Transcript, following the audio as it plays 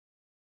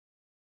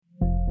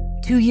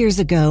2 years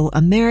ago,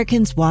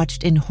 Americans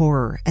watched in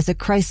horror as a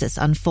crisis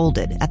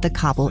unfolded at the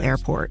Kabul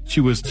airport.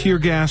 She was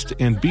tear-gassed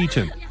and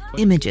beaten.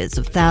 Images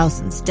of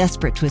thousands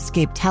desperate to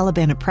escape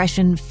Taliban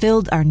oppression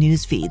filled our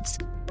news feeds.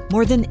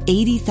 More than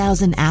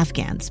 80,000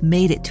 Afghans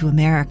made it to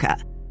America.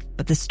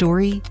 But the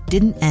story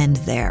didn't end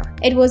there.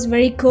 It was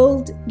very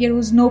cold. There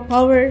was no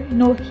power,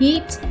 no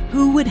heat.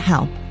 Who would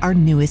help our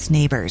newest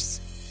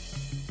neighbors?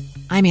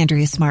 I'm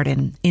Andrea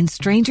Smartin. In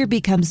Stranger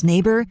Becomes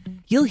Neighbor,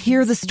 you'll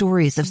hear the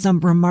stories of some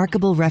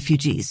remarkable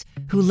refugees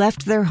who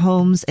left their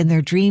homes and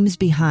their dreams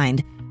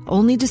behind,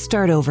 only to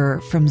start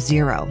over from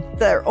zero.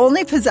 Their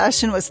only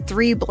possession was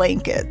 3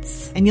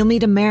 blankets. And you'll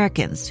meet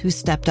Americans who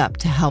stepped up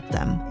to help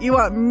them. You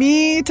want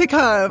me to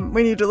come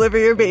when you deliver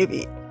your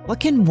baby. What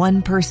can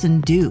one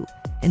person do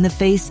in the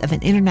face of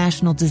an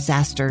international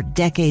disaster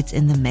decades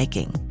in the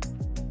making?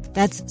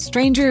 That's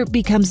Stranger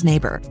Becomes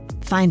Neighbor.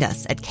 Find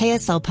us at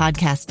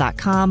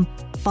kslpodcast.com.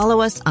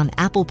 Follow us on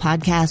Apple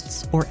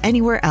Podcasts or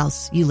anywhere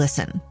else you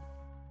listen.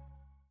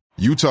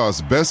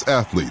 Utah's best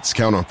athletes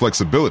count on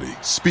flexibility,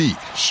 speed,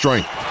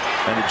 strength.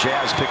 And the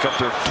Jazz pick up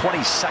their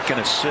 22nd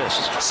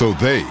assist. So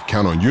they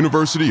count on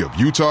University of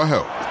Utah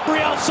Health.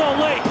 Real Salt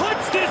Lake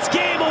puts this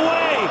game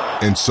away.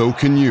 And so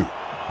can you.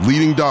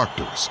 Leading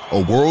doctors, a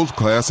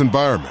world-class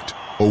environment,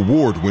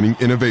 award-winning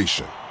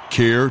innovation,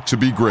 care to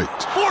be great.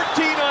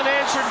 14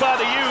 unanswered by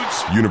the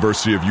Utes.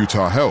 University of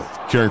Utah Health,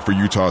 caring for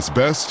Utah's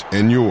best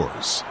and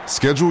yours.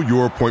 Schedule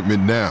your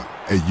appointment now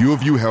at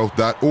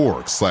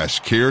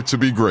uofUhealth.org/care to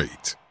be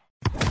great.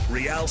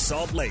 Real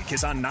Salt Lake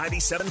is on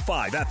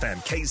 97.5 FM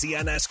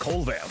KZNS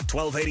Colville,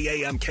 1280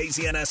 AM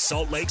KZNS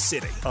Salt Lake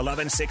City,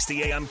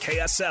 1160 AM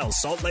KSL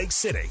Salt Lake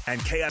City,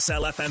 and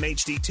KSL FM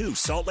HD2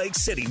 Salt Lake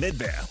City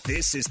Midvale.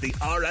 This is the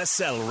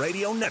RSL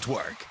Radio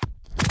Network.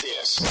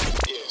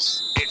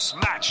 It's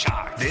Match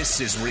Shot. This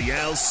is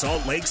Real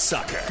Salt Lake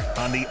Soccer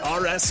on the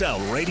RSL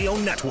Radio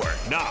Network.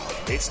 Now,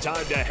 it's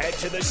time to head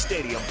to the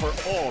stadium for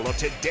all of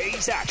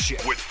today's action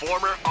with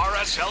former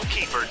RSL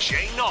keeper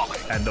Jay Nolan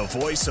and the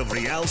voice of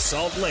Real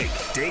Salt Lake,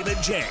 David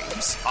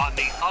James, on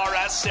the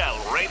RSL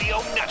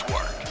Radio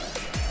Network.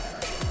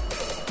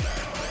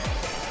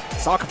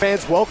 Soccer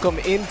fans, welcome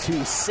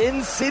into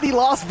Sin City,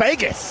 Las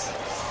Vegas,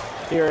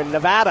 here in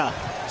Nevada.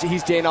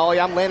 He's Jay Nolly.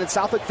 I'm Landon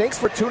Southwick. Thanks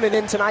for tuning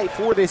in tonight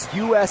for this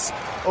U.S.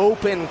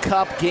 Open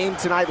Cup game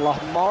tonight.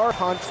 Lamar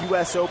Hunt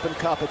U.S. Open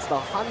Cup. It's the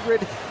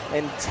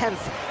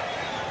 110th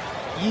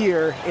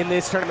year in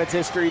this tournament's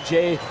history.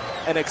 Jay,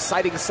 an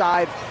exciting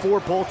side for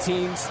both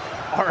teams.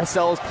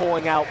 RSL is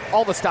pulling out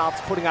all the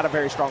stops, putting out a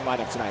very strong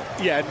lineup tonight.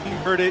 Yeah, you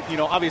heard it,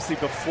 obviously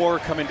before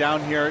coming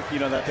down here,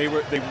 that they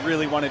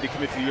really wanted to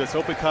commit to the U.S.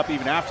 Open Cup,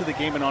 even after the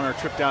game and on our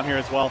trip down here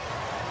as well.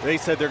 They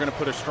said they're going to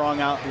put a strong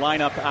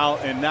lineup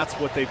out, and that's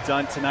what they've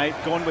done tonight.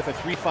 Going with a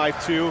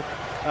 3-5-2.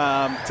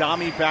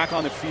 Dami back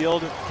on the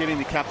field, getting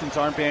the captain's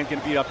armband,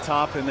 going to be up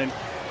top, and then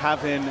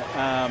having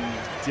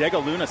Diego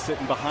Luna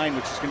sitting behind,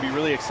 which is going to be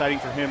really exciting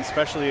for him,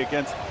 especially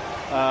against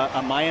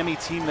a Miami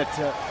team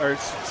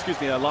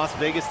a Las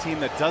Vegas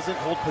team that doesn't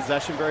hold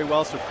possession very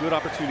well, so good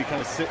opportunity to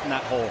kind of sit in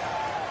that hole.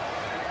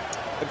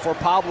 And for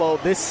Pablo,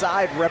 this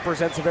side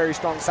represents a very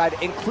strong side,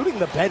 including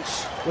the bench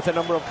with a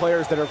number of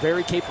players that are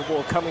very capable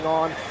of coming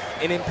on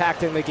and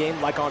impacting the game,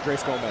 like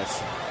Andres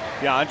Gomez.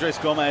 Yeah, Andres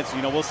Gomez,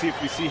 we'll see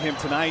if we see him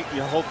tonight.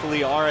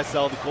 Hopefully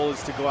RSL, the goal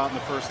is to go out in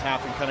the first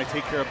half and kind of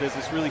take care of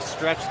business, really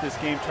stretch this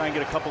game, try and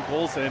get a couple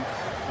goals in,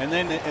 and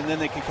then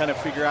they can kind of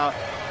figure out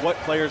what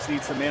players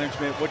need some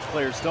management, which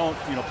players don't.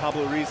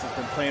 Pablo Ruiz has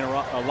been playing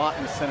a lot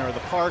in the center of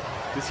the park.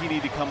 Does he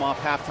need to come off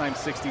halftime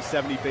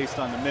 60-70 based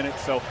on the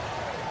minutes? So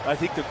I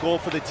think the goal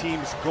for the team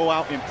is go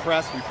out and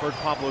press. We've heard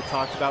Pablo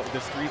talk about with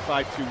this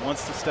 3-5-2,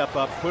 wants to step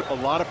up, put a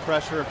lot of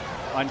pressure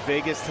on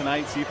Vegas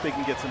tonight, see if they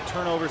can get some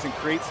turnovers and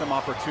create some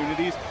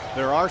opportunities.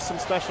 There are some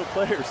special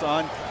players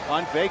on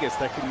Vegas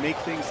that can make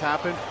things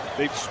happen.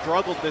 They've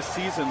struggled this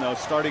season, though,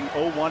 starting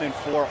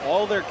 0-1-4.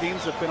 All their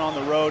games have been on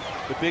the road.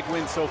 The big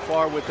win so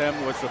far with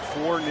them was the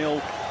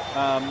 4-0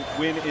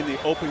 win in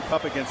the Open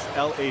Cup against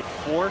LA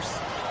Force.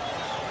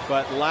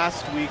 But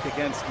last week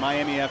against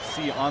Miami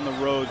FC on the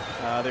road,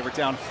 they were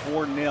down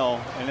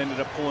 4-0 and ended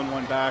up pulling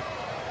one back.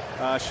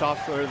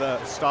 Stoffler,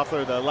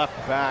 the left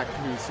back,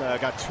 who's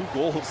got 2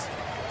 goals,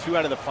 2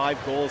 out of the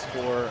 5 goals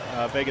for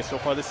Vegas so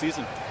far this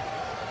season.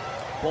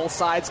 Both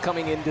sides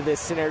coming into this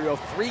scenario,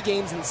 3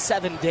 games in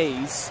 7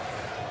 days.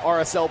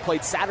 RSL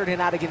played Saturday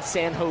night against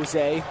San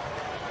Jose,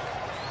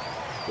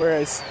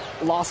 whereas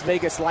Las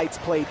Vegas Lights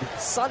played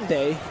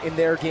Sunday in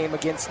their game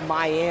against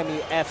Miami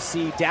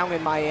FC down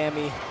in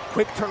Miami.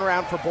 Quick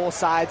turnaround for both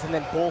sides, and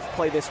then both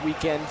play this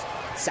weekend.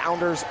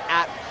 Sounders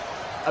at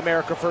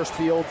America First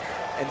Field,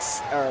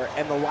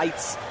 and the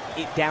Lights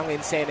down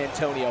in San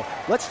Antonio.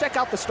 Let's check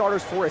out the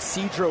starters for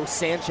Isidro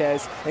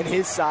Sanchez and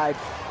his side,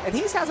 and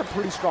he has a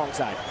pretty strong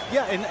side.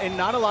 Yeah, and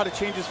not a lot of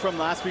changes from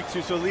last week,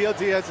 too. So Leo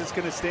Diaz is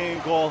going to stay in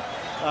goal.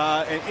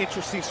 An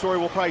interesting story.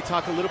 We'll probably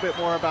talk a little bit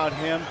more about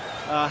him.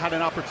 Had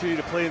an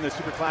opportunity to play in the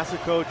Super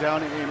Clasico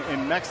down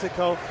in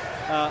Mexico.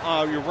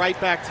 Your right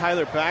back,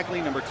 Tyler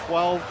Bagley, number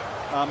 12.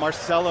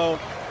 Marcelo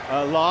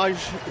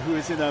Lodge, who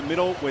is in the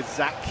middle with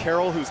Zach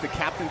Carroll, who's the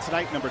captain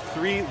tonight. Number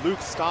 3,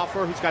 Luke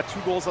Stauffer, who's got 2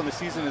 goals on the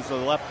season, is the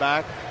left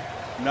back.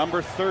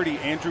 Number 30,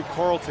 Andrew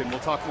Carlton. We'll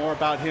talk more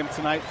about him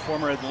tonight.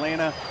 Former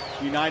Atlanta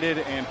United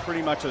and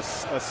pretty much a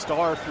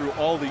star through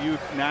all the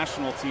youth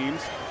national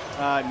teams.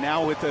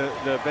 Now with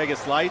the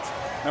Vegas Lights.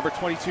 Number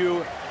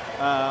 22,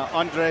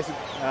 Andres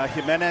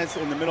Jimenez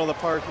in the middle of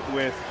the park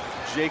with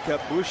Jacob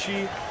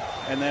Bushi.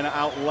 And then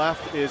out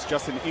left is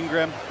Justin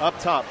Ingram. Up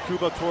top,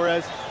 Cubo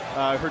Torres.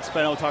 I heard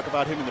Spano talk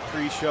about him in the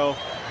pre-show.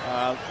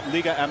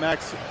 Liga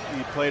MX,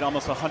 he played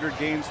almost 100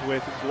 games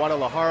with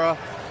Guadalajara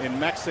in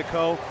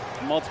Mexico.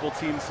 Multiple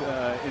teams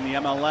in the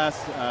MLS.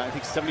 I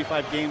think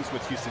 75 games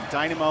with Houston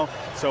Dynamo.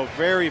 So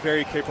very,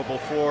 very capable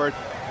forward.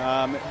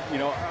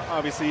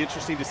 Obviously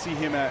interesting to see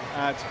him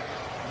at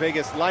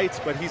Vegas Lights,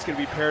 but he's going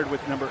to be paired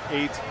with number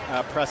 8,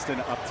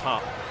 Preston, up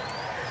top.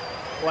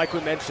 Like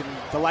we mentioned,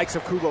 the likes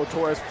of Cubo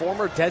Torres,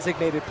 former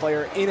designated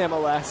player in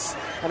MLS,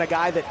 and a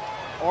guy that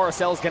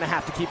RSL is going to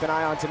have to keep an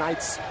eye on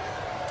tonight's.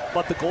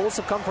 But the goals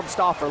have come from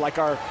Stauffer, like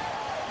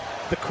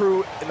the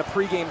crew in the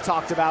pregame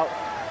talked about.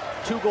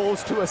 2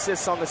 goals, 2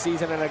 assists on the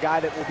season, and a guy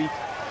that will be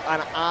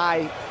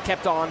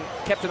kept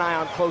an eye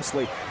on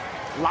closely.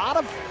 A lot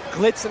of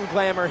glitz and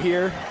glamour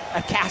here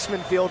at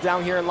Cashman Field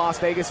down here in Las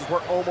Vegas as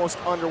we're almost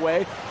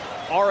underway.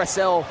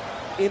 RSL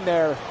in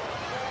their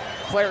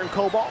Claret and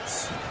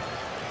Cobalts,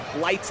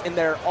 Lights in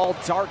their all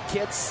dark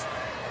kits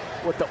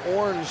with the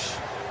orange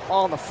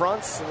on the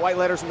fronts and white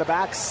letters in the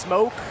back.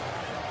 Smoke,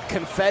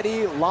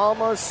 confetti,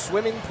 llamas,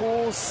 swimming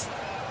pools,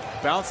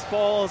 bounce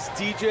balls,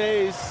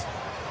 DJs.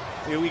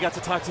 We got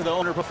to talk to the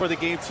owner before the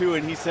game too,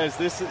 and he says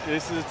this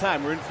is the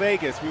time. We're in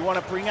Vegas. We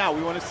want to bring out.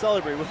 We want to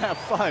celebrate. We want to have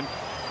fun.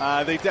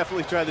 They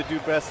definitely try to do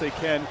best they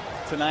can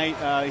tonight.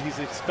 He's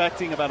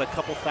expecting about a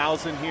couple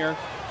thousand here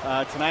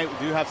tonight.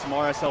 We do have some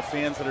RSL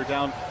fans that are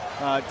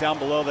down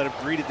below that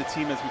have greeted the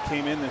team as we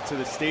came into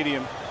the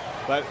stadium.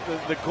 But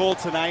the goal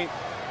tonight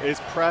is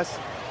press,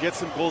 get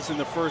some goals in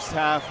the first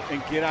half,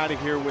 and get out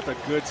of here with a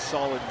good,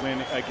 solid win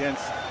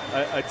against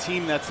a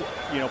team that's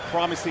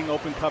promising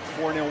Open Cup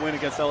 4-0 win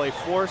against LA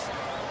Force.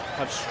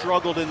 Have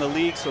struggled in the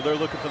league, so they're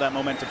looking for that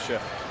momentum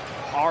shift.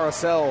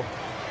 RSL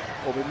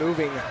will be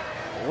moving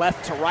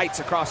left to right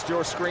across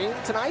your screen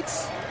tonight.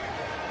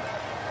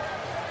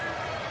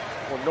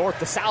 Or north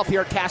to south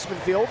here at Cashman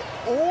Field.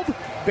 Old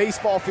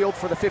baseball field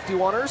for the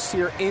 51ers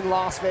here in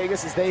Las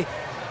Vegas as they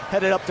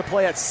headed up to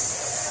play in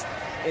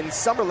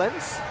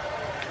Summerlin's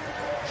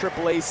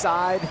AAA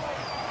side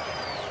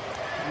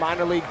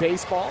minor league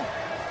baseball.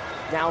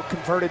 Now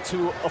converted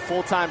to a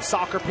full-time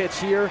soccer pitch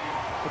here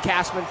at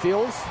Cashman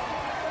Fields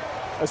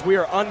as we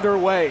are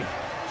underway.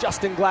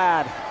 Justin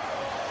Glad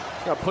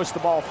going to push the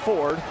ball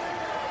forward,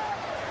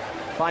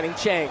 finding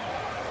Chang.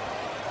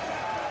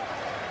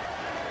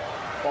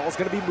 Ball's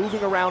going to be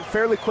moving around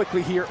fairly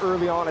quickly here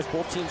early on as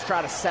both teams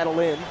try to settle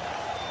in.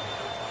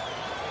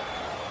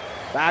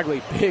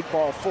 Bagley, big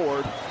ball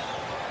forward,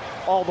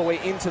 all the way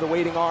into the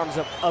waiting arms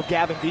of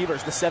Gavin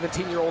Beavers, the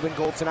 17-year-old in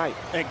goal tonight.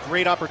 And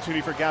great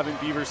opportunity for Gavin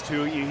Beavers,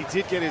 too. He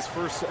did get his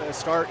first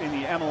start in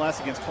the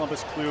MLS against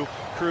Columbus Crew.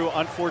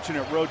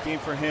 Unfortunate road game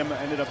for him.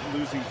 Ended up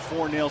losing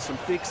 4-0. Some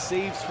big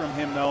saves from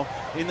him, though,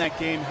 in that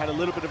game. Had a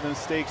little bit of a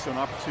mistake, so an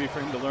opportunity for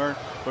him to learn.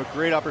 But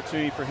great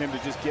opportunity for him to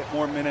just get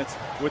more minutes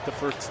with the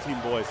first-team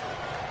boys.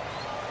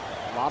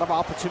 A lot of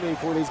opportunity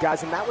for these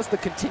guys, and that was the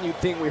continued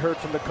thing we heard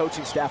from the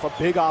coaching staff. A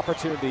big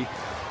opportunity.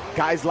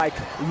 Guys like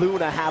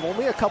Luna have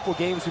only a couple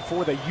games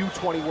before the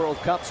U20 World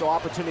Cup, so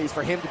opportunities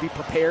for him to be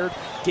prepared,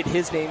 get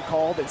his name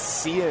called, and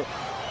see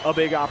a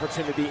big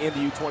opportunity in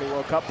the U20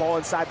 World Cup. Ball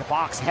inside the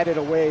box, headed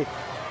away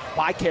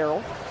by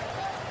Carroll,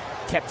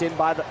 kept in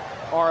by the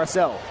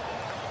RSL.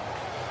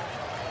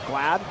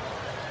 Glad,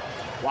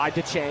 wide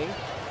to Chang.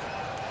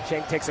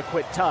 Chang takes a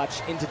quick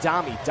touch into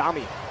Dami.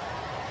 Dami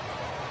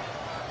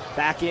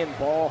back in,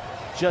 ball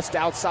just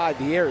outside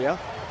the area.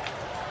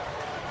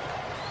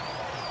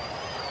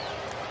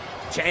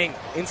 Chang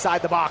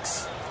inside the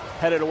box,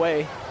 headed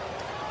away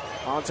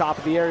on top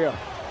of the area.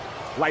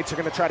 Lights are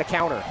going to try to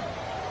counter.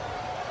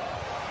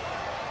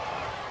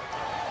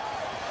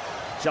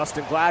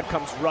 Justin Glad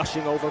comes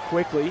rushing over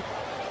quickly.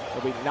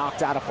 He'll be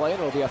knocked out of play,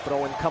 and it'll be a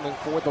throw-in coming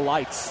for the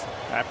Lights.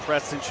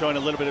 Preston showing a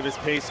little bit of his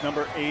pace.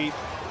 Number 8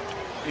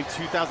 in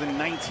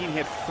 2019, he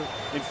had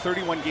in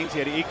 31 games, he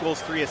had 8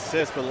 goals, 3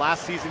 assists. But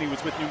last season, he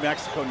was with New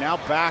Mexico. Now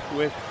back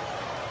with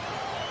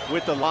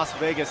the Las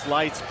Vegas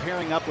Lights,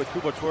 pairing up with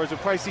Cubo Torres. We'll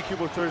probably see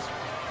Cubo Torres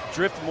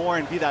drift more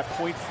and be that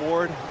point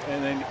forward,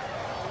 and then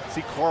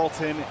see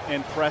Carlton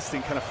and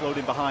Preston kind of float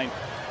in behind.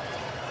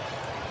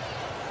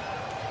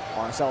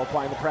 RSL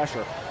applying the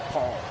pressure.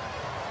 Paul.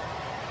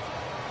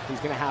 He's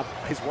going to have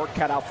his work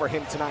cut out for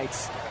him tonight.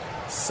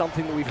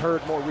 Something that we've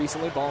heard more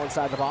recently, ball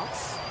inside the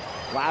box.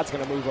 Glad's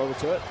going to move over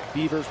to it.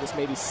 Beavers was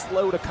maybe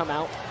slow to come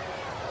out.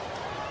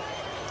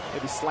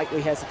 Maybe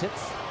slightly hesitant.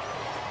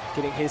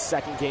 Getting his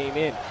second game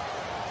in.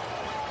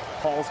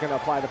 Paul's going to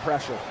apply the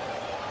pressure.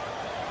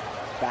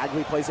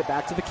 Bagley plays it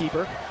back to the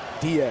keeper.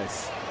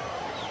 Diaz.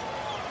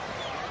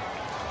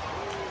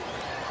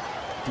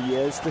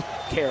 Diaz to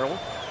Carroll.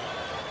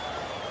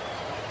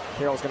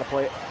 Carroll's going to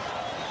play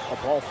a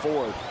ball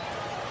forward.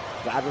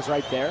 Glad was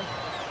right there.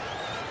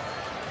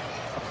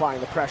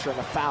 Applying the pressure, and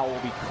the foul will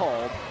be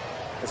called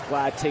as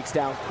Glad takes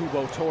down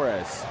Kubo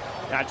Torres.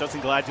 Yeah,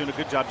 Justin Glad doing a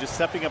good job just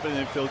stepping up in the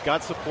infield,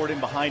 got support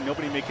in behind,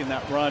 nobody making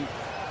that run.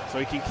 So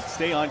he can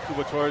stay on.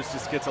 Kubo Torres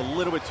just gets a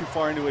little bit too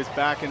far into his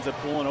back, ends up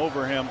pulling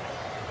over him.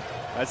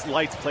 As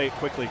Lights play it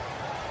quickly.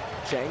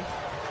 Chang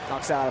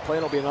knocks out of play.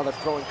 It'll be another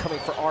throw-in coming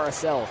for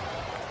RSL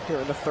here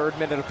in the 3rd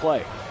minute of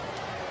play.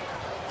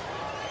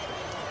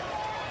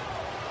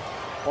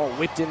 Ball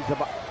whipped into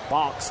the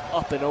box,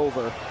 up and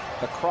over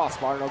the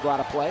crossbar. No go out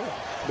of play.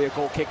 It'll be a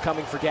goal kick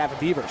coming for Gavin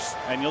Beavers.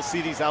 And you'll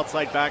see these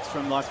outside backs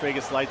from Las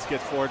Vegas Lights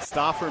get forward.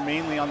 Stauffer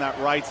mainly on that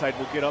right side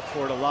will get up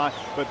for it a lot.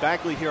 But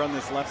Bagley here on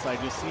this left side,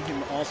 you'll see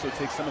him also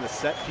take some of the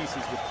set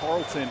pieces with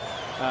Carlton.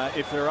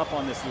 If they're up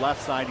on this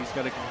left side, he's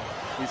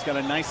got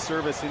a nice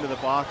service into the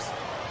box.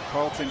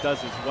 Carlton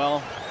does as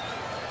well.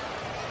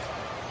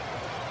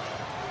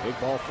 Big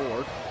ball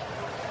forward.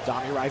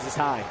 Dami rises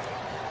high.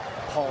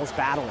 Paul's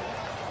battling.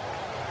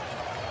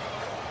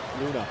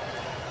 Luna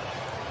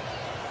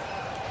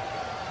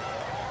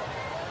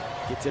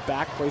gets it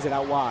back, plays it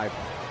out wide.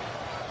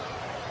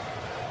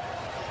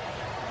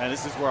 And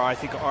this is where I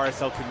think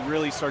RSL can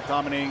really start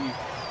dominating.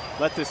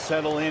 Let this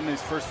settle in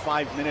his first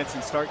 5 minutes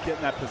and start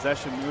getting that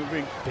possession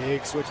moving.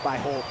 Big switch by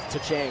Holt to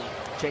Chang.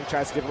 Chang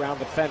tries to get around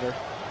the defender.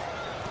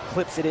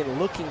 Clips it in,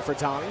 looking for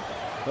Tommy.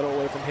 A little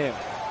away from him.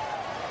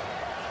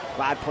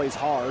 Glad plays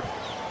hard.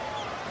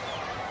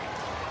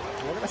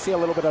 We're going to see a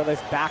little bit of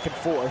this back and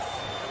forth.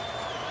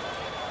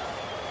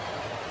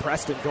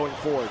 Preston going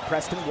forward.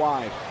 Preston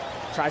wide.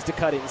 Tries to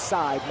cut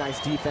inside. Nice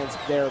defense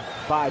there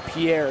by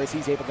Pierre as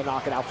he's able to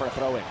knock it out for a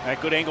throw-in. A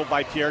good angle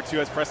by Pierre, too,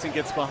 as Preston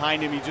gets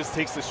behind him. He just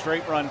takes the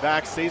straight run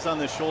back, stays on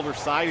the shoulder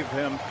side of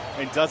him,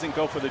 and doesn't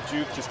go for the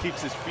juke, just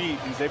keeps his feet.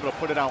 He's able to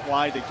put it out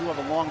wide. They do have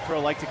a long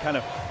throw, like to kind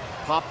of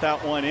pop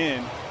that one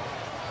in.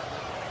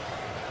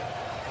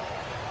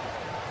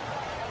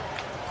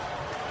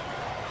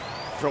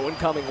 Throw-in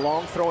coming,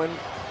 long throw-in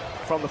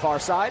from the far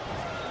side.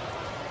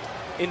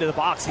 Into the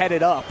box,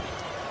 headed up.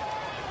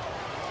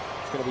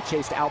 Going to be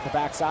chased out the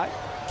backside,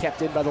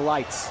 kept in by the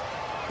Lights.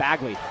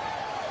 Bagley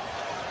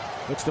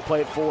looks to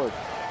play it forward.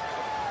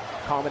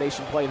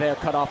 Combination play there,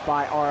 cut off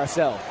by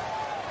RSL.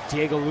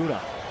 Diego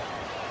Luna.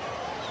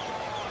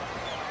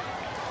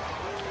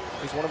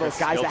 He's one of those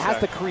guys that has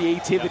the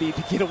creativity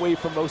to get away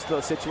from most of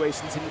those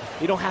situations, and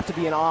you don't have to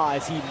be in awe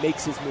as he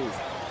makes his move.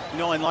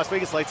 No, and Las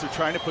Vegas Lights are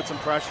trying to put some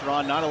pressure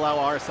on, not allow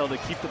RSL to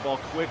keep the ball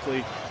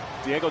quickly.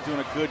 Diego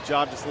doing a good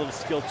job, just a little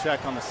skill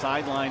check on the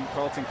sideline.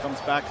 Carlton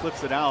comes back,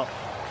 clips it out.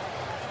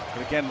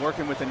 But again,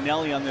 working with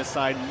Anelli on this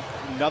side,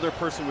 another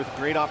person with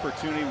great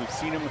opportunity. We've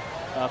seen him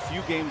a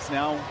few games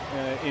now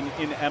in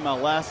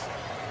MLS.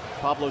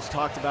 Pablo's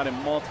talked about him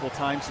multiple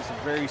times. He's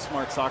a very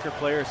smart soccer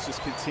player. It's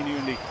just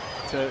continuing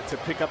to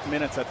pick up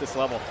minutes at this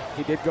level.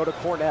 He did go to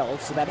Cornell,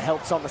 so that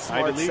helps on the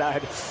smart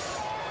side.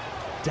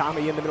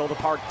 Dami in the middle of the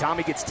park.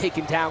 Dami gets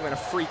taken down and a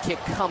free kick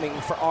coming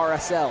for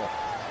RSL.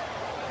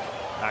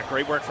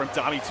 Great work from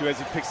Dami, too, as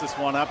he picks this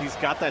one up. He's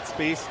got that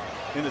space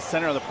in the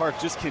center of the park.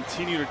 Just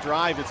continue to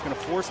drive. It's going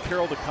to force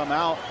Carroll to come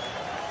out.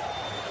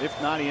 If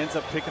not, he ends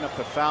up picking up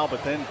the foul.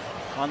 But then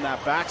on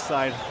that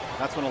backside,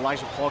 that's when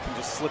Elijah Paul can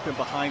just slip in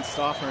behind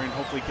Stauffer and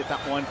hopefully get that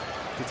one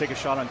to take a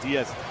shot on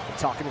Diaz. And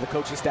talking to the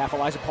coaching staff,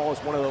 Elijah Paul is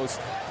one of those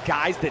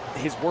guys that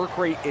his work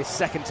rate is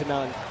second to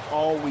none.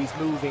 Always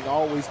moving,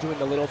 always doing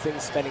the little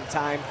things, spending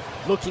time,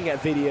 looking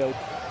at video,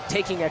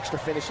 taking extra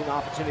finishing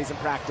opportunities in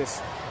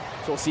practice.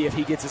 So we'll see if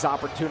he gets his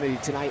opportunity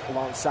tonight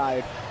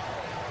alongside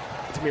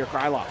Tamir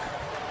Krylock.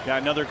 Yeah,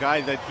 another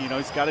guy that,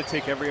 he's got to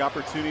take every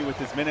opportunity with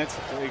his minutes.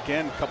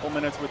 Again, a couple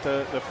minutes with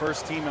the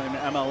first team in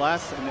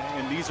MLS,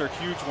 and these are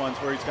huge ones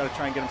where he's got to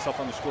try and get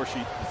himself on the score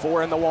sheet.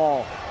 4 in the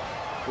wall.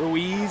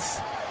 Ruiz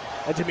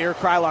and Tamir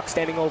Krylock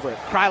standing over it.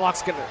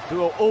 Krylock's going to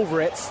go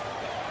over it.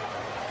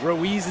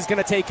 Ruiz is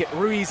going to take it.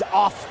 Ruiz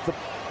off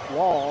the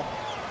wall.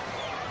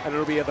 And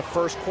it'll be the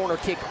first corner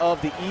kick of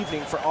the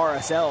evening for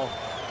RSL.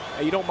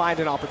 You don't mind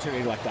an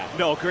opportunity like that.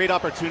 No, great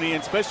opportunity,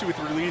 and especially with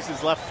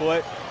Ruiz's left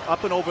foot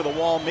up and over the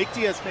wall. Make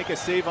Diaz make a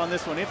save on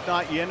this one. If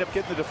not, you end up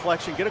getting the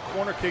deflection, get a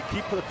corner kick,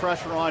 keep the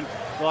pressure on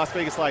the Las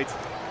Vegas Lights.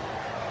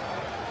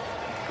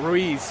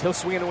 Ruiz, he'll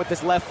swing in with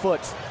his left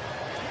foot.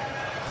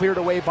 Cleared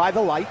away by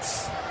the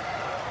Lights.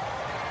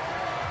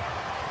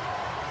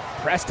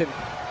 Preston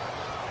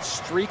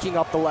streaking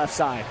up the left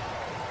side.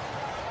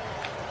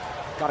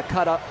 Got a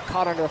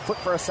caught under the foot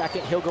for a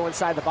second. He'll go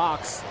inside the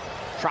box.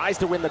 Tries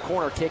to win the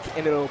corner kick,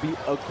 and it'll be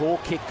a goal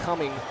kick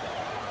coming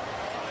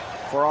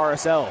for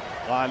RSL.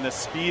 On the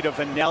speed of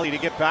Anelli to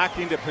get back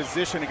into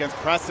position against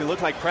Preston. It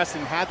looked like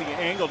Preston had the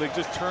angle to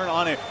just turn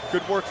on it.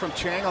 Good work from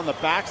Chang on the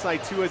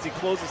backside, too, as he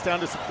closes down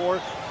to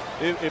support.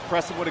 If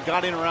Preston would have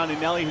got in around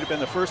Anelli, he'd have been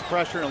the first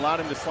pressure and allowed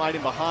him to slide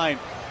in behind.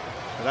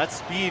 But that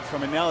speed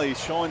from Anelli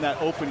showing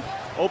that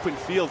open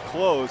field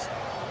close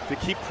to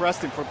keep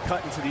Preston from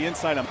cutting to the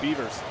inside on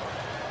Beavers.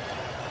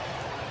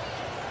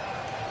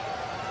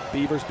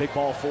 Beavers, big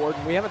ball forward.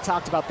 And we haven't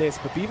talked about this,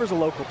 but Beavers a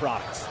local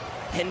product.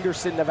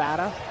 Henderson,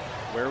 Nevada.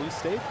 where we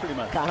stayed pretty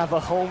much. Kind of a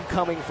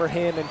homecoming for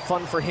him and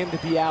fun for him to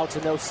be out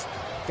and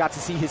got to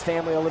see his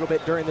family a little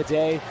bit during the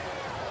day.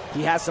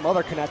 He has some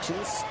other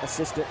connections.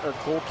 Assistant or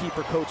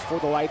goalkeeper coach for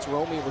the Lights,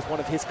 Romy, was one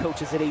of his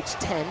coaches at age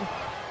 10.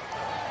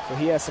 So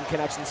he has some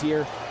connections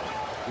here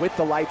with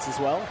the Lights as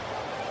well.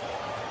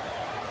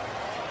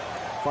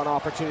 Fun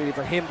opportunity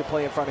for him to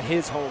play in front of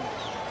his home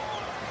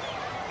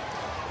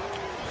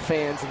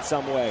fans in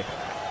some way.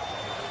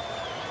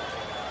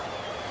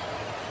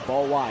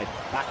 Ball wide.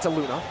 Back to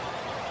Luna.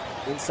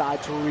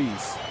 Inside to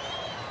Ruiz.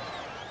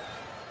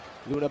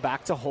 Luna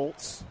back to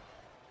Holtz.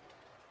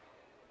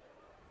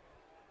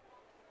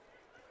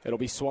 It'll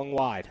be swung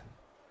wide.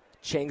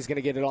 Chang's going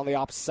to get it on the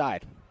opposite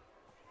side.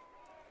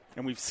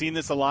 And we've seen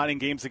this a lot in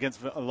games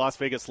against Las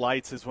Vegas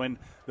Lights, is when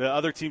the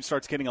other team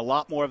starts getting a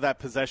lot more of that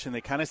possession,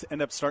 they kind of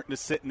end up starting to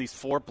sit in these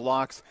 4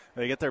 blocks.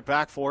 They get their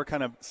back 4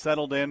 kind of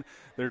settled in.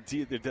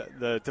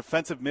 The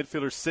defensive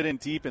midfielders sit in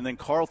deep, and then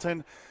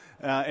Carlton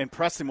and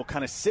Preston will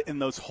kind of sit in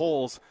those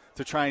holes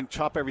to try and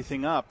chop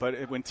everything up.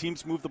 But when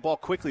teams move the ball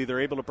quickly,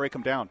 they're able to break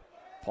them down.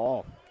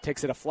 Paul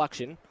takes a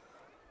deflection.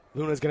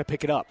 Luna's going to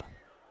pick it up.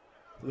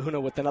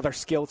 Luna with another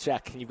skill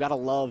check, and you've got to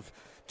love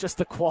just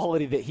the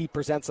quality that he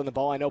presents on the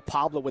ball. I know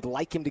Pablo would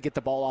like him to get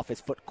the ball off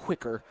his foot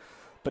quicker,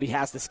 but he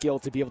has the skill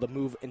to be able to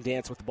move and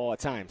dance with the ball at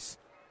times.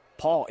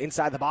 Paul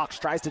inside the box,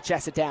 tries to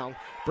chest it down,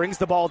 brings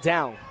the ball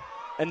down.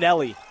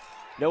 Anelli,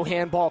 no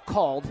handball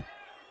called.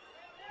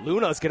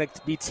 Luna's going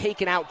to be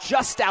taken out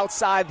just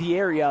outside the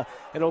area,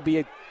 and it'll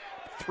be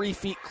 3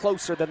 feet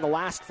closer than the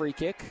last free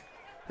kick,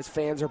 as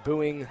fans are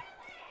booing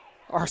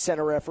our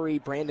center referee,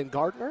 Brandon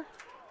Gardner.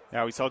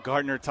 Yeah, we saw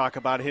Gardner talk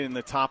about hitting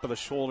the top of the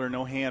shoulder,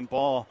 no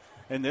handball.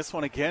 And this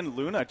one again,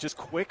 Luna, just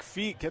quick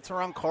feet, gets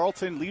around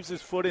Carlton, leaves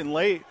his foot in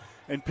late,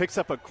 and picks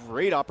up a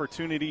great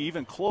opportunity,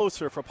 even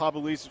closer for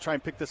Pablo Ruiz to try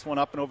and pick this one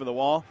up and over the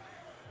wall.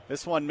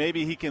 This one,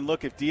 maybe he can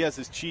look, if Diaz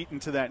is cheating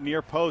to that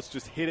near post,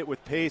 just hit it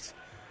with pace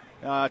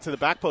to the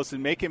back post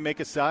and make him make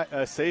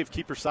a save,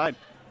 keeper side.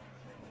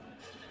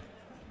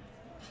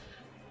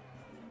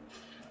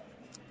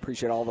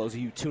 Appreciate all those of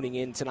you tuning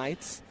in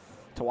tonight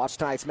to watch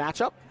tonight's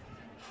matchup.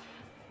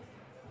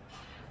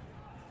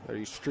 Are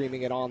you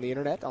streaming it on the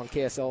internet, on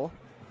KSL,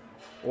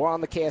 or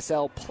on the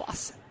KSL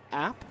Plus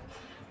app,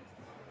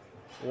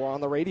 or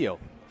on the radio?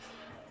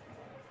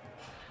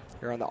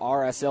 Here on the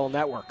RSL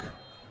network.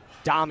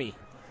 Dami,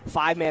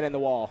 5-man in the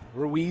wall.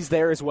 Ruiz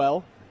there as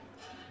well.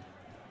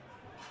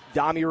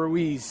 Dami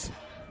Ruiz.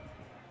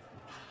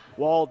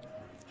 Walled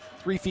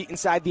 3 feet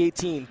inside the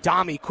 18.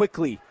 Dami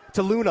quickly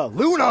to Luna.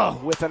 Luna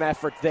with an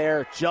effort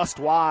there, just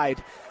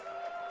wide.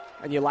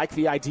 And you like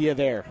the idea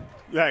there.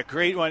 Yeah,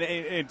 great one.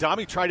 And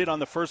Dami tried it on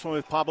the first one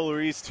with Pablo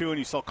Ruiz, too, and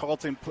you saw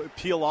Carlton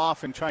peel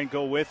off and try and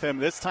go with him.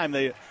 This time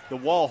the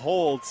wall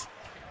holds.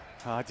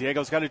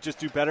 Diego's got to just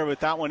do better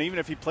with that one. Even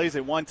if he plays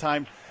it one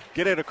time,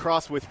 get it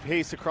across with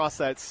pace across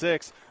that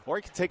 6, or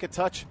he can take a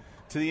touch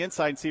to the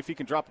inside and see if he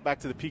can drop it back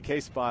to the PK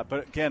spot.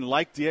 But, again,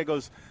 like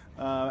Diego's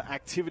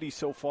activity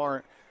so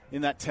far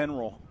in that 10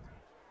 role.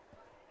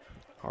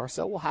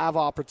 RSL will have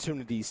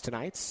opportunities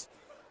tonight,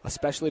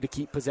 especially to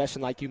keep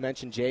possession, like you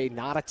mentioned, Jay.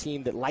 Not a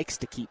team that likes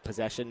to keep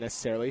possession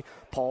necessarily.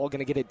 Paul going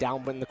to get it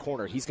down in the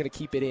corner. He's going to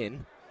keep it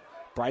in.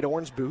 Bright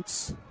orange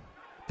boots.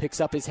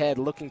 Picks up his head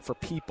looking for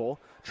people.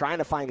 Trying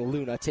to find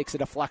Luna. Takes a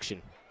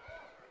deflection.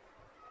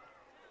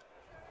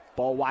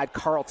 Ball wide.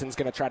 Carlton's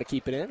going to try to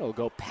keep it in. It'll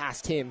go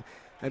past him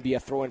and be a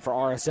throw-in for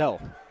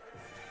RSL.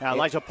 Yeah,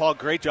 Elijah Paul,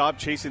 great job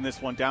chasing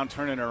this one down,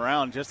 turning it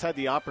around. Just had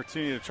the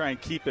opportunity to try and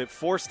keep it.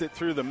 Forced it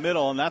through the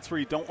middle, and that's where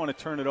you don't want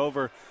to turn it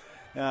over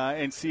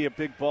and see a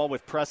big ball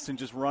with Preston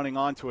just running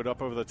onto it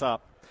up over the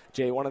top.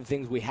 Jay, one of the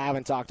things we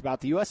haven't talked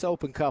about, the U.S.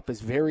 Open Cup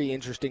is very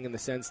interesting in the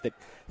sense that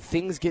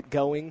things get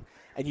going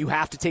and you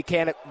have to take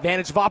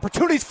advantage of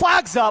opportunities.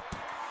 Flags up,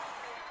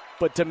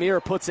 but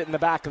Demir puts it in the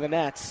back of the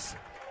nets.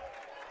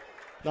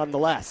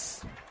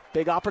 Nonetheless,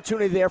 big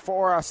opportunity there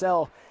for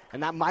RSL,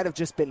 and that might have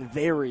just been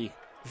very,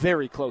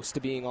 very close to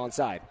being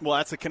onside. Well,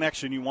 that's the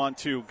connection you want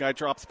to. Guy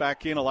drops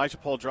back in. Elijah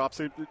Paul drops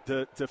it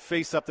to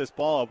face up this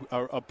ball.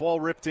 A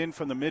ball ripped in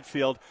from the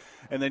midfield,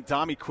 and then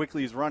Dami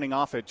quickly is running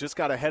off it. Just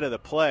got ahead of the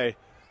play,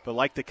 but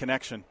like the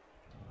connection.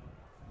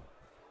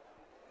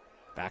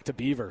 Back to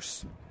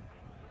Beavers.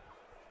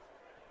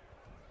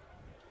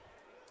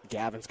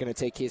 Gavin's going to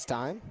take his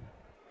time.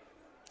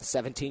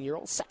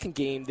 17-year-old, second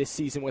game this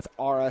season with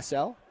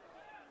RSL.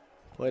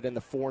 Played in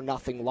the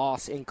 4-0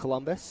 loss in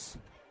Columbus.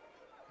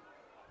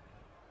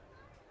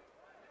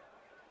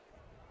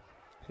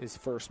 His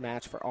first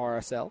match for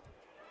RSL.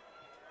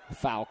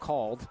 Foul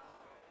called.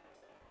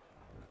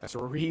 As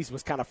Ruiz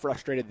was kind of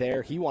frustrated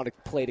there. He wanted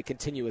play to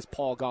continue as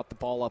Paul got the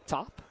ball up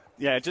top.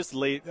 Yeah, just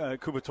late.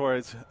 Cuba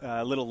Torres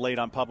a little late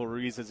on Pablo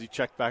Ruiz as he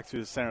checked back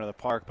through the center of the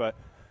park, but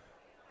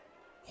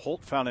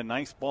Holt found a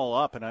nice ball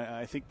up, and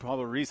I think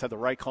Pablo Ruiz had the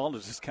right call to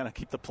just kind of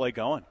keep the play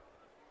going.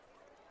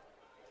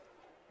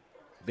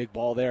 Big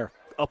ball there.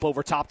 Up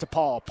over top to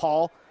Paul.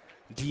 Paul,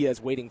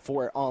 Diaz waiting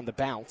for it on the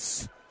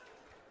bounce.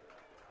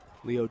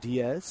 Leo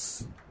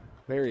Diaz,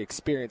 very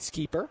experienced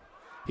keeper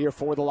here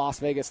for the Las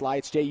Vegas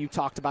Lights. Jay, you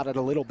talked about it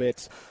a little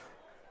bit.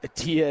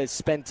 Diaz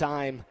spent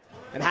time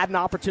and had an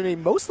opportunity,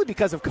 mostly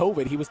because of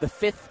COVID. He was the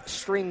 5th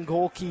string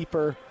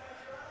goalkeeper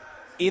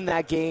in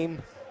that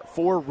game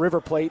for River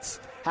Plates.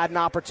 Had an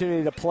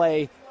opportunity to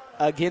play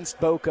against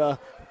Boca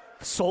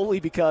solely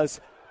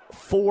because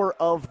 4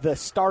 of the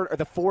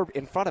 4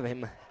 in front of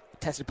him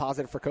tested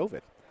positive for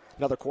COVID.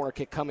 Another corner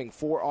kick coming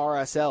for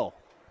RSL.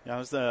 Yeah, it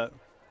was the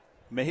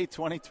May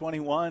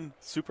 2021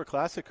 Super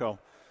Classico.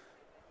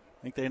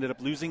 I think they ended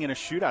up losing in a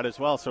shootout as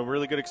well, so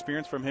really good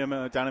experience from him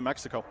down in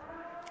Mexico.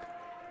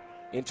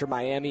 Inter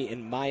Miami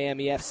and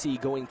Miami FC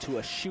going to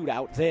a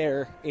shootout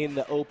there in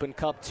the Open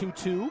Cup 2-2.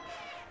 So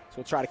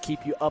we'll try to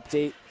keep you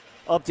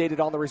updated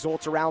on the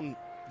results around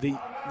the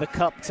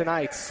Cup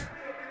tonight.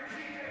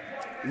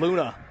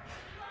 Luna,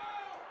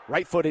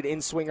 right-footed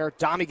in-swinger.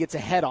 Dami gets a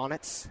head on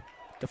it,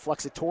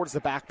 deflects it towards the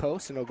back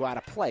post, and it'll go out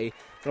of play.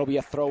 It'll be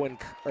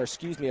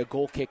a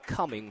goal kick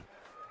coming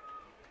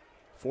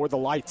for the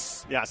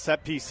Lights. Yeah,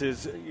 set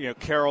pieces.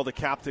 Carroll, the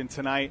captain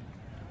tonight,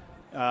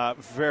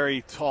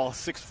 very tall,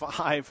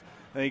 6'5".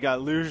 Then you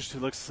got Luge, who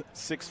looks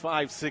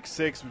 6'5",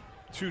 6'6",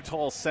 2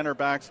 tall center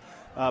backs,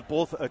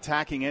 both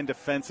attacking and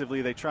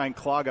defensively. They try and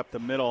clog up the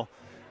middle.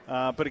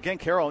 But again,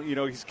 Carroll,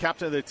 he's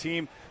captain of the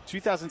team.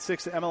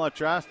 2006 MLS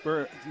draft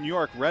for New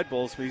York Red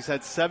Bulls, but he's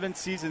had 7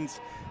 seasons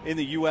in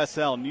the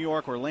USL, New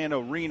York, Orlando,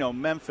 Reno,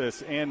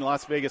 Memphis, and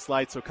Las Vegas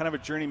Lights. So kind of a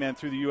journeyman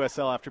through the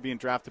USL after being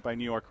drafted by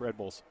New York Red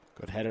Bulls.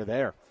 Good header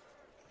there.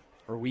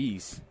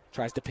 Ruiz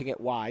tries to ping it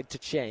wide to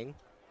Chang.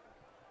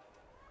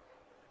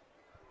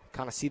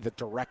 Kind of see the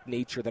direct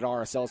nature that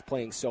RSL is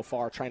playing so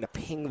far, trying to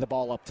ping the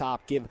ball up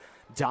top, give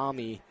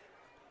Dami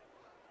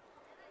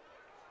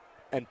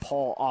and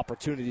Paul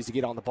opportunities to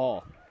get on the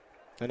ball.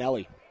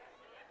 Anelli.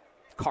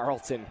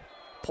 Carlton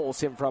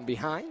pulls him from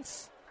behind.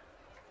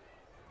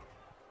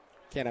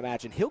 Can't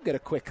imagine he'll get a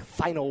quick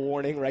final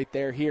warning right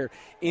here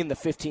in the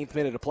 15th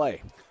minute of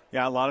play.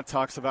 Yeah, a lot of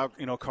talks about,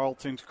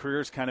 Carlton's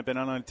career's kind of been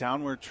on a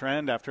downward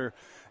trend after,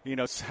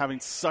 having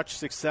such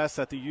success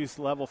at the youth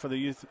level for the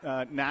youth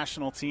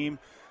national team.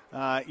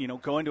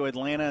 Going to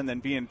Atlanta and then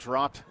being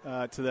dropped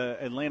to the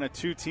Atlanta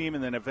 2 team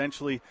and then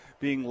eventually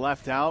being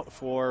left out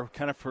for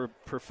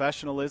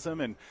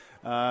professionalism and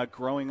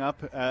growing up,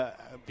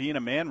 being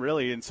a man,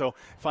 really. And so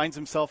finds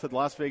himself at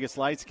Las Vegas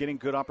Lights getting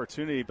good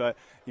opportunity. But,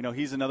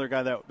 he's another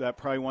guy that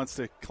probably wants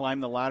to climb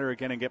the ladder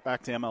again and get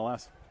back to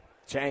MLS.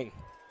 Chang,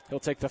 he'll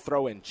take the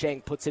throw in.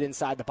 Chang puts it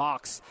inside the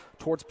box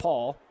towards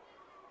Paul.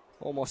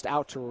 Almost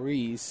out to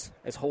Ruiz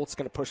as Holt's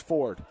going to push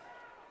forward.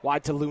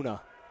 Wide to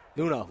Luna.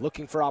 Luna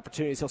looking for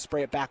opportunities. He'll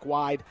spray it back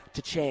wide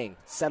to Chang.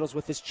 Settles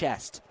with his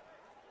chest.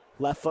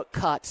 Left foot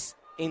cuts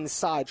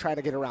inside, trying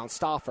to get around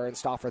Stauffer, and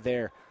Stauffer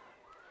there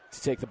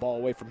to take the ball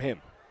away from him.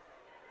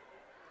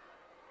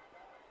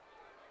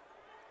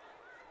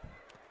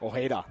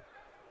 Ojeda.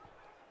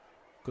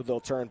 Good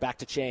little turn back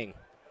to Chang.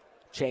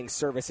 Chang's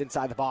service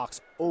inside the box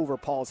over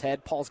Paul's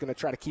head. Paul's going to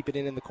try to keep it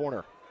in the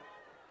corner.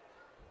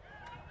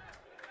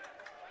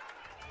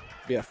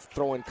 Be a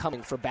throw-in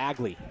coming for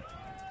Bagley.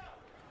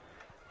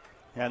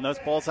 Yeah, and those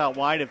balls out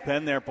wide have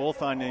been there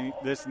both on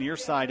this near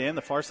side and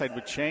the far side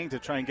with Chang to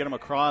try and get him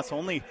across.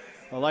 Only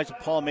Elijah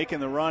Paul making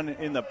the run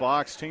in the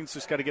box. Chang's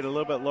just got to get a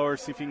little bit lower,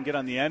 see if he can get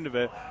on the end of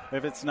it.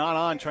 If it's not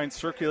on, try and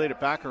circulate it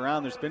back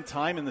around. There's been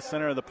time in the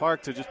center of the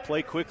park to just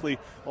play quickly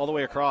all the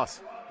way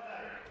across.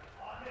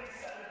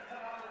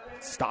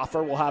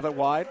 Stauffer will have it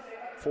wide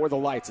for the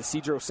Lights.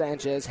 Isidro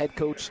Sanchez, head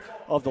coach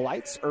of the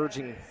Lights,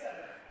 urging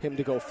him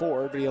to go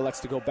forward, but he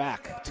elects to go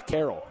back to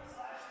Carroll.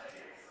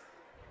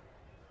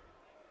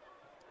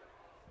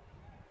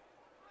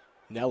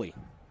 Nelly.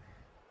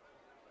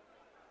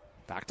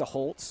 Back to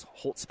Holtz.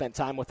 Holtz spent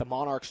time with the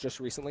Monarchs just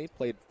recently.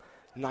 Played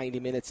 90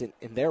 minutes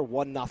in their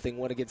 1-0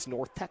 win against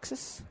North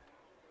Texas.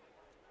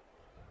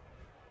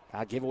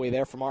 A giveaway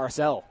there from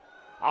RSL.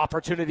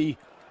 Opportunity.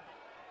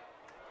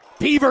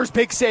 Beavers,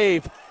 big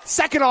save.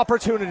 Second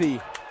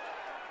opportunity.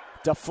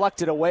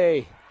 Deflected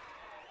away.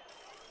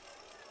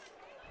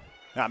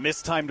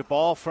 Mistimed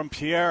ball from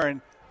Pierre,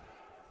 and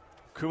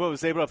Kuba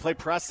was able to play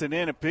Preston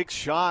in. A big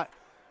shot.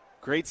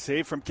 Great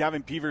save from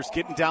Gavin Beavers,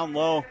 getting down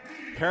low,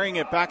 parrying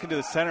it back into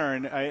the center,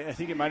 and I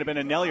think it might have been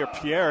Anelli or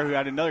Pierre who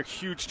had another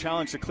huge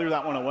challenge to clear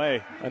that one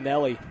away.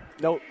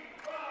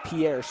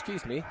 Pierre,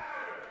 excuse me.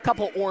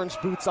 Couple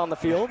orange boots on the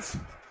fields.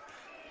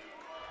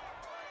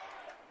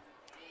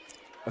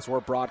 As we're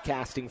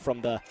broadcasting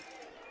from the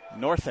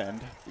north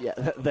end. Yeah,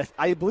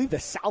 I believe the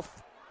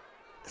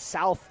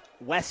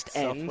southwest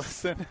end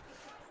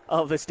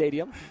of the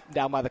stadium,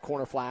 down by the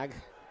corner flag,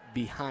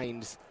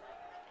 behind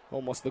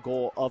almost the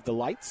goal of the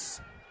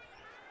Lights.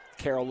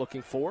 Carroll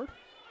looking forward.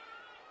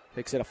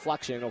 Takes a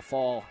deflection. It'll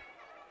fall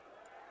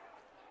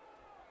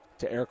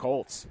to Eric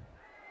Holtz.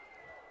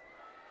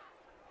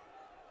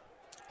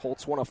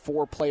 Holtz, one of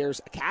 4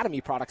 players'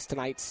 academy products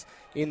tonight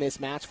in this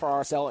match for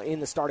RSL in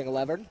the starting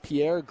 11.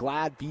 Pierre,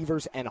 Glad,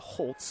 Beavers, and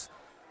Holtz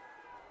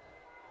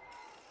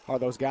are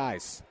those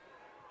guys.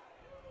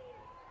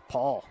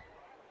 Paul.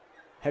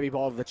 Heavy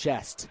ball to the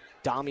chest.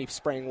 Dami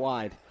spraying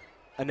wide.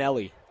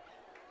 Anelli.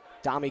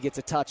 Dami gets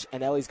a touch.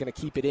 Anelli's going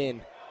to keep it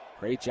in.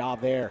 Great job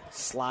there,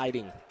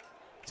 sliding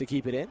to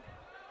keep it in.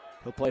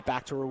 He'll play it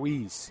back to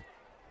Ruiz.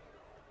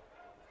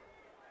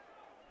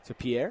 To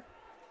Pierre,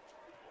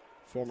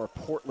 former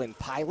Portland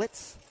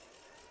Pilots.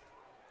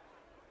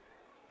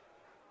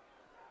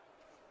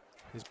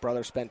 His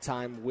brother spent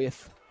time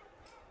with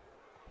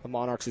the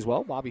Monarchs as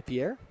well, Bobby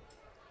Pierre.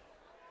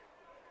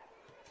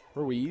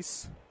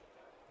 Ruiz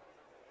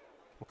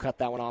will cut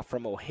that one off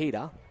from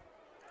Ojeda.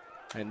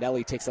 And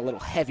Nelly takes a little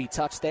heavy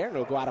touch there, and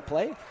it'll go out of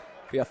play.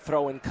 Be a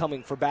throw-in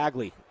coming for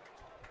Bagley.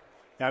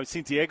 Yeah, we've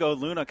seen Diego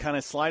Luna kind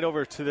of slide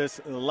over to this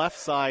left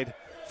side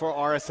for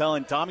RSL,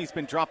 and Dami's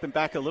been dropping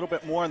back a little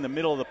bit more in the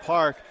middle of the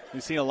park.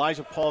 We've seen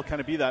Elijah Paul kind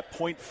of be that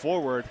point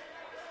forward.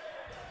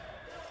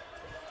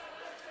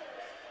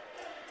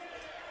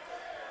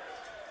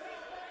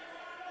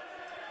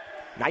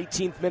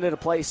 Nineteenth minute of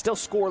play, still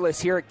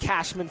scoreless here at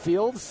Cashman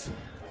Fields.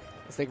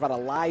 Let's think about a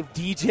live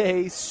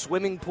DJ,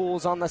 swimming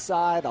pools on the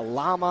side, a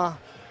llama,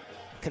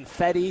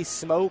 confetti,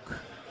 smoke.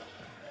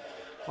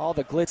 All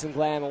the glitz and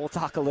glam, and we'll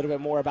talk a little bit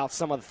more about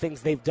some of the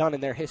things they've done in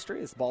their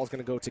history as the ball's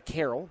going to go to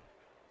Carroll.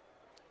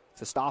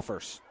 To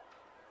Stoffers.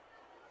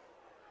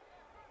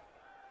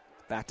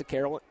 Back to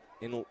Carroll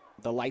in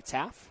the lights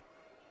half.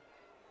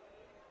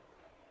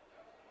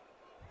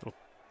 Little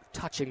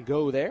touch and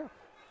go there.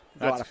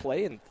 Go out of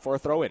play and for a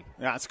throw-in.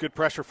 Yeah, it's good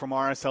pressure from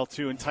RSL,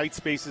 too. In tight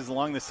spaces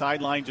along the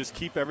sideline, just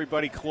keep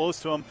everybody close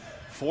to them.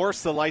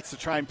 Force the Lights to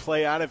try and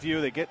play out of you.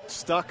 They get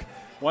stuck.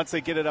 Once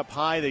they get it up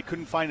high, they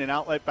couldn't find an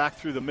outlet back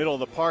through the middle of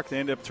the park. They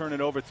ended up turning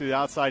it over through the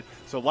outside.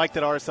 So like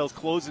that, RSL's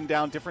closing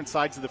down different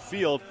sides of the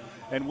field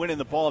and winning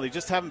the ball. They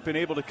just haven't been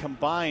able to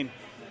combine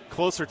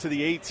closer to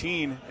the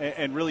 18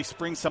 and really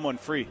spring someone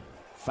free.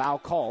 Foul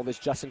called as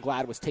Justin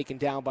Glad was taken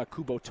down by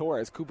Kubo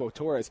Torres. Kubo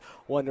Torres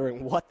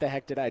wondering, what the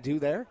heck did I do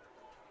there?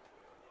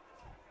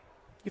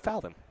 You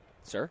fouled him,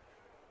 sir.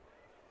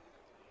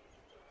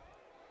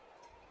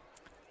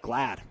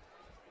 Glad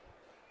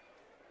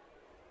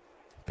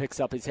picks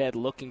up his head,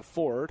 looking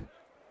forward,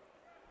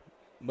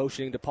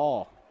 motioning to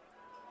Paul.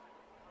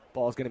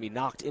 Ball's going to be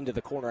knocked into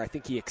the corner. I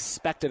think he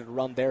expected a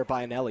run there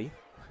by Anelli.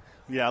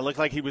 Yeah, it looked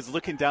like he was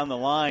looking down the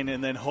line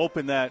and then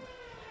hoping that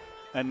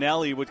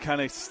Anelli would kind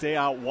of stay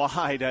out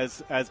wide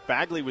as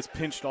Bagley was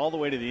pinched all the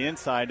way to the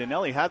inside.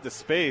 Anelli had the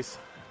space.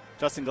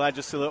 Justin Glad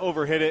just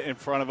overhit it in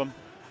front of him.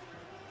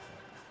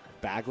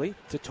 Bagley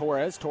to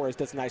Torres. Torres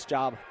does a nice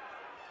job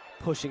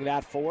pushing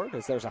that forward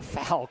as there's a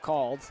foul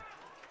called.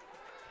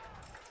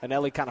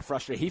 Anelli kind of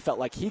frustrated. He felt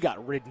like he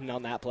got ridden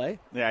on that play.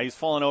 Yeah, he's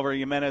falling over.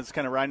 Jimenez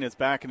kind of riding his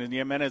back, and then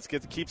Jimenez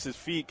keeps his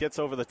feet, gets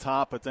over the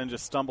top, but then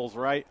just stumbles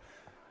right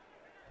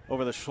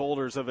over the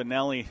shoulders of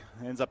Anelli.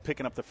 Ends up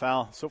picking up the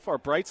foul. So far,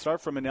 bright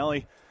start from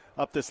Anelli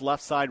up this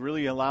left side,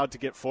 really allowed to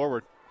get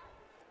forward.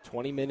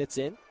 20 minutes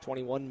in,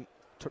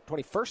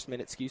 21st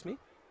minute,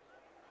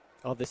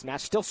 of this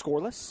match. Still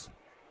scoreless.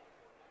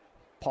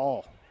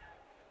 Paul.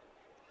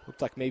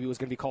 Looked like maybe it was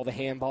going to be called a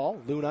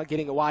handball. Luna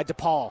getting it wide to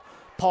Paul.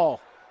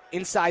 Paul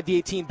inside the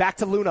 18, back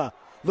to Luna.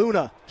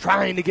 Luna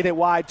trying to get it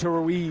wide to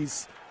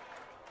Ruiz.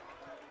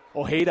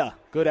 Ojeda,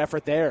 good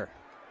effort there.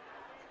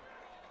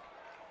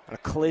 And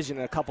a collision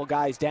and a couple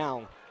guys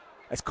down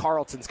as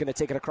Carlton's going to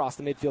take it across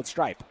the midfield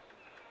stripe.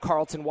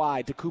 Carlton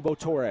wide to Kubo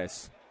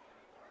Torres.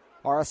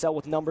 RSL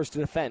with numbers to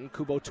defend.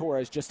 Kubo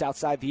Torres just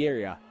outside the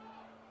area.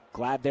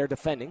 Glad they're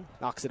defending.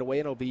 Knocks it away,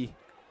 and it'll be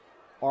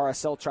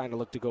RSL trying to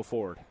look to go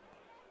forward.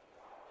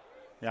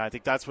 Yeah, I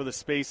think that's where the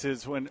space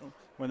is when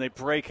they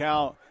break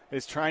out,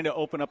 is trying to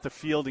open up the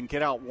field and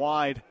get out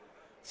wide,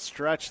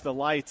 stretch the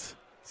Lights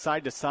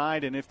side to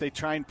side, and if they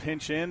try and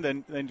pinch in,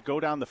 then go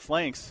down the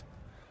flanks.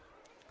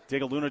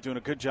 Diego Luna doing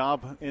a good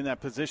job in that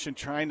position,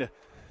 trying to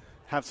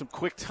have some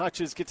quick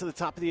touches, get to the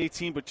top of the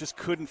 18, but just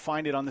couldn't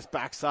find it on this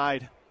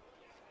backside.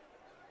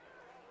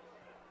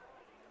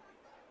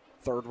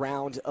 Third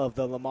round of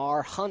the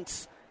Lamar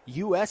Hunt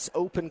U.S.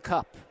 Open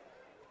Cup,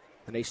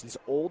 the nation's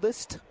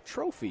oldest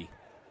trophy.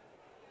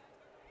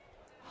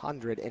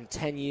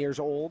 110 years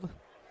old.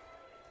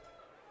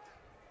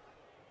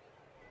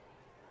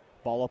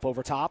 Ball up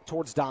over top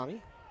towards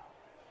Dami.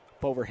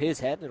 Up over his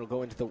head. It'll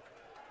go into the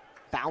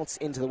bounce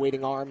into the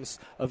waiting arms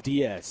of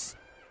Diaz.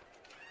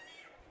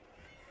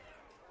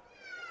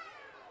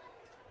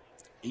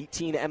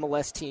 18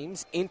 MLS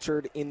teams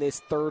entered in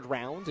this third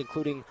round,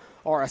 including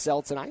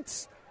RSL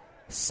tonight's.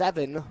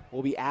 7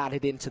 will be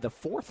added into the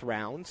fourth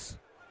round,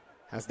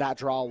 as that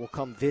draw will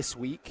come this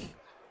week,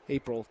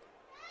 April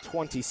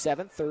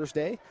 27th,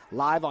 Thursday,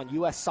 live on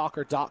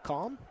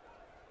ussoccer.com.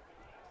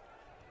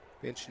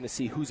 Be interesting to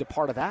see who's a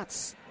part of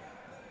that.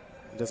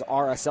 Does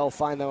RSL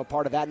find them a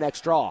part of that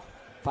next draw?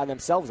 Find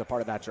themselves a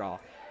part of that draw?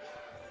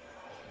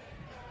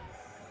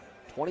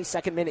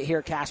 22nd minute here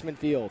at Cashman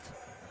Field.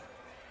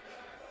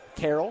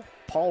 Carroll,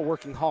 Paul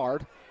working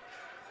hard.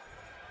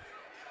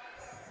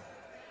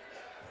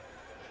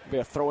 Be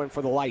a throw in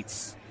for the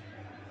Lights.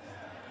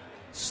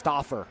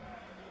 Stoffer.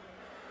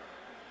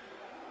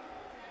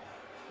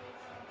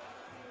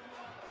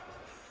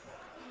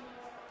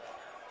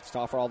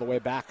 Stoffer all the way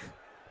back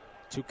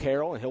to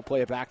Carroll, and he'll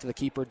play it back to the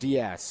keeper,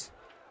 Diaz.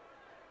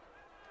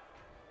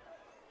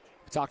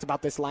 We talked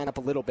about this lineup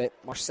a little bit.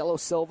 Marcelo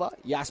Silva,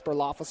 Jasper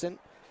Loffelson,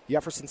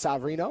 Jefferson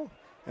Savarino,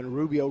 and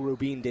Rubio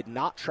Rubin did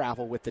not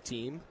travel with the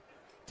team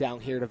down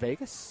here to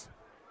Vegas.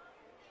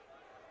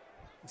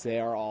 They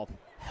are all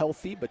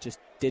healthy, but just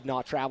did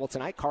not travel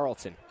tonight.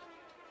 Carlton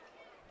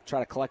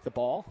try to collect the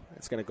ball.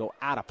 It's going to go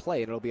out of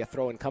play, and it'll be a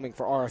throw-in coming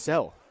for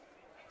RSL.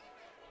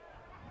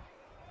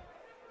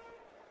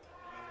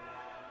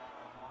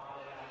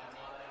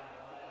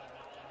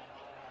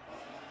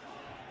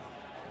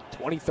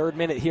 23rd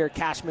minute here at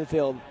Cashman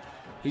Field.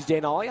 He's Jay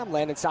Nolly. I'm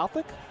Landon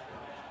Southwick.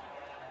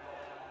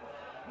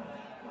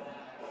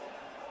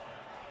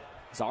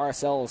 As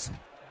RSL's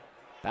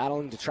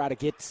battling to try to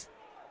get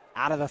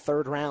out of the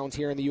third round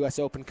here in the U.S.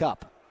 Open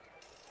Cup.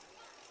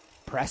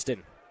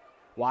 Preston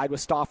wide with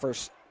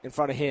Stoffers in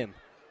front of him.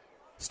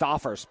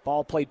 Stoffers,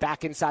 ball played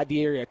back inside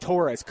the area.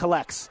 Torres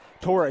collects.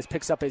 Torres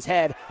picks up his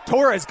head.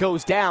 Torres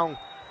goes down,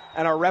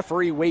 and our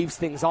referee waves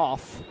things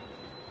off.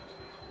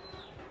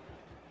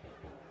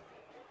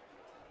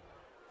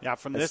 Yeah,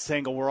 from this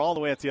angle, we're all the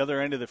way at the other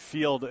end of the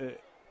field.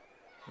 It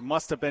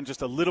must have been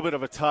just a little bit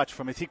of a touch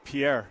from, I think,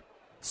 Pierre.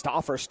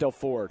 Stoffer still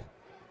forward.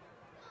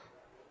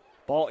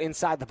 Ball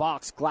inside the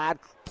box. Glad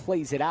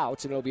plays it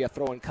out, and it'll be a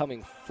throw-in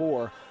coming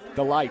for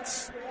the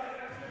Lights.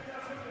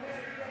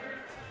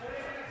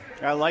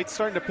 Yeah, Lights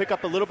starting to pick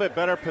up a little bit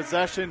better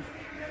possession,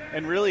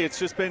 and really it's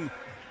just been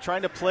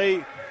trying to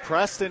play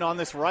Preston on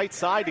this right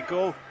side to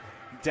go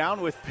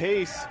down with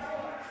pace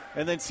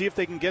and then see if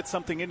they can get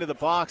something into the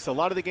box. A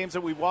lot of the games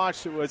that we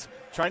watched, it was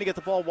trying to get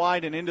the ball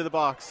wide and into the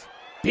box.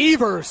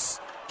 Beavers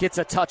gets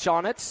a touch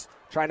on it,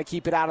 trying to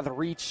keep it out of the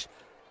reach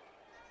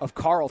of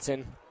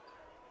Carlton.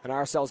 And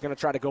RSL is going to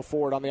try to go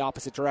forward on the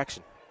opposite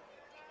direction.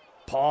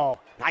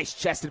 Paul, nice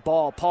chested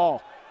ball.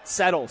 Paul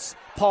settles.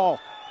 Paul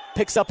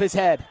picks up his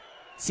head.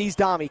 Sees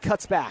Dami,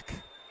 cuts back.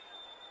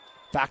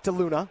 Back to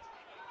Luna.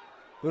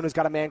 Luna's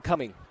got a man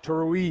coming to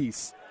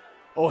Ruiz.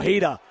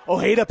 Ojeda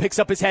picks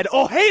up his head.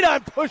 Ojeda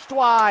pushed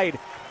wide.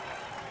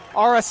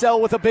 RSL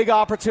with a big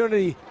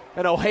opportunity.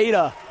 And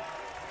Ojeda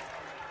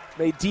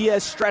made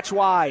Diaz stretch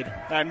wide.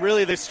 And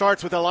really this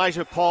starts with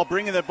Elijah Paul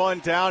bringing the bun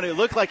down. It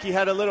looked like he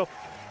had a little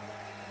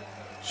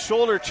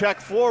shoulder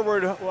check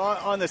forward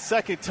on the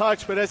second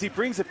touch, but as he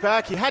brings it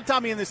back, he had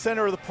Dami in the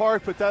center of the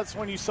park, but that's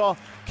when you saw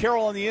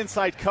Carroll on the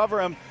inside cover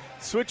him.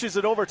 Switches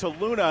it over to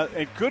Luna,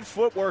 and good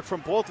footwork from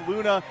both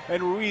Luna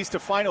and Ruiz to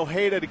find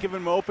Ojeda to give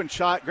him an open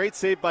shot. Great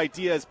save by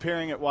Diaz,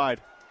 pairing it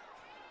wide.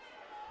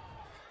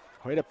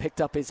 Ojeda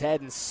picked up his head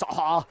and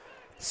saw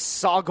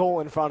goal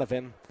in front of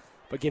him,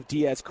 but give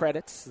Diaz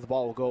credit. The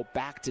ball will go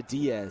back to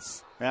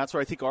Diaz. And that's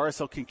where I think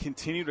RSL can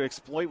continue to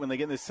exploit when they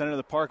get in the center of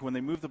the park. When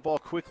they move the ball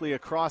quickly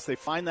across, they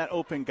find that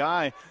open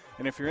guy.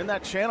 And if you're in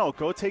that channel,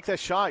 go take that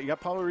shot. You got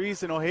Paulo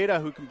Ruiz and Ojeda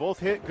who can both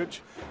hit.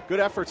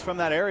 Good efforts from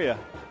that area.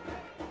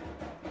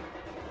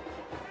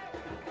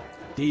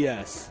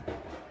 Diaz.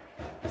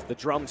 As the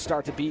drums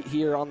start to beat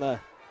here on the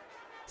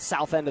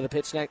south end of the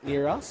pitch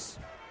near us.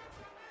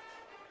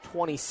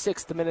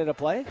 26th minute of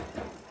play.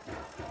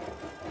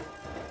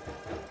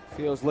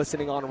 Feels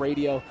listening on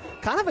radio.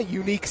 Kind of a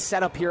unique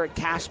setup here at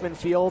Cashman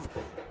Field.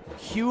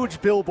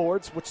 Huge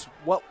billboards, which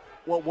what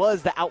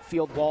was the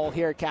outfield wall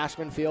here at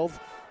Cashman Field.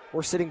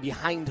 We're sitting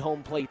behind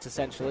home plate,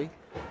 essentially,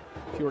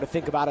 if you were to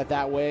think about it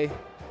that way.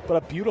 But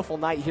a beautiful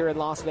night here in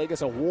Las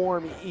Vegas. A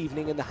warm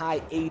evening in the high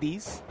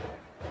 80s.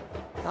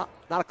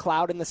 Not a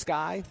cloud in the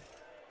sky.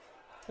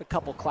 A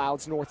couple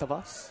clouds north of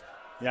us.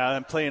 Yeah,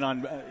 I'm playing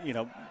on,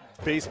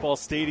 baseball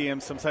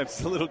stadiums. Sometimes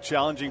it's a little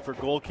challenging for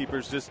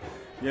goalkeepers. Just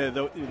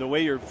the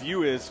way your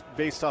view is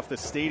based off the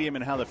stadium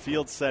and how the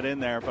field's set in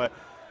there. But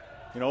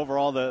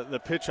overall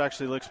the pitch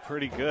actually looks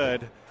pretty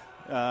good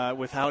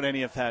without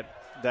any of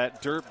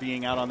that dirt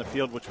being out on the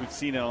field, which we've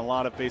seen in a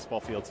lot of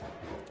baseball fields.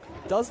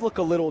 Does look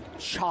a little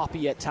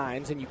choppy at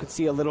times, and you can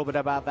see a little bit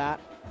about that.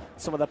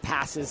 Some of the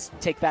passes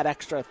take that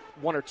extra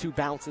one or two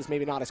bounces,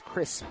 maybe not as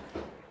crisp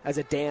as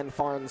a Dan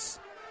Farnes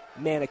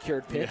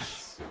manicured pitch.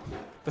 Yes.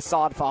 The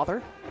sod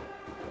father.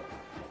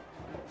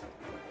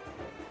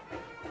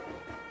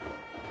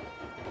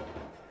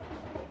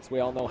 So we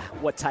all know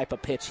what type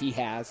of pitch he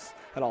has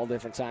at all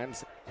different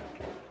times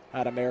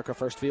at America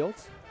First Field.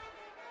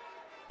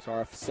 So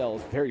RSL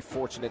is very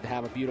fortunate to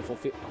have a beautiful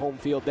home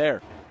field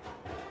there.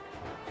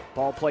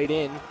 Ball played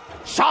in.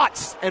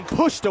 Shots and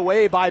pushed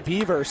away by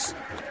Beavers.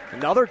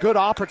 Another good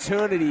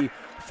opportunity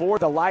for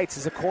the Lights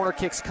as a corner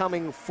kick's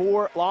coming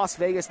for Las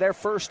Vegas, their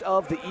first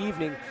of the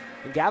evening.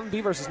 And Gavin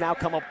Beavers has now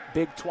come up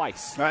big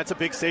twice. That's a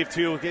big save,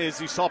 too. As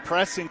you saw,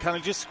 Preston kind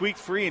of just squeaked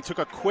free and took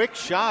a quick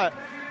shot.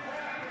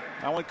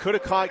 That one could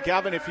have caught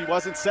Gavin if he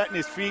wasn't setting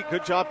his feet.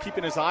 Good job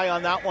keeping his eye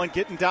on that one,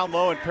 getting down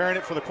low and pairing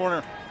it for the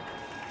corner.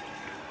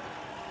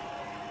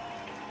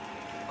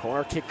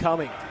 Corner kick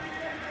coming.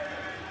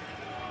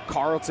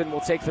 Carlton will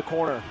take the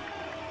corner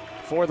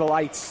for the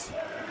Lights.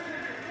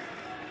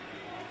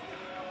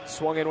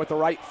 Swung in with the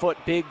right foot,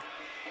 big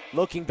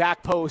looking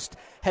back post,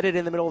 headed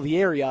in the middle of the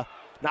area,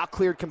 not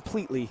cleared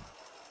completely.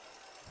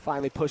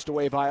 Finally pushed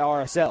away by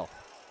RSL.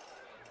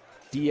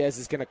 Diaz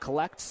is going to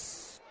collect.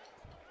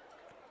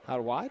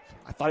 Out wide.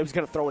 I thought he was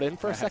going to throw it in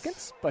for a second,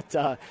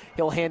 but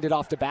he'll hand it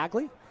off to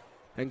Bagley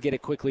and get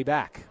it quickly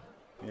back.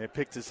 Yeah, he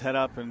picked his head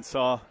up and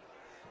saw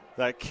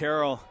that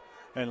Carroll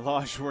and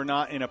Lodge were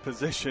not in a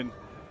position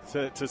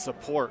to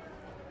support.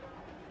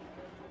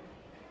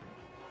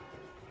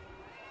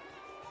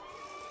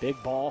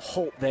 Big ball.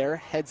 Holt there.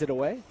 Heads it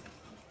away.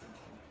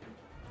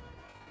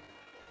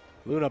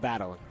 Luna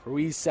battling.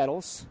 Ruiz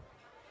settles.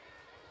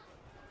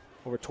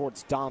 Over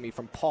towards Domi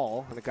from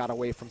Paul, and it got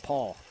away from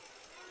Paul.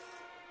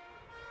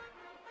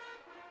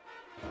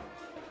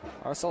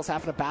 RSL's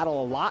having to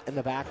battle a lot in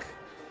the back.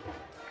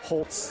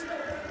 Holtz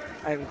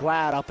and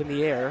Glad up in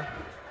the air.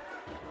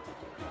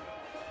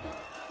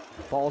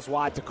 Ball's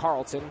wide to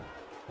Carlton.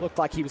 Looked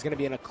like he was going to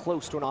be in a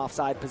close to an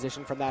offside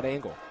position from that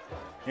angle.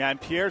 Yeah,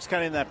 and Pierre's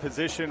kind of in that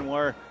position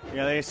where,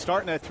 they're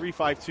starting at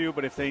 3-5-2,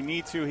 but if they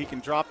need to, he can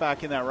drop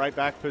back in that right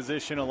back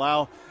position,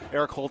 allow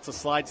Eric Holt to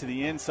slide to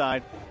the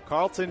inside.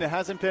 Carlton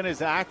hasn't been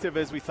as active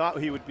as we thought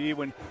he would be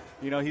when,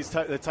 he's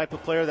the type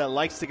of player that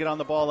likes to get on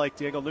the ball like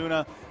Diego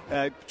Luna,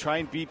 try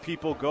and beat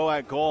people, go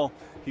at goal.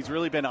 He's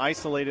really been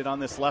isolated on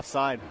this left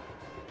side.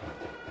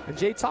 And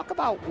Jay, talk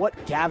about what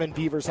Gavin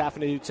Beaver's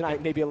having to do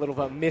tonight. Maybe a little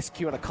of a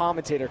miscue and a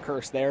commentator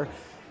curse there,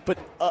 but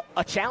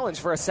a challenge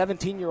for a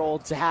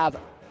 17-year-old to have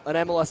an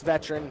MLS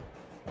veteran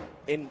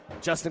in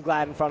Justin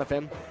Glad in front of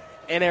him,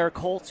 and Eric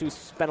Holt, who's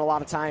spent a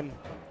lot of time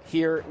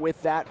here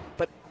with that.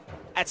 But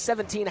at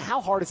 17, how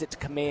hard is it to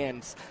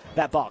command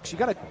that box? You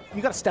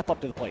gotta step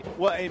up to the plate.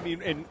 Well, I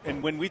mean,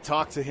 and when we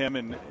talk to him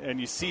and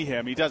you see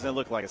him, he doesn't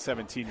look like a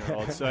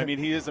 17-year-old. So, I mean,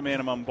 he is a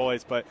man among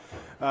boys. But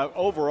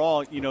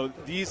overall,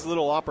 these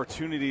little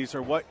opportunities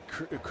are what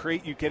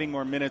create you getting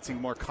more minutes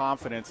and more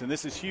confidence. And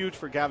this is huge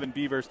for Gavin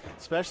Beavers,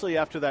 especially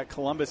after that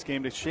Columbus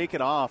game, to shake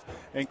it off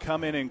and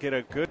come in and get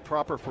a good,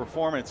 proper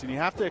performance. And you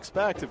have to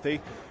expect if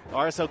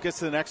RSL gets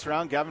to the next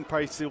round, Gavin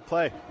probably still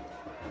play.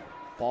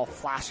 Ball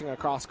flashing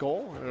across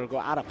goal, and it'll go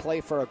out of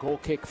play for a goal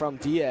kick from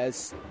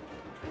Diaz.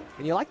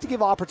 And you like to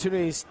give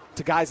opportunities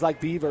to guys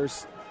like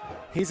Beavers.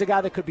 He's a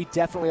guy that could be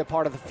definitely a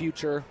part of the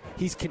future.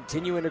 He's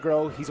continuing to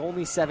grow. He's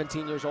only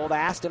 17 years old. I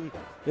asked him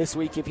this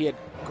week if he had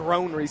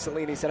grown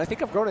recently, and he said, I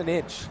think I've grown an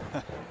inch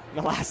in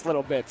the last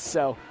little bit.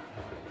 So,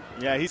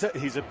 yeah, he's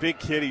a big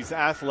kid. He's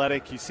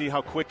athletic. You see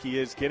how quick he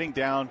is getting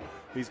down.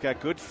 He's got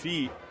good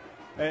feet,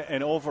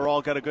 and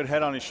overall got a good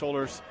head on his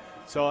shoulders.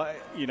 So,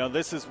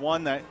 this is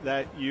one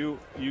that you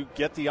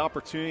get the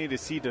opportunity to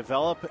see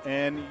develop,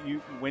 and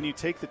when you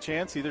take the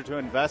chance either to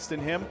invest in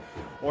him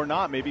or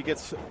not, maybe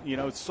gets,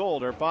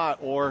 sold or bought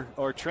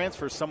or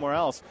transfers somewhere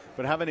else.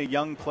 But having a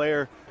young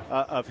player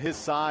of his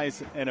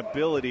size and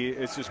ability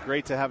is just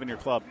great to have in your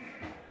club.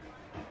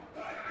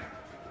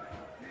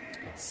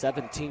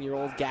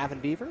 17-year-old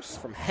Gavin Beavers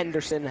from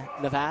Henderson,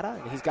 Nevada,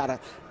 and he's got a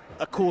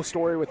cool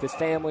story with his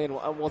family, and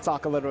we'll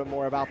talk a little bit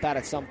more about that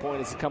at some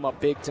point as he come up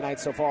big tonight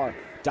so far.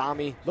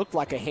 Domi looked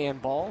like a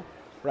handball.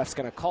 Ref's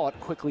going to call it.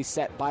 Quickly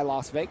set by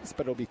Las Vegas,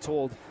 but it'll be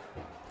told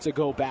to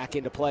go back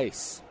into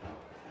place.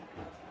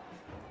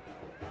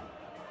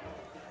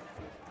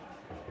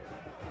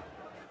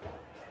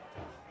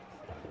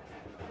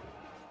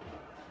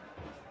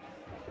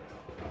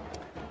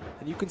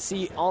 And you can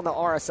see on the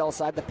RSL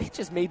side, the pitch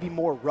is maybe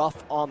more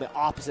rough on the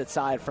opposite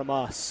side from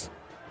us.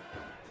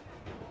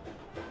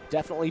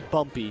 Definitely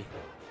bumpy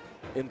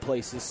in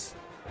places.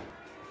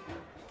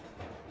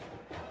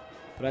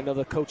 But I know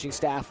the coaching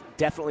staff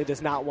definitely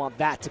does not want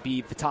that to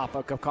be the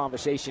topic of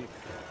conversation.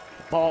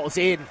 Ball's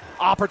in.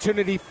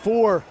 Opportunity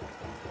for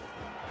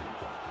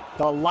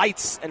the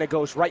lights, and it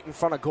goes right in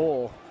front of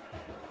goal.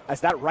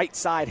 As that right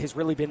side has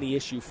really been the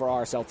issue for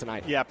RSL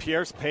tonight. Yeah,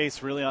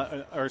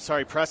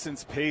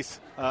 Preston's pace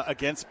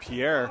against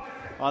Pierre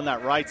on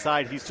that right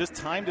side. He's just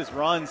timed his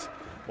runs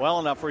well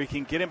enough where he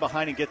can get in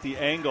behind and get the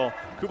angle.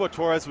 Kubo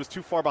Torres was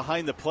too far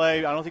behind the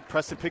play. I don't think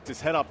Preston picked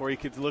his head up where he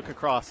could look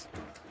across.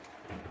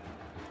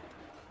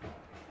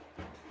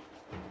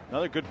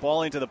 Another good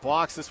ball into the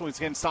box. This one's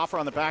getting softer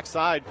on the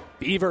backside.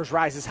 Beavers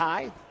rises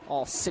high,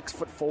 all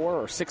 6'4"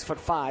 or 6'5",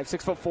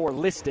 6'4"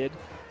 listed.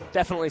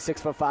 Definitely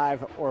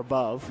 6'5" or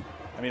above.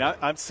 I mean,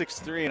 I'm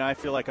 6'3", and I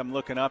feel like I'm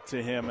looking up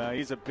to him.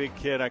 He's a big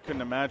kid. I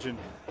couldn't imagine,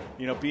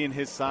 being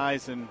his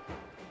size and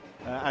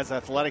as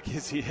athletic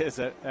as he is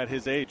at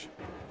his age.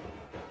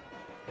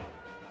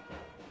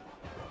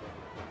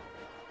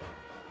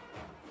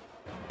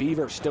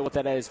 Beaver still with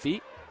that at his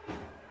feet.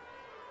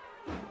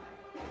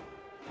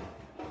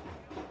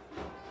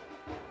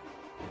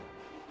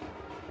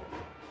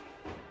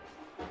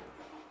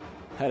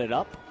 Headed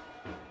up.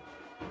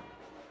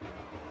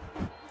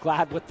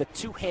 Glad with the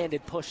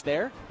two-handed push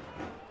there.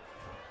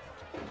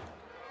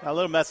 A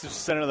little message to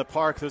center of the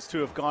park. Those two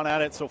have gone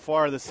at it so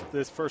far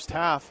this first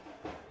half.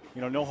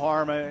 No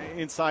harm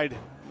inside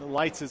the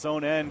lights his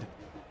own end.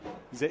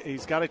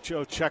 He's got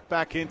to check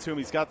back into him.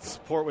 He's got the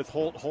support with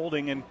Holt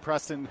holding and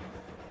Preston,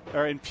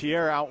 and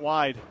Pierre out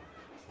wide,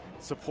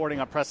 supporting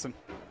on Preston.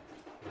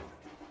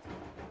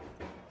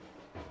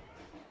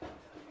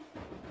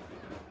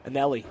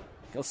 Anelli,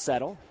 he'll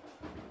settle.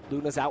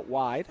 Luna's out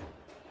wide.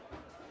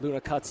 Luna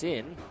cuts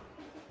in.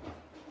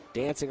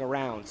 Dancing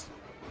around.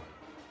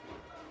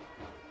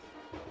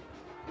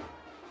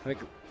 I think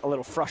a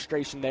little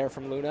frustration there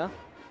from Luna.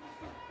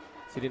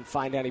 So he didn't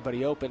find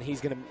anybody open.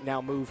 He's going to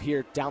now move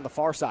here down the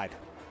far side.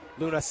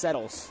 Luna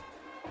settles.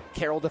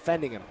 Carroll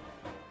defending him.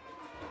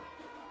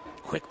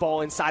 Quick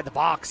ball inside the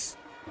box.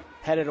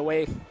 Headed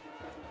away.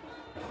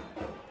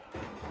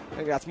 I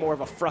think that's more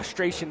of a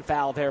frustration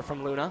foul there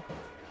from Luna.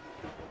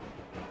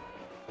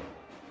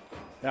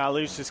 Yeah,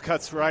 Luce just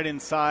cuts right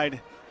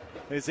inside.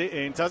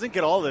 And doesn't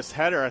get all this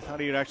header. I thought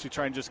he would actually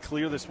try and just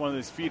clear this one with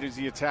his feet as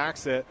he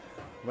attacks it.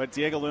 But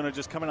Diego Luna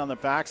just coming on the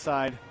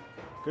backside.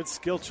 Good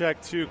skill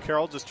check, too.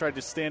 Carroll just tried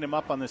to stand him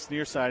up on this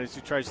near side as he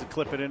tries to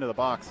clip it into the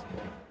box.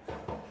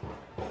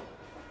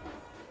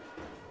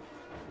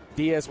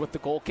 Diaz with the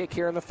goal kick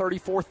here in the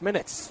 34th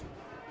minutes.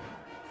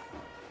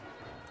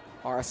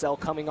 RSL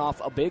coming off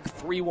a big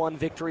 3-1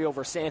 victory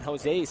over San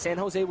Jose. San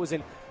Jose was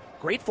in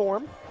great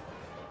form,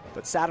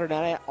 but Saturday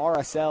night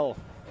RSL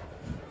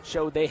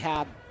showed they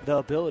had the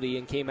ability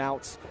and came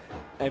out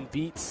and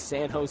beat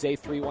San Jose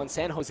 3-1.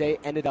 San Jose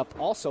ended up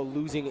also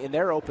losing in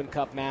their Open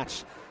Cup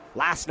match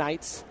last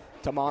night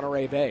to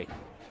Monterey Bay.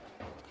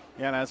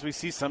 Yeah, and as we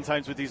see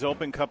sometimes with these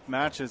Open Cup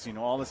matches,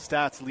 all the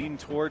stats lean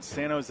towards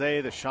San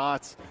Jose, the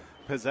shots,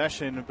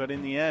 possession, but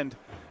in the end,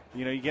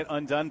 you get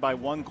undone by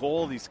one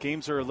goal. These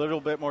games are a little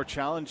bit more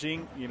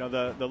challenging.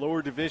 The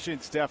lower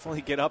divisions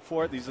definitely get up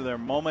for it. These are their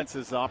moments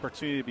as the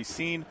opportunity to be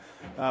seen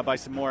by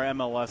some more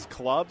MLS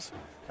clubs.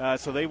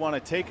 So they want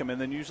to take them. And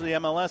then usually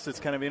MLS, it's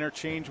kind of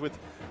interchange with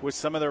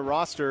some of their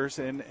rosters,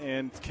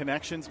 and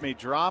connections may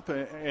drop.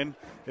 And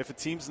if a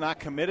team's not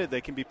committed,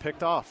 they can be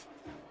picked off.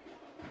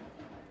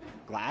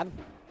 Glad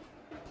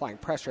applying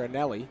pressure on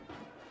Nelly.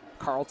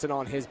 Carlton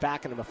on his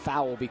back, and a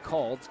foul will be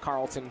called.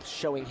 Carlton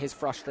showing his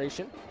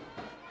frustration.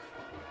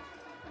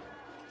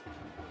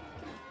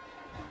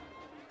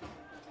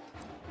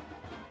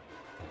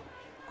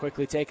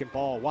 Quickly taken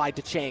ball wide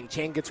to Chang.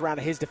 Chang gets around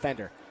to his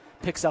defender.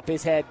 Picks up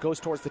his head, goes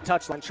towards the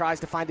touchline, tries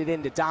to find it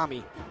into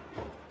Dami.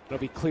 It'll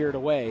be cleared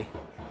away.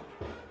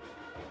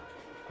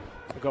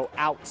 It'll go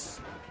out.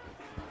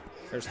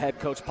 There's head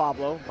coach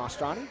Pablo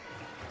Mastroeni.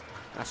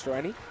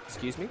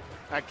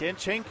 Again,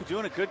 Chang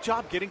doing a good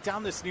job getting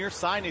down this near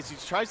side as he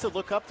tries to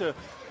look up to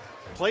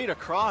play it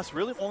across.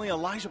 Really only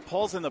Elijah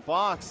Paul's in the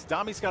box.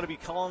 Dami's got to be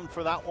calling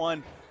for that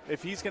one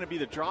if he's going to be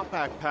the drop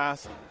back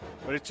pass.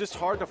 But it's just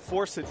hard to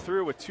force it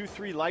through with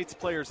 2-3 Lights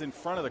players in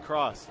front of the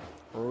cross.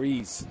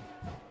 Ruiz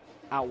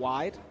out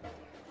wide.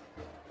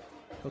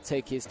 He'll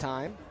take his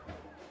time.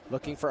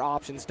 Looking for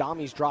options.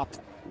 Dami's dropped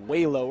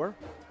way lower.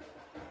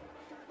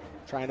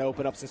 Trying to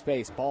open up some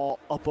space. Ball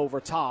up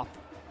over top.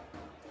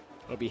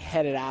 It'll be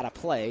headed out of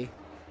play.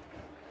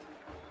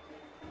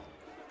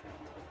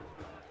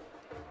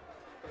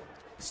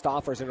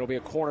 Stoffers, and it'll be a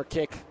corner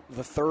kick,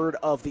 the third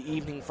of the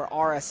evening for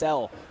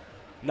RSL.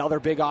 Another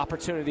big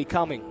opportunity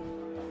coming.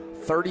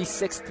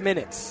 36th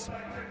minutes.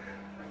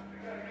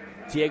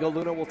 Diego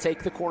Luna will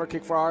take the corner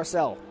kick for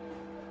RSL.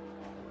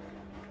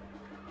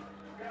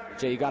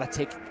 Jay, you got to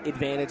take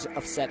advantage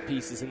of set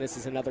pieces, and this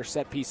is another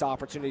set piece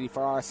opportunity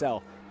for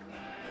RSL.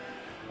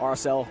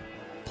 RSL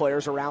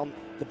players around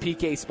the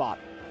PK spot.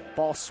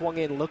 Ball swung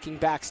in, looking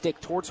back, stick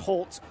towards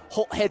Holt.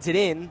 Holt heads it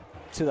in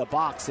to the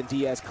box, and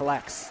Diaz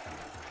collects.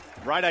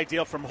 Right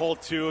ideal from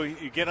Holt, too.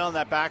 You get on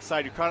that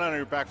backside, you're caught on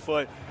your back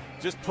foot.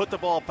 Just put the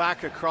ball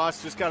back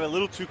across. Just got a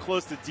little too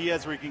close to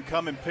Diaz where he can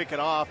come and pick it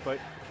off, but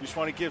you just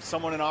want to give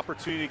someone an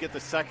opportunity to get the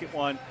second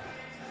one.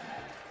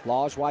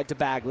 Lodge wide to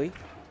Bagley.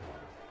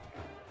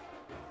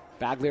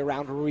 Bagley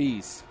around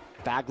Ruiz.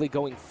 Bagley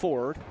going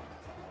forward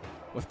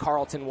with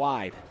Carlton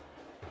wide.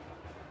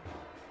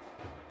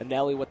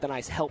 Anelli with the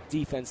nice help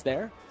defense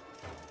there.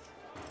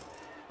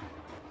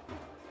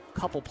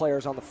 Couple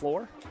players on the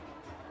floor.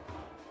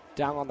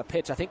 Down on the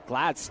pitch. I think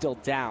Glad's still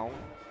down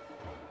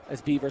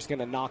as Beaver's going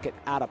to knock it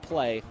out of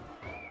play.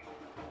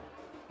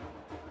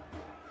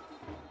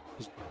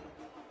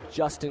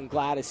 Justin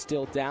Glad is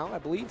still down, I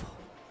believe.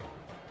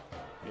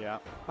 Yeah.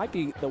 Might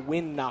be the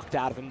wind knocked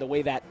out of him, the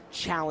way that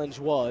challenge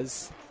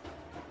was.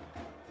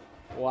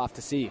 We'll have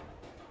to see.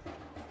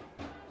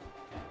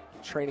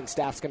 Training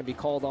staff's going to be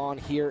called on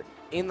here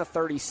in the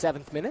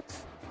 37th minute.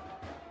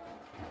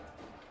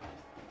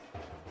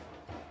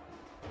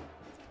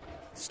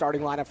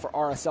 Starting lineup for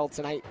RSL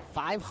tonight,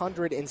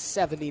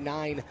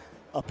 579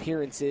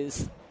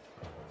 appearances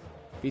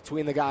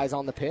between the guys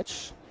on the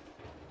pitch.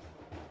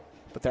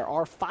 But there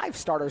are 5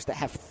 starters that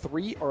have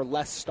 3 or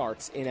less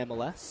starts in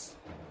MLS,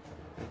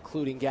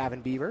 including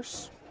Gavin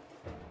Beavers.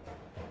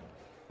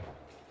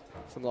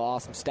 Some of the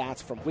awesome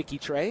stats from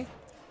WikiTray.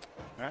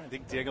 All right, I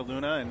think Diego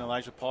Luna and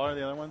Elijah Paul are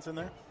the other ones in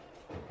there.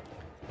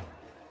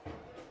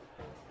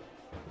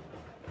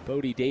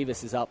 Bodie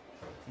Davis is up,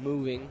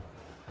 moving.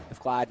 If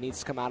Glad needs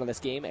to come out of this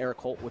game, Eric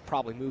Holt would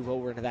probably move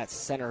over into that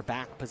center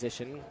back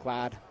position.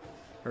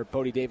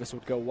 Bodie Davis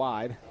would go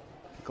wide.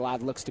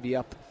 Glad looks to be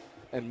up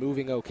and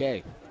moving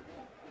okay.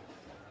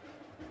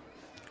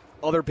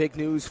 Other big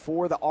news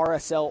for the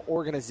RSL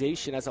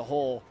organization as a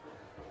whole.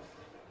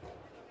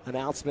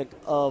 Announcement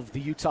of the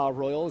Utah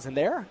Royals and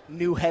their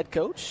new head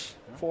coach,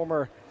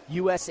 former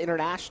U.S.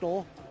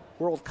 International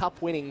World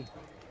Cup winning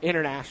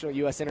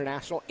U.S.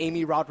 international,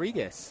 Amy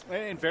Rodriguez.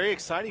 And very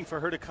exciting for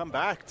her to come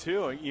back,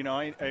 too. You know,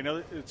 I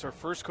know it's her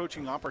first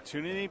coaching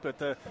opportunity, but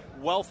the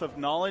wealth of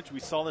knowledge, we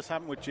saw this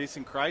happen with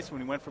Jason Kreis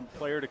when he went from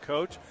player to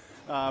coach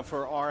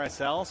for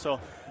RSL. So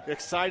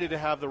excited to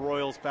have the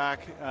Royals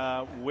back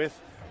with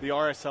the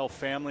RSL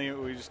family.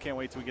 We just can't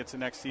wait till we get to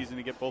next season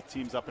to get both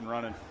teams up and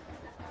running.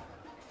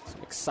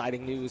 Some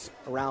exciting news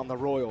around the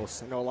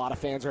Royals. I know a lot of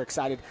fans are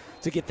excited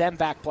to get them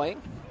back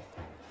playing.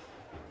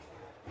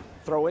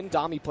 Throw in,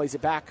 Dami plays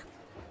it back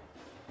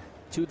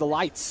to the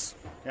lights.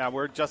 Yeah,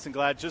 we're Justin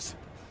glad. Just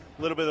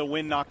a little bit of the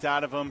wind knocked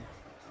out of him.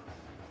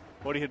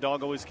 Bodhi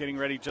Hidalgo was getting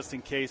ready just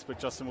in case, but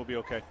Justin will be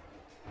okay.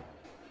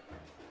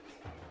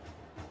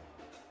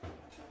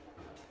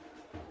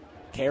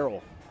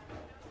 Carroll.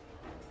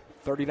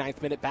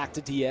 39th minute back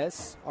to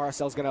Diaz.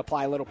 RSL's going to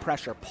apply a little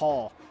pressure.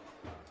 Paul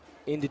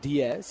into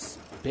Diaz.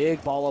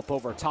 Big ball up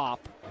over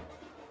top.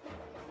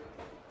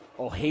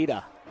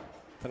 Ojeda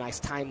with a nice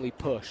timely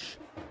push.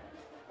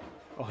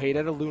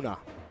 Ojeda to Luna.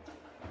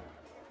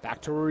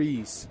 Back to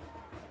Ruiz.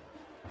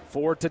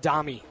 Forward to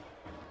Dami.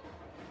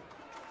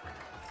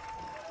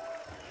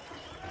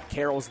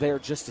 Carroll's there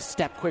just a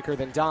step quicker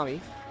than Dami.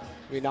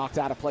 We knocked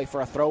out a play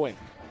for a throw-in.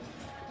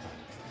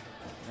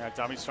 Yeah,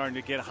 Dami's starting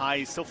to get high.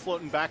 He's still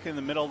floating back in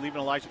the middle, leaving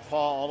Elijah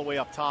Paul all the way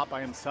up top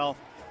by himself.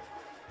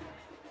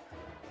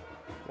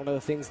 One of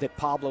the things that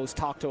Pablo's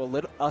talked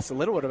to us a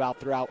little bit about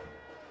throughout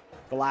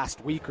the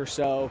last week or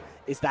so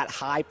is that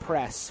high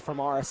press from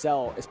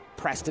RSL as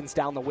Preston's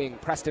down the wing.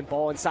 Preston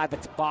ball inside the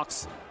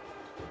box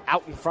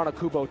out in front of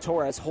Kubo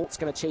Torres. Holt's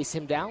going to chase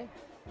him down.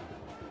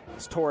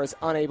 As Torres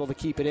unable to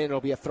keep it in,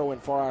 it'll be a throw-in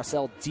for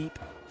RSL deep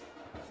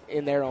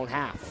in their own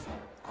half.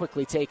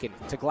 Quickly taken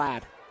to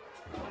Glad.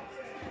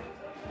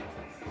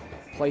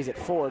 Plays it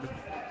forward.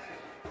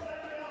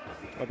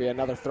 It'll be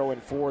another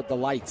throw-in for the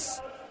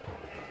Lights.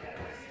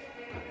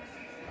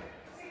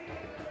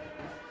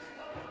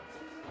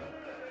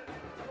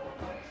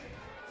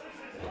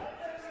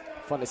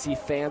 Fun to see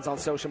fans on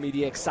social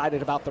media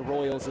excited about the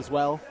Royals as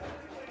well.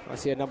 I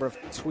see a number of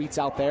tweets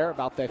out there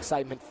about the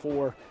excitement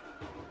for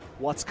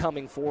what's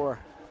coming for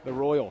the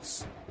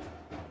Royals.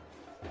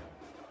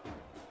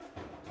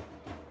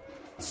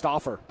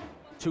 Stauffer,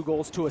 2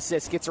 goals, 2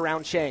 assists, gets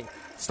around Chang.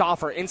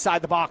 Stauffer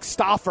inside the box.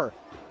 Stauffer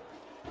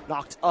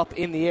knocked up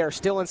in the air,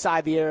 still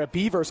inside the air.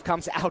 Beavers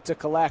comes out to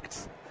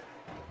collect.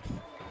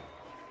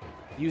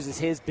 Uses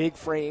his big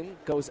frame,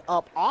 goes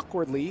up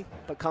awkwardly,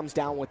 but comes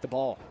down with the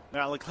ball.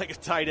 Yeah, looked like a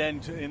tight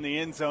end in the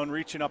end zone,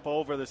 reaching up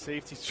over. The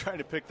safety's trying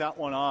to pick that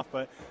one off,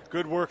 but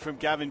good work from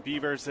Gavin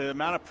Beavers. The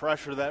amount of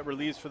pressure that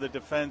relieves for the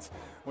defense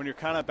when your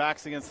kind of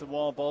back's against the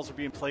wall, balls are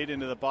being played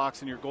into the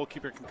box, and your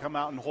goalkeeper can come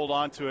out and hold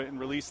on to it and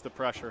release the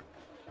pressure.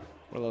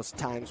 One of those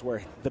times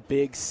where the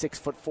big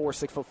 6'4",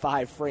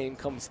 6'5" frame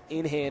comes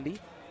in handy.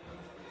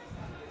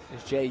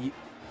 There's Jay.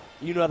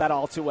 You know that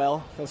all too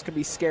well. Those can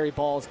be scary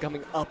balls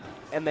coming up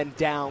and then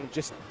down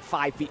just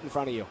 5 feet in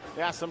front of you.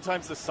 Yeah,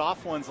 sometimes the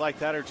soft ones like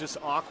that are just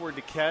awkward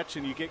to catch,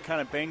 and you get kind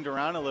of banged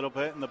around a little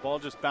bit, and the ball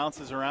just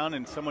bounces around,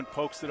 and someone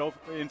pokes it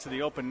into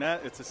the open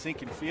net. It's a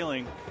sinking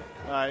feeling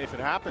if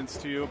it happens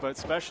to you, but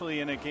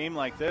especially in a game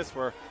like this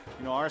where,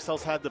 you know,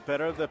 RSL's had the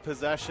better of the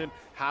possession,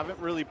 haven't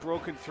really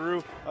broken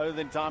through other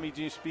than Dami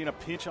just being a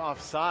pinch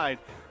offside.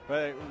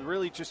 But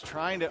really just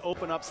trying to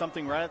open up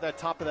something right at that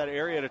top of that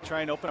area to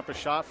try and open up a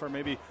shot for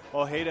maybe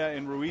Ojeda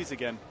and Ruiz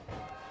again.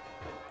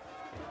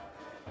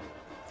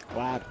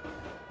 Glad.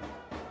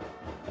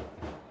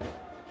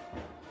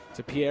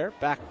 To Pierre.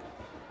 Back.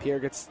 Pierre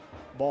gets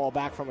ball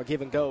back from a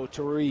give and go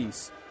to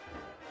Ruiz.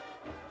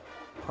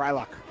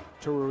 Krylock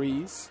to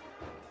Ruiz.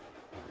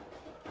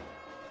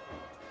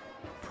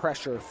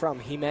 Pressure from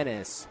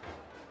Jimenez.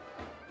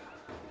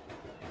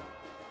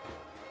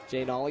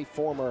 Jay Nolly,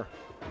 former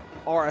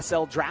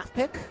RSL draft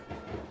pick,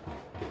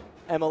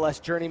 MLS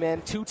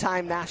journeyman,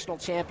 2-time national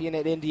champion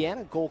at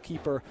Indiana,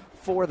 goalkeeper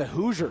for the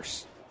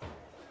Hoosiers.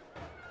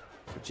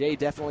 So Jay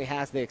definitely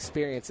has the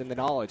experience and the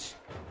knowledge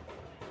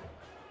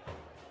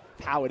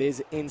of how it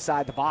is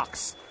inside the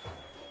box.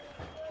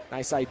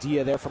 Nice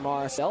idea there from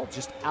RSL,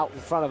 just out in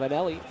front of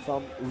Anelli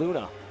from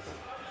Luna.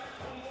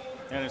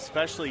 And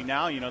especially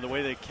now, you know, the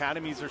way the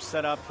academies are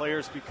set up,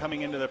 players be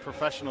coming into the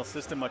professional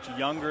system much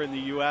younger in the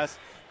U.S.,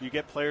 you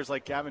get players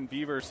like Gavin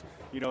Beavers,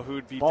 you know, who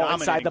would be ball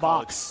dominating inside the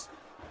college. box.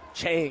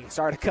 Chang,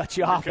 sorry to cut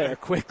you off there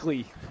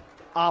quickly.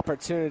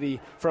 Opportunity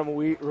from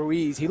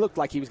Ruiz. He looked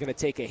like he was going to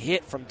take a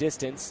hit from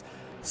distance.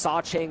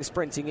 Saw Chang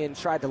sprinting in,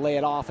 tried to lay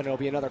it off, and it'll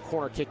be another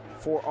corner kick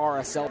for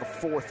RSL,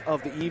 the 4th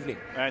of the evening.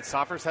 All right,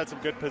 Stauffer's had some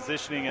good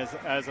positioning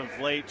as of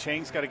late.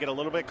 Chang's got to get a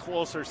little bit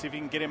closer, see if he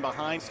can get in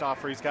behind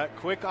Stauffer. He's got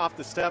quick off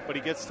the step, but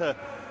he gets to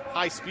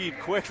high speed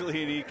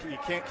quickly, and he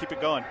can't keep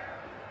it going.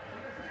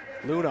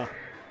 Luna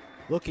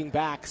looking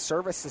back.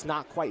 Service has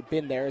not quite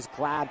been there as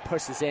Glad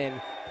pushes in.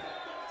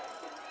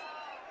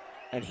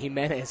 And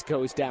Jimenez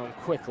goes down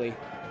quickly. I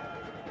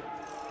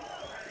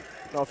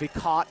don't know if he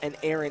caught an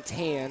errant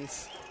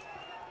hands.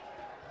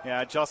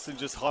 Yeah, Justin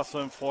just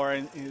hustling for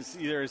it.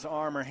 Either his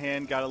arm or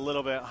hand got a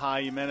little bit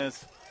high.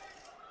 Jimenez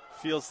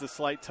feels the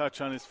slight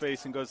touch on his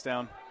face and goes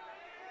down.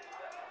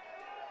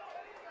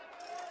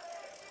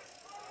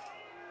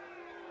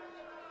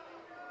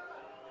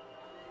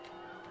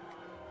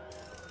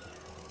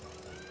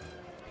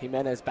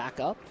 Jimenez back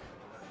up.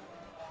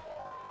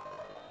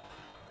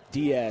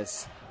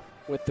 Diaz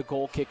with the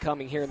goal kick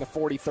coming here in the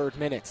 43rd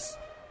minute.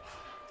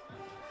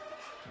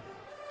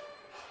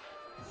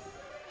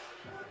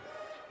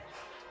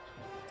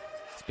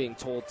 It's being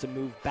told to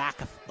move back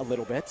a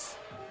little bit.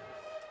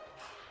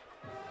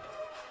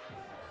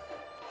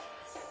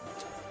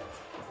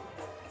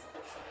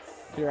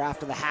 Here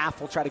after the half,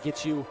 we'll try to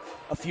get you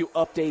a few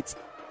updates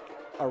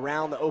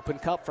around the Open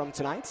Cup from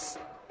tonight's.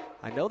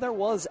 I know there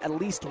was at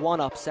least one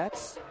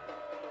upset.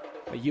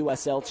 A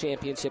USL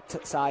Championship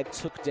side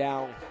took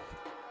down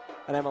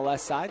an MLS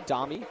side,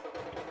 Dami.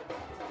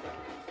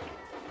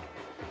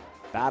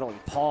 Battling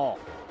Paul.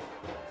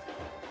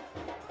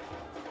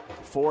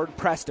 Forward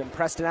Preston.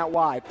 Preston out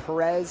wide.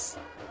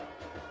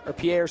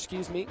 Pierre,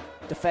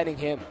 defending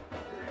him.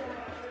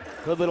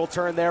 Good little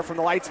turn there from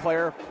the Lights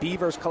player.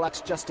 Beavers collects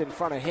just in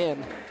front of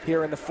him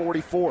here in the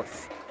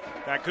 44th.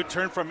 That good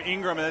turn from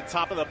Ingram at the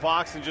top of the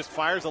box and just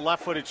fires a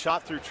left-footed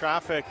shot through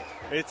traffic.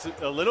 It's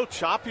a little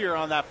choppier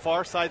on that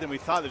far side than we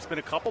thought. There's been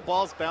a couple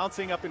balls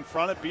bouncing up in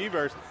front of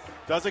Beavers.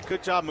 Does a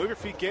good job. Move your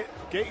feet,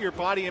 get your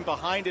body in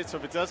behind it, so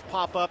if it does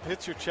pop up,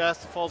 hits your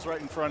chest, falls right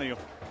in front of you.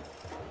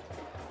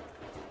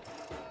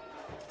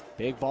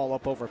 Big ball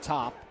up over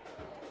top.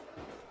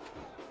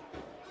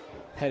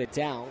 Headed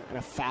down, and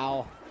a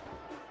foul.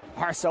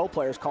 RSL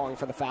players calling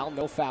for the foul.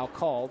 No foul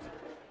called.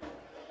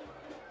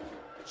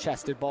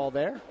 Chested ball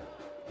there.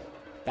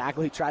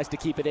 Bagley tries to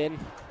keep it in.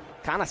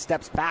 Kind of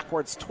steps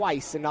backwards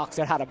twice and knocks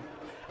it out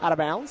of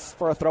bounds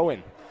for a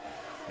throw-in.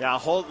 Yeah,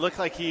 Holt looked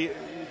like he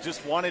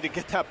just wanted to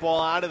get that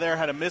ball out of there.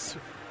 Had a miss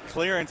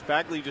clearance.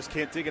 Bagley just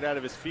can't dig it out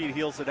of his feet.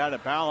 Heels it out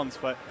of bounds.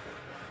 But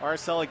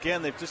RSL,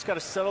 again, they've just got to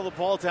settle the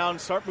ball down,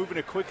 start moving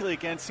it quickly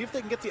again. See if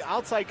they can get the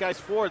outside guys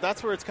forward.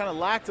 That's where it's kind of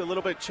lacked a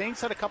little bit.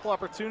 Chang's had a couple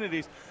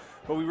opportunities,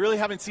 but we really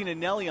haven't seen a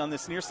Nelly on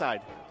this near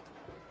side.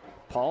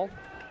 Paul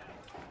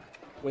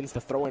wins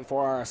the throw-in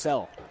for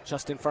RSL,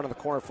 just in front of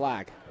the corner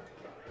flag.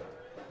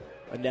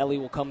 Anelli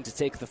will come to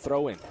take the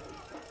throw-in.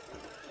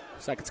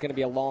 Looks like it's going to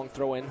be a long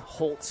throw-in.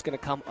 Holt's going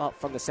to come up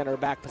from the center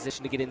back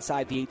position to get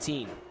inside the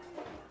 18.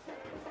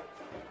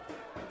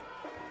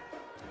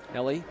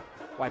 Nelly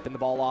wiping the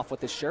ball off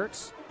with his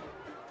shirts.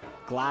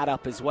 Glad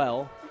up as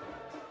well.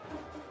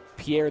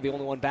 Pierre, the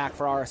only one back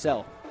for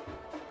RSL.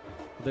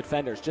 The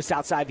defenders just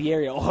outside the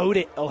area.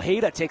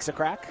 Ojeda takes a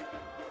crack.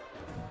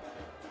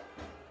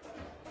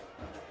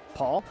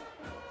 Paul.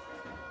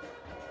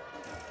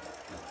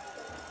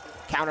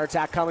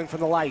 Counterattack coming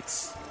from the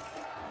Lights.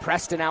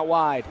 Preston out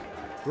wide.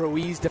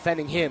 Ruiz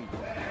defending him.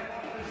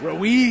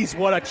 Ruiz,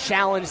 what a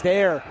challenge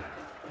there.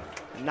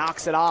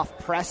 Knocks it off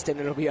Preston.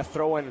 It'll be a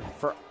throw-in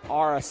for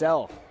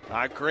RSL.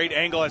 Great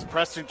angle as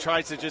Preston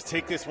tries to just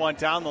take this one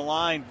down the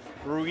line.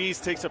 Ruiz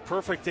takes a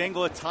perfect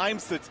angle at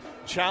times to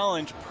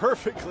challenge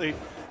perfectly.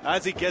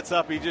 As he gets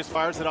up, he just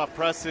fires it off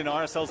Preston.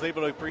 RSL's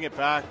able to bring it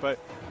back, but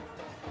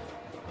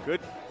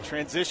good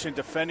transition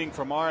defending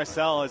from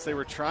RSL as they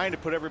were trying to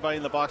put everybody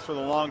in the box for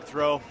the long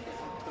throw.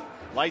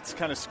 Lights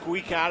kind of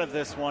squeak out of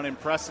this one, and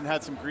Preston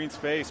had some green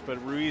space,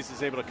 but Ruiz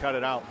is able to cut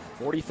it out.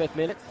 45th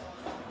minute,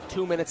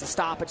 2 minutes of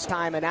stoppage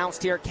time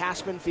announced here at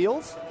Cashman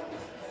Fields.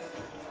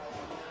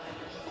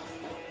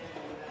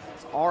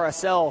 It's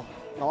RSL,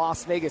 the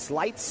Las Vegas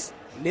Lights,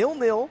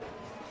 0-0.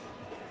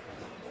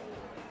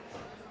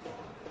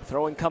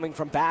 Throwing coming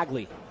from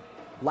Bagley.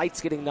 Lights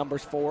getting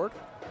numbers forward.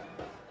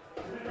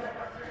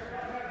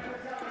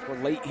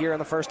 We're late here in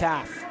the first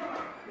half.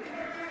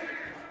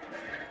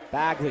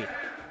 Bagley.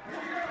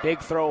 Big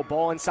throw,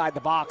 ball inside the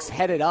box,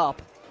 headed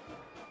up.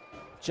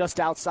 Just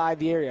outside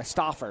the area,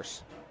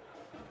 Stoffers.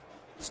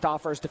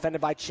 Stoffers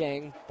defended by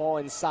Chang. Ball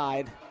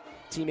inside.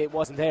 Teammate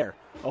wasn't there.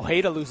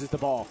 Ojeda loses the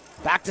ball.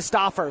 Back to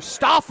Stoffers.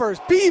 Stoffers,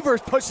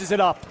 Beavers pushes it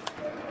up.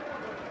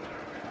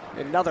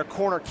 Another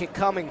corner kick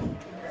coming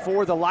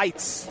for the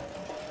Lights.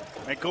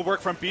 And good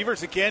work from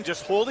Beavers again,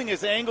 just holding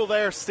his angle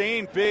there,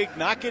 staying big,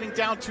 not getting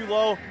down too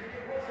low.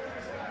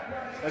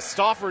 As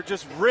Stoffer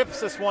just rips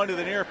this one to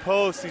the near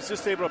post, he's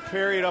just able to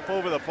parry it up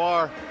over the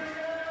bar.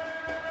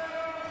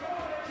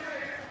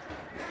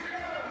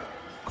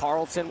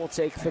 Carlton will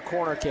take the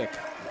corner kick.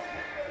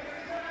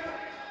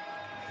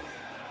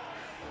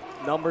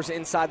 Numbers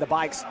inside the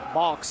box.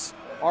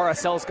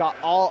 RSL's got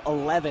all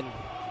 11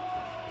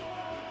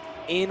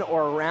 in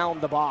or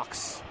around the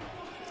box.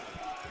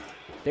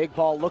 Big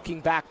ball looking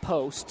back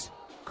post.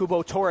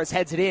 Kubo Torres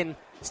heads it in.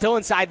 Still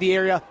inside the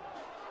area.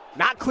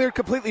 Not cleared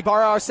completely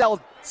by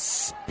RSL.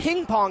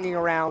 Ping-ponging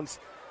around.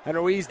 And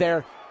Ruiz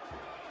there.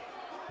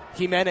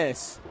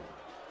 Jimenez.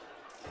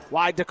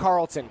 Wide to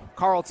Carlton.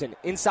 Carlton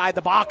inside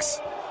the box.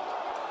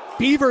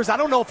 Beavers, I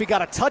don't know if he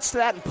got a touch to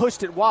that and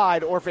pushed it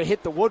wide or if it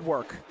hit the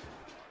woodwork.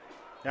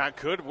 Yeah,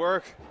 good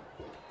work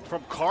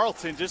from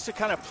Carlton just to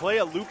kind of play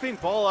a looping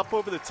ball up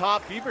over the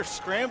top. Beavers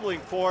scrambling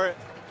for it.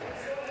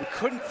 We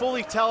couldn't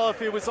fully tell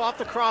if it was off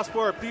the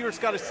crossbar. Beavers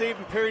got a save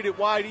and parried it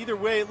wide. Either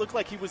way, it looked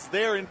like he was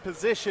there in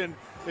position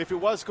if it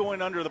was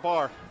going under the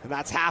bar. And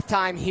that's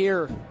halftime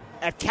here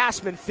at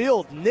Cashman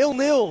Field.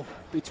 0-0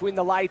 between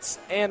the Lights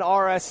and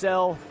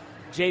RSL.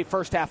 Jay,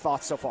 first half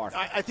thoughts so far?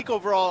 I think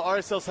overall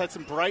RSL's had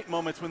some bright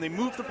moments when they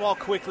moved the ball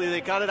quickly.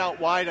 They got it out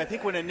wide. I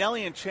think when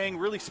Anelli and Chang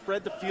really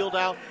spread the field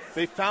out,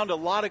 they found a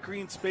lot of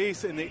green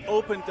space and they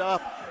opened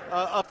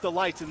up the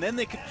lights. And then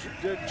they could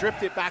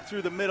drift it back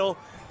through the middle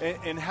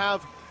and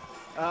have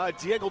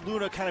Diego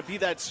Luna kind of be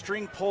that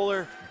string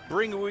puller,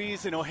 bring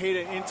Ruiz and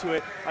Ojeda into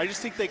it. I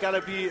just think they got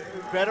to be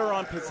better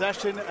on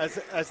possession.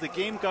 As the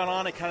game got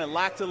on, it kind of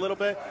lacked a little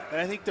bit.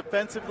 And I think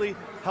defensively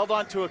held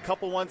on to a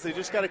couple ones. They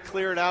just got to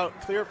clear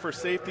it for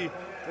safety.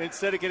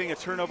 Instead of getting a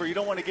turnover, you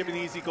don't want to give an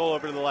easy goal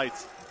over to the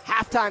lights.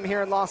 Halftime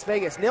here in Las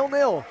Vegas,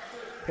 0-0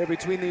 here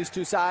between these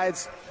two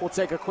sides. We'll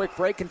take a quick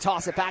break and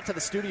toss it back to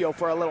the studio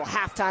for a little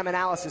halftime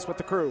analysis with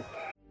the crew.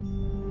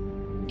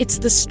 It's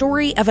the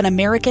story of an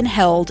American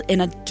held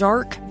in a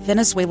dark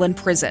Venezuelan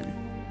prison.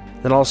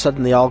 Then all of a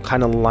sudden they all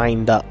kind of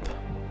lined up.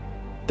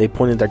 They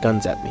pointed their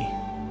guns at me.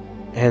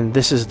 And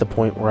this is the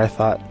point where I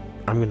thought,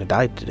 I'm going to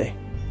die today.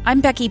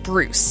 I'm Becky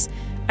Bruce.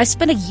 I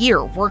spent a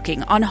year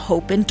working on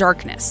Hope in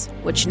Darkness,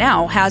 which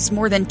now has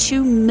more than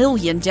 2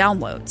 million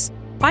downloads.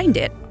 Find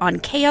it on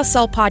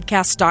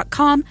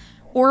kslpodcast.com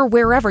or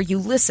wherever you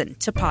listen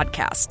to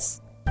podcasts.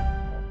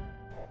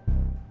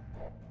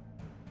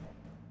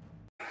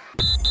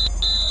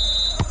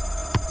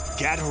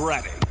 Get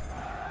ready.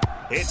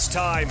 It's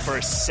time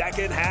for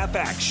second half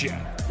action.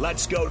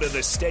 Let's go to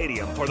the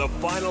stadium for the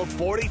final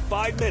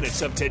 45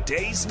 minutes of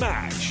today's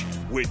match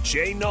with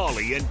Jay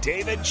Nolly and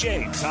David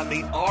James on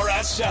the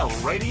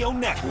RSL Radio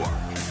Network.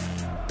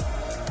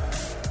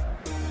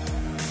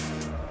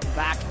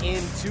 Back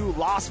into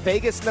Las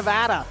Vegas,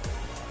 Nevada.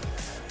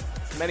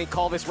 Many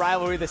call this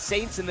rivalry the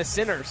Saints and the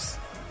Sinners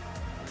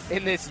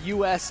in this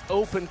U.S.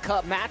 Open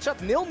Cup matchup.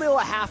 0-0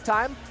 at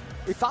halftime.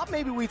 We thought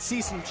maybe we'd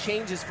see some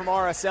changes from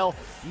RSL.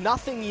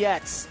 Nothing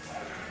yet.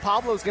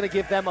 Pablo's going to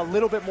give them a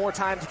little bit more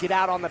time to get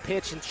out on the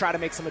pitch and try to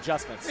make some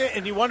adjustments.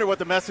 And you wonder what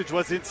the message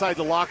was inside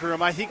the locker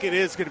room. I think it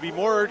is going to be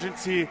more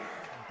urgency,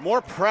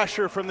 more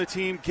pressure from the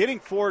team, getting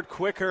forward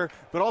quicker,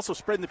 but also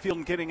spreading the field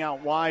and getting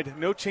out wide.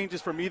 No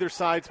changes from either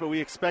sides, but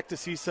we expect to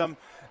see some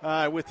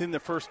within the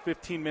first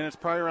 15 minutes,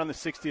 probably around the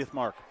 60th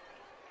mark.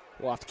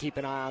 We'll have to keep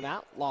an eye on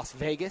that. Las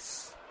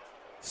Vegas.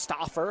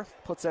 Stauffer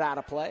puts it out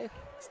of play.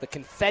 As the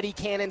confetti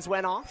cannons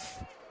went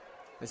off,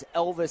 as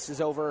Elvis is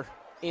over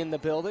in the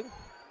building.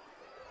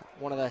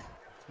 One of the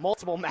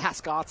multiple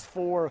mascots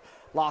for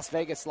Las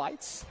Vegas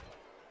Lights,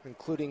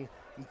 including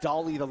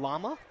Dolly the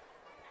Llama.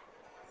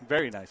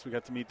 Very nice. We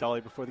got to meet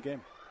Dolly before the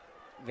game.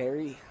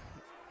 Very,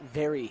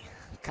 very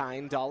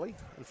kind Dolly.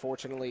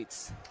 Unfortunately,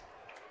 it's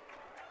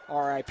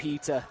R.I.P.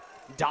 to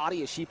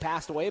Dottie as she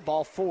passed away.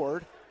 Ball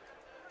forward.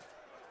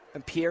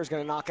 And Pierre's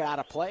going to knock it out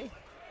of play.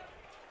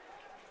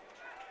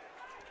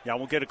 Yeah,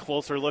 we'll get a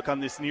closer look on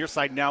this near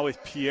side now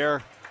with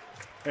Pierre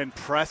and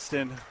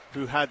Preston,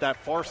 who had that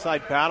far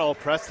side battle.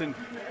 Preston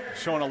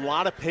showing a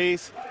lot of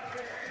pace.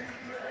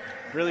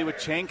 Really, with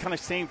Chang kind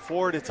of staying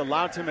forward, it's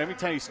allowed him, every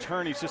time he's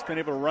turned, he's just been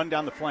able to run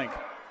down the flank.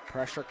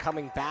 Pressure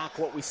coming back,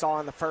 what we saw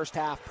in the first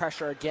half.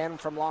 Pressure again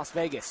from Las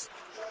Vegas.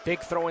 Big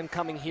throw-in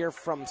coming here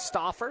from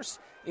Stauffers.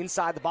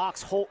 Inside the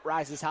box, Holt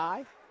rises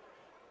high.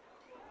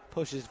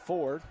 Pushes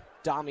forward.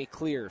 Dami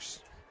clears.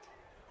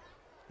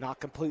 Not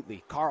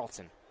completely.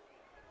 Carlton,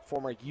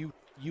 former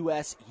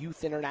U.S.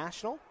 Youth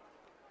International.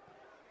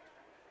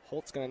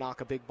 Holt's going to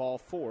knock a big ball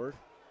forward.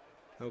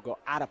 He'll go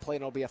out of play,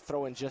 and it'll be a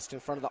throw-in just in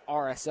front of the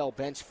RSL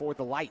bench for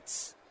the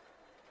Lights.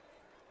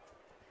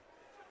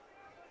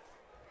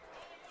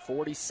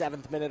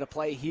 47th minute of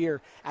play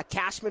here at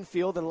Cashman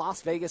Field in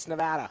Las Vegas,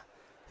 Nevada.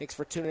 Thanks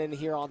for tuning in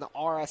here on the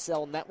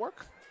RSL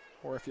Network,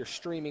 or if you're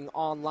streaming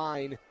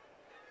online,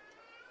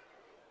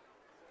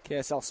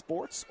 KSL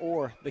Sports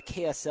or the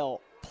KSL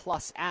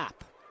Plus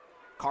app.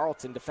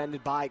 Carlton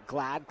defended by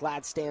Glad.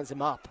 Glad stands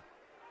him up.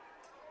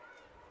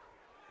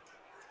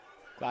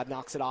 Glad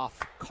knocks it off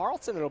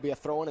Carlton. It'll be a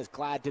throw-in as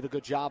Glad did a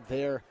good job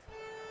there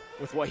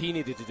with what he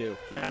needed to do.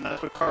 And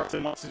that's what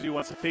Carlton wants to do.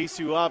 Wants to face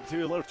you up,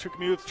 do a little trick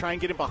move, try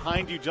and get him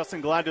behind you. Justin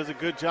Glad does a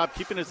good job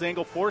keeping his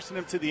angle, forcing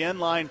him to the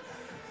end line.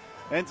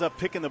 Ends up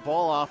picking the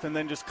ball off and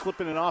then just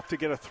clipping it off to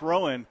get a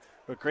throw-in.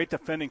 But great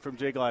defending from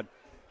Jay Glad.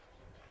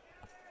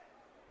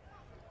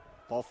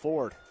 Ball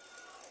forward.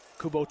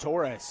 Kubo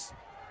Torres.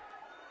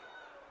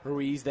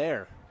 Ruiz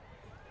there.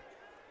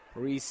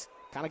 Ruiz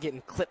kind of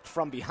getting clipped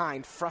from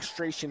behind.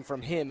 Frustration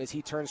from him as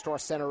he turns to our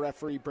center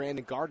referee,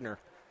 Brandon Gardner,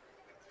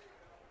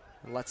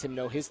 and lets him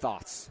know his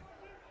thoughts.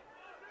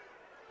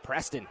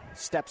 Preston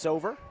steps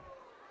over.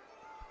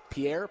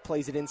 Pierre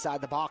plays it inside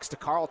the box to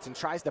Carlton.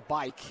 Tries to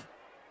bike.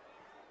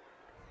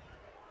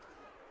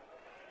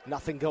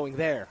 Nothing going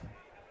there.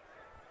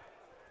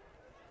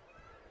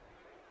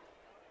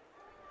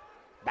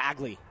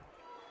 Bagley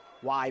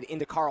wide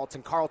into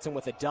Carlton. Carlton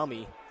with a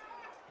dummy.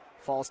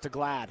 Falls to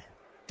Glad.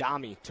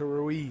 Dami to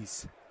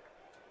Ruiz.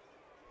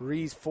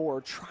 Ruiz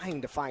forward,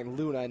 trying to find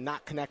Luna and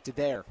not connected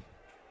there.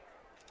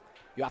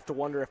 You have to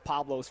wonder if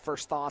Pablo's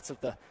first thoughts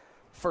of the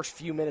first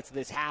few minutes of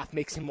this half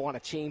makes him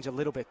want to change a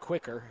little bit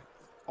quicker.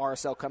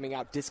 RSL coming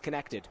out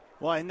disconnected.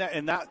 Well,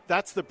 and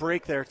that's the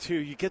break there, too.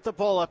 You get the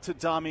ball up to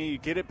Dami, you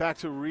get it back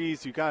to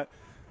Ruiz. You got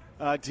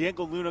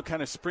Diego Luna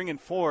kind of springing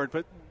forward,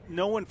 but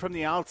no one from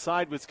the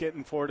outside was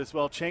getting forward as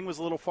well. Chang was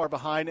a little far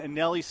behind, and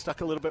Nelly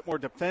stuck a little bit more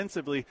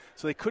defensively,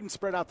 so they couldn't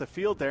spread out the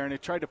field there, and they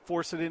tried to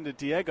force it into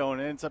Diego, and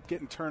it ends up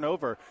getting turned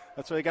over.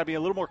 That's why they got to be a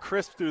little more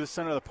crisp through the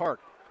center of the park.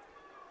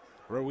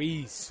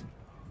 Ruiz.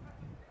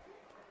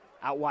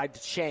 Out wide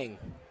to Chang.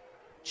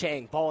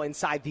 Chang, ball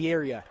inside the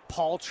area.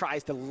 Paul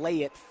tries to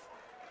lay it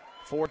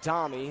for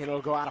Dami, and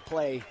it'll go out of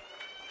play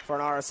for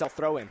an RSL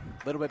throw-in.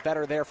 A little bit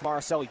better there from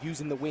RSL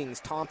using the wings.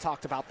 Tom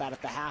talked about that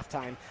at the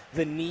halftime,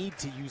 the need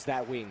to use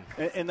that wing.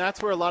 And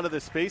that's where a lot of the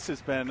space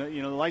has been.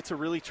 You know, the Lights are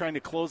really trying to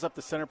close up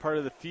the center part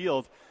of the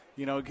field.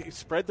 You know,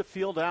 spread the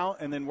field out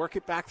and then work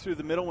it back through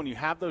the middle when you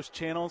have those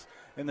channels.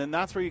 And then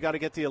that's where you got to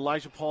get the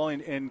Elijah Paul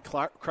and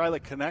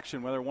Krylik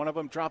connection, whether one of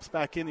them drops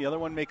back in, the other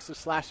one makes a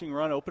slashing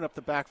run, open up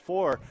the back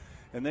four,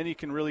 and then you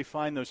can really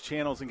find those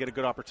channels and get a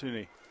good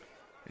opportunity.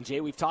 And,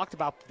 Jay, we've talked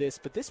about this,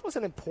 but this was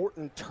an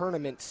important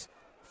tournament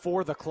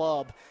for the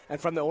club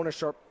and from the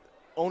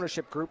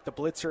ownership group, the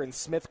Blitzer and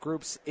Smith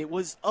groups. It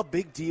was a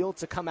big deal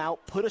to come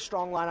out, put a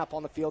strong lineup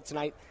on the field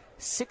tonight.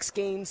 6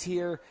 games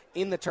here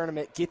in the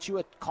tournament get you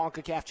a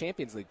CONCACAF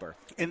Champions League berth.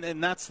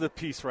 And that's the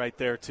piece right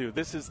there, too.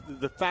 This is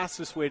the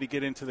fastest way to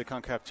get into the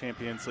CONCACAF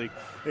Champions League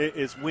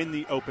is win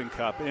the Open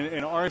Cup.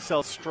 And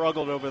RSL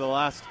struggled over the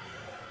last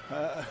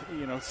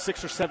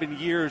 6 or 7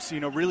 years,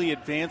 really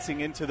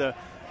advancing into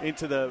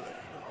the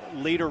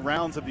later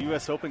rounds of the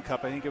U.S. Open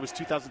Cup. I think it was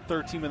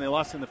 2013 when they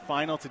lost in the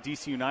final to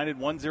DC United,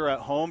 1-0 at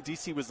home.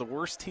 DC was the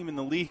worst team in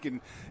the league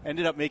and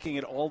ended up making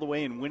it all the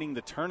way and winning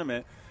the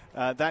tournament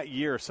that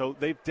year. So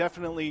they've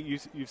definitely,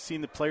 you've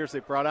seen the players they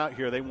brought out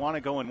here. They want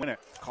to go and win it.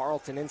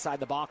 Carlton inside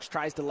the box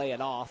tries to lay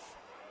it off.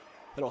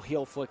 Little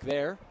heel flick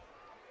there.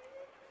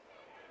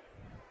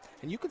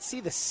 And you could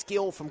see the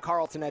skill from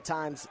Carlton at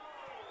times,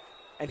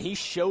 and he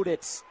showed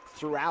it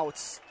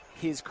throughout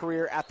his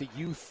career at the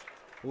youth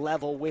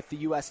level with the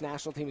U.S.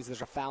 national team.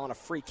 There's a foul and a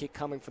free kick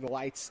coming from the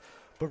Lights.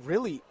 But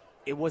really,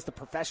 it was the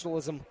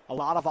professionalism, a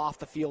lot of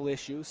off-the-field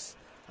issues,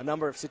 a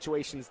number of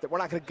situations that we're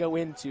not going to go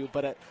into,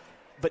 but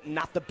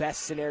not the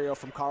best scenario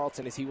from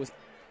Carlton as he was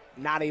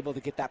not able to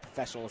get that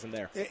professionalism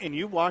there. And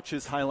you watch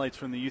his highlights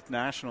from the youth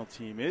national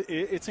team.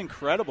 It's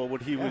incredible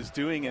what he was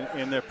doing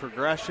in the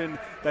progression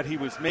that he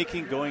was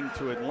making going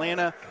to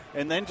Atlanta,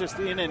 and then just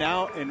in and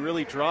out and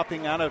really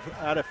dropping out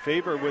of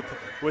favor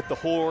with the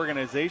whole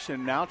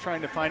organization. Now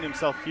trying to find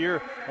himself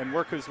here and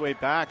work his way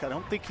back. I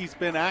don't think he's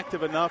been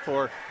active enough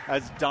or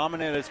as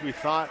dominant as we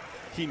thought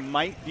he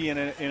might be in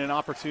an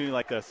opportunity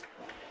like this.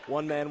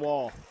 One-man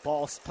wall.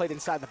 Ball played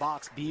inside the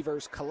box.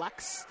 Beavers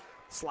collects,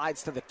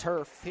 slides to the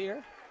turf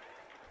here.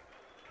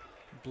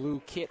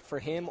 Blue kit for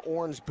him,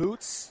 orange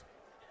boots.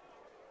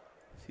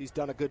 He's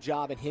done a good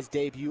job in his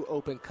debut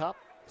Open Cup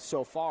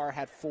so far.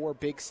 Had 4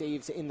 big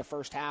saves in the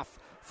first half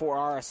for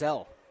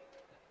RSL.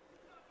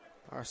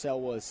 RSL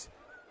was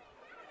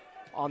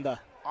on the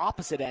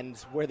opposite end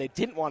where they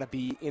didn't want to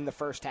be in the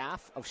first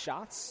half of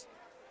shots.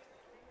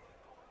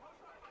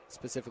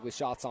 Specifically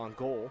shots on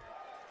goal.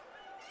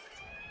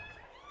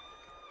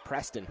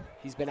 Preston,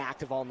 he's been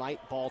active all night.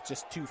 Ball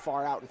just too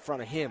far out in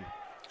front of him.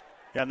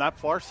 Yeah, and that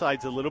far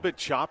side's a little bit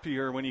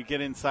choppier when you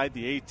get inside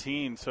the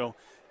 18. So,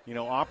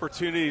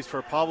 opportunities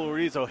for Pablo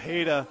Ruiz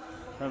Ojeda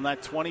from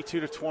that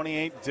 22 to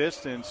 28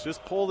 distance.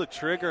 Just pull the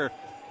trigger,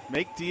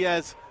 make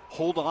Diaz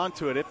hold on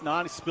to it. If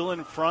not, spill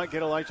in front,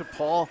 get Elijah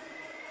Paul,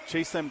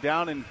 chase them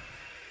down and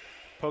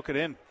poke it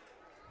in.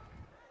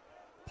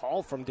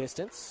 Paul from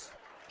distance.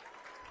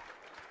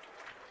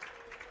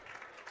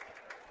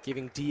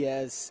 Giving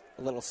Diaz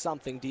a little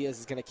something. Diaz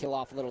is going to kill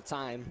off a little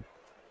time.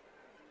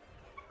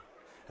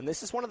 And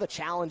this is one of the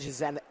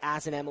challenges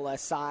as an MLS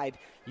side.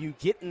 You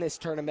get in this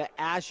tournament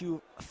as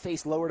you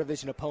face lower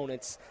division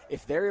opponents.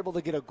 If they're able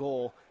to get a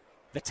goal,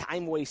 the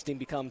time wasting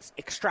becomes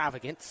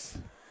extravagant.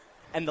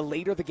 And the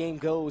later the game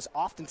goes,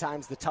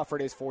 oftentimes the tougher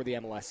it is for the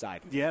MLS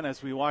side. Yeah, and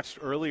as we watched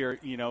earlier,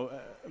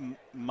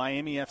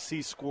 Miami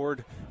FC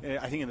scored,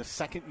 I think, in the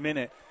second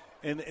minute.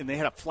 And they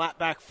had a flat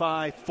back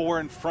 5, 4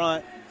 in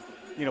front.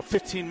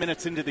 15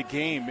 minutes into the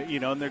game,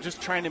 and they're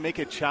just trying to make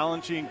it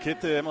challenging,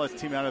 get the MLS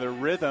team out of their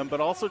rhythm, but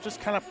also just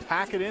kind of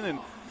pack it in and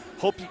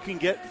hope you can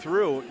get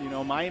through.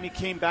 Miami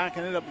came back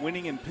and ended up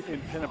winning in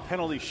a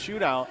penalty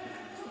shootout,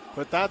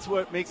 but that's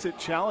what makes it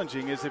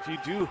challenging is if you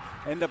do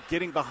end up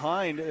getting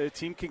behind, a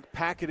team can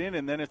pack it in,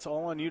 and then it's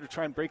all on you to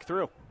try and break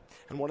through.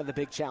 And one of the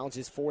big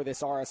challenges for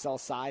this RSL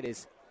side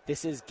is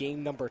this is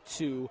game number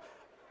 2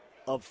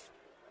 of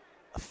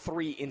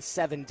 3 in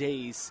 7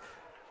 days.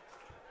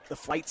 The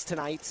flights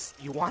tonight,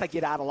 you want to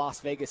get out of Las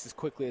Vegas as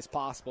quickly as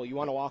possible. You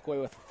want to walk away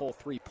with a full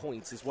 3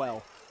 points as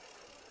well.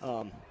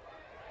 As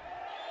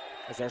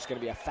there's going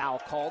to be a foul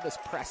called as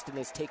Preston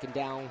is taken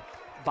down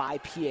by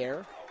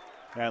Pierre.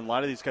 And a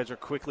lot of these guys are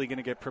quickly going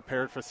to get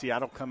prepared for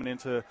Seattle coming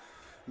into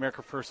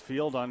America First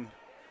Field on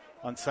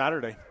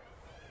Saturday.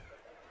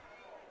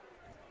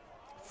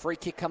 Free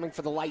kick coming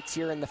for the Lights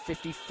here in the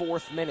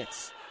 54th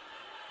minute.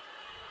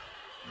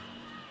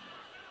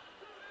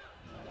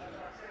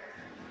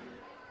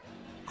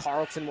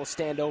 Carlton will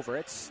stand over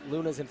it.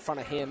 Luna's in front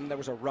of him. There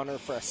was a runner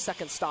for a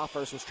second.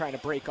 Stoffers was trying to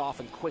break off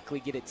and quickly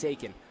get it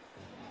taken.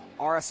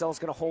 RSL is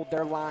going to hold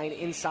their line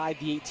inside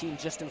the 18,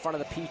 just in front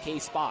of the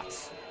PK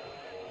spots.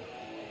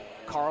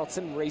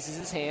 Carlton raises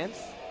his hand,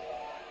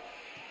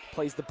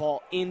 plays the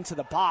ball into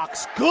the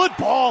box. Good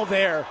ball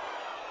there.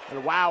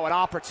 And wow, an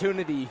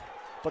opportunity,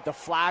 but the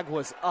flag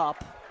was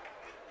up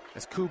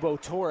as Kubo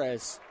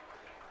Torres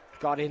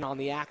got in on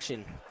the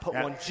action, put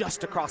one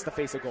just across the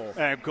face of goal.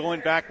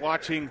 Going back,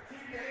 watching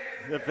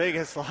the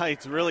Vegas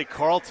Lights, really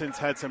Carlton's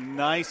had some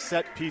nice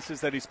set pieces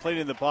that he's played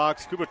in the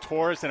box. Kubo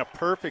Torres in a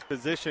perfect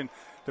position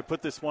to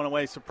put this one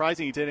away.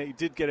 Surprising he didn't. He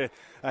did get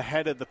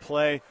ahead of the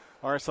play.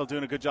 RSL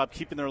doing a good job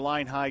keeping their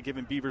line high,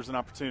 giving Beavers an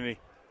opportunity.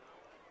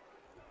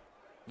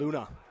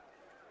 Luna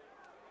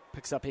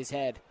picks up his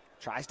head,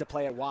 tries to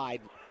play it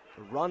wide.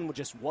 The run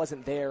just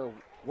wasn't there,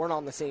 weren't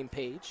on the same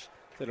page.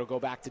 So it'll go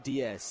back to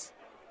Diaz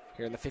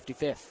here in the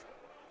 55th.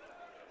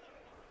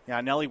 Yeah,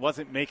 Nelly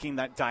wasn't making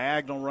that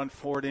diagonal run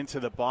forward into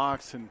the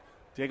box, and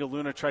Diego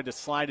Luna tried to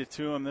slide it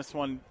to him. This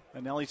one,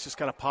 Nelly's just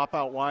got to pop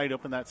out wide,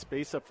 open that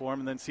space up for him,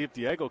 and then see if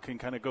Diego can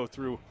kind of go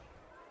through.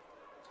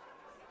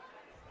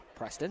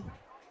 Preston.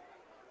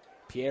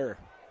 Pierre.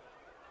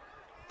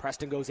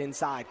 Preston goes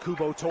inside.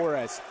 Kubo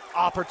Torres.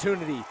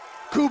 Opportunity.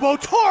 Kubo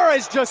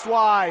Torres just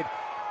wide.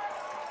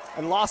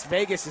 And Las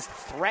Vegas is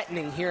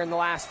threatening here in the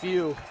last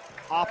few.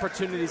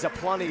 Opportunities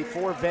aplenty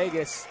for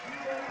Vegas.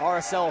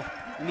 RSL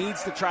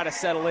needs to try to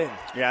settle in.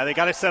 Yeah, they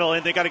got to settle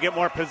in. They got to get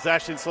more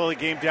possession, slow the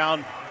game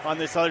down on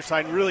this other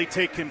side, and really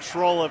take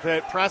control of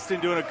it. Preston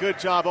doing a good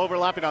job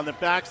overlapping on the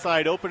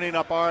backside, opening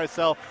up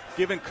RSL,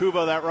 giving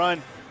Kubo that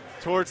run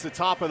towards the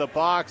top of the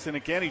box. And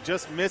again, he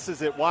just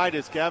misses it wide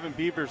as Gavin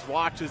Beavers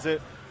watches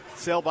it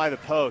sail by the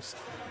post.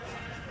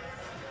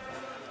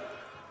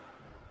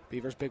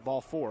 Beavers big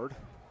ball forward.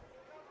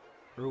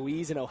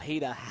 Ruiz and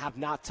Ojeda have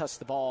not touched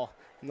the ball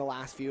in the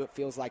last few. It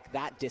feels like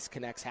that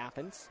disconnects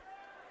happens.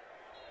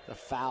 The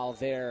foul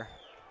there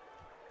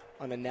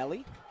on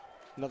Anelli.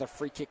 Another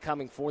free kick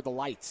coming for the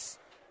Lights.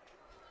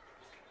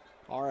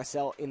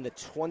 RSL in the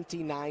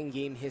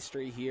 29-game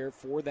history here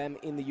for them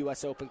in the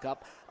U.S. Open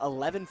Cup.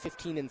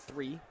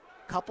 11-15-3.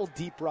 Couple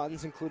deep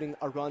runs, including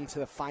a run to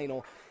the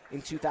final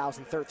in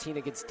 2013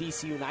 against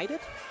DC United.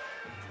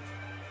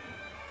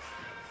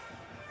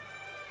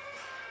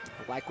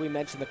 Like we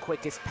mentioned, the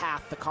quickest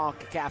path to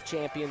CONCACAF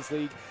Champions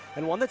League,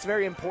 and one that's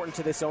very important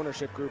to this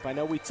ownership group. I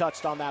know we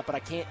touched on that, but I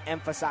can't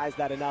emphasize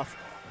that enough.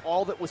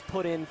 All that was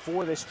put in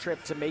for this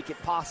trip to make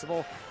it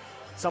possible,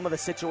 some of the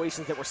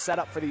situations that were set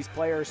up for these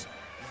players,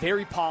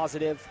 very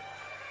positive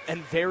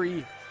and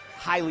very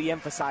highly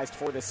emphasized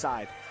for this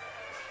side.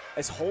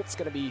 As Holt's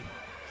going to be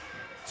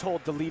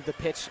told to leave the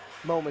pitch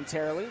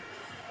momentarily.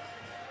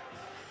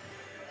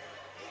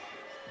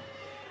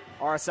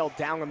 RSL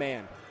down a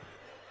man.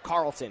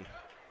 Carlton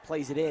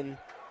plays it in.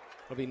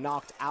 It'll be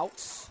knocked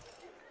out.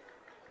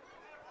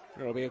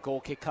 There'll be a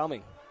goal kick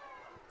coming.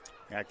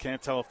 Yeah, I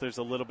can't tell if there's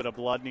a little bit of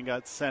blood and he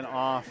got sent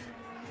off.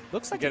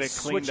 Looks like get it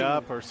cleaned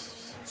up or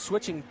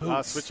switching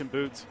boots. Switching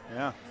boots,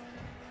 yeah.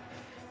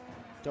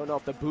 Don't know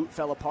if the boot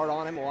fell apart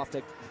on him. We'll have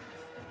to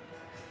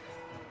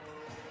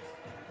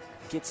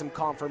get some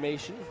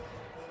confirmation.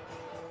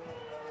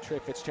 Trey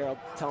Fitzgerald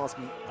telling us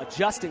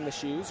adjusting the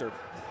shoes, or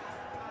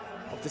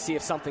we'll have to see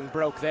if something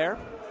broke there.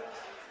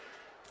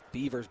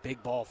 Beavers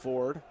big ball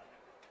forward.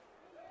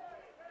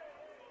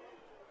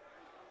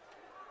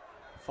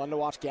 Fun to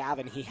watch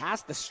Gavin. He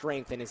has the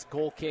strength in his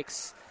goal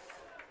kicks.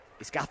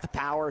 He's got the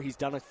power. He's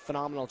done a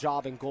phenomenal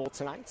job in goal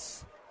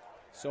tonight.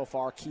 So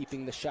far,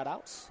 keeping the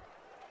shutouts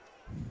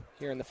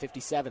here in the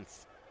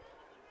 57th.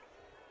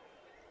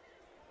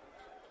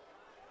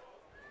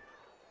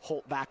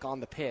 Holt back on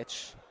the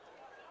pitch.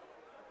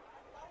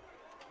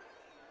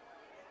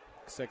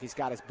 Looks like he's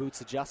got his boots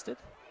adjusted.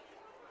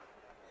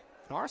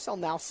 And RSL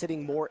now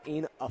sitting more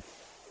in a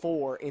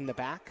 4 in the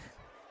back.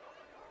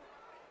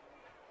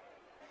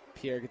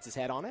 Pierre gets his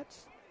head on it.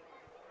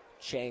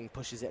 Chang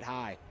pushes it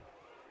high.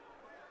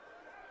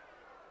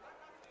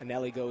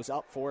 Anelli goes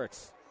up for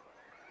it.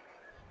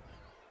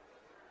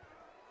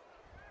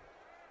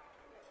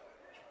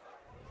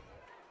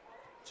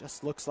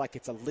 Just looks like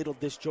it's a little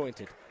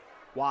disjointed.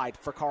 Wide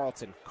for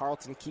Carlton.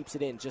 Carlton keeps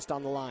it in just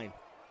on the line.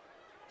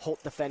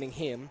 Holt defending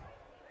him.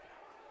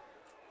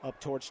 Up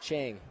towards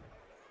Chang.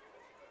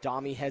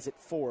 Dami has it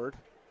forward,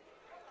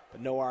 but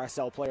no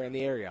RSL player in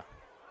the area.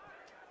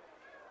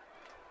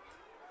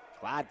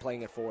 Glad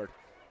playing it forward.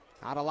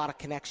 Not a lot of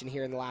connection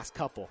here in the last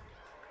couple.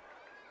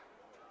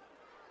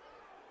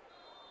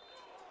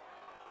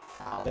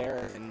 Foul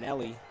there, and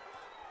Nelly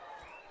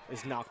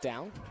is knocked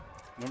down.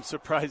 I'm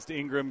surprised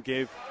Ingram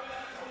gave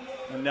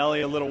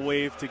Nelly a little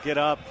wave to get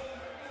up.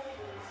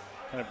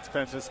 Kind of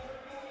defensive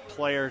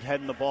player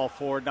heading the ball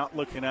forward, not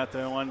looking at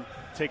the one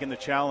taking the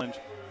challenge.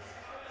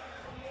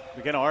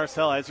 Again,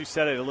 RSL, as you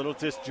said it, a little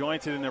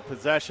disjointed in their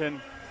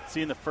possession.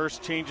 Seeing the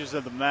first changes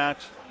of the match.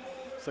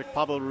 It's like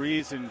Pablo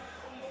Ruiz and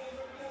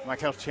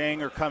Michael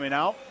Chang are coming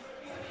out.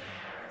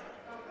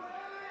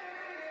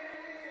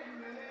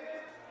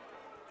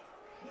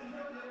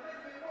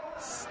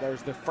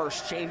 There's the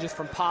first changes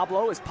from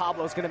Pablo, as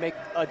Pablo's going to make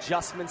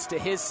adjustments to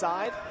his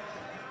side.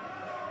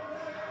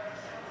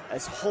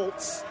 As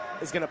Holtz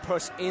is going to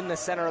push in the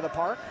center of the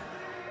park.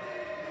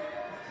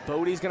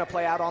 Bodie's going to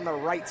play out on the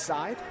right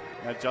side.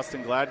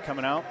 Justin Glad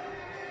coming out.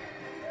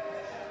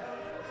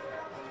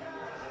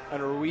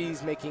 And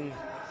Ruiz making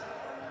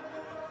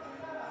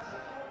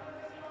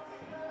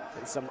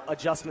some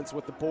adjustments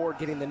with the board,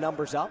 getting the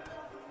numbers up.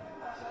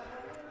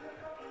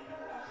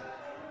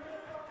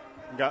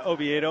 We got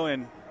Oviedo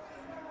and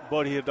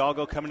Bodie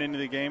Hidalgo coming into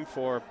the game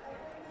for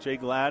Jay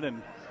Glad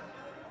and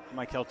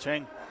Michael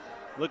Cheng.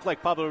 Looked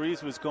like Pablo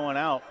Ruiz was going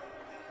out.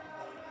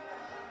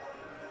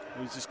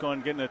 He was just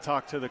getting to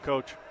talk to the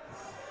coach.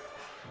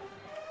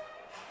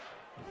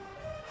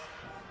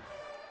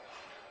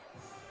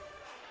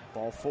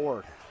 Ball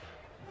forward.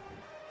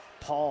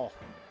 Paul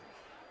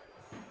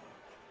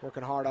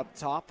working hard up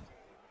top.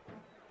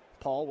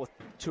 Paul with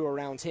two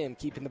around him,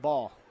 keeping the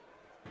ball.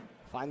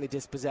 Finally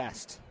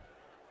dispossessed.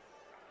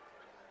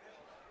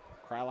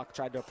 Krylock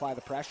tried to apply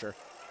the pressure.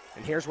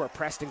 And here's where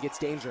Preston gets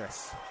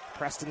dangerous.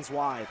 Preston's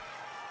wide.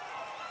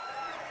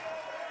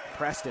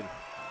 Preston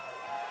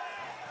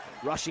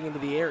rushing into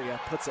the area,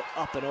 puts it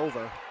up and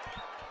over.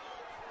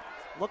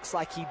 Looks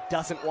like he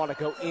doesn't want to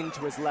go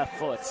into his left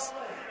foot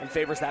and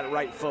favors that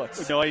right foot.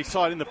 No, you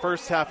saw it in the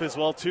first half as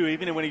well, too.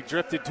 Even when he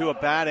drifted to a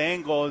bad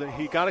angle,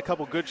 he got a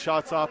couple good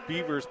shots off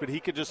Beavers, but he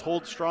could just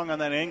hold strong on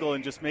that angle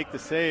and just make the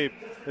save.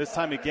 This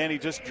time, again, he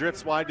just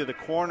drifts wide to the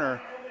corner.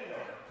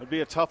 It would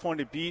be a tough one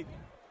to beat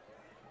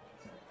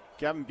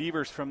Gavin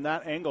Beavers from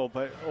that angle,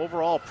 but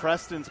overall,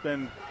 Preston's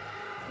been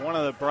one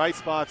of the bright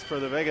spots for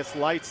the Vegas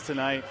Lights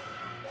tonight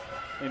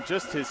in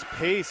just his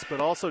pace, but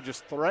also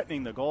just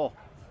threatening the goal.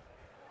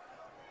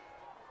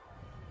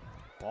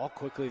 Ball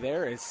quickly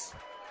there as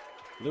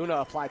Luna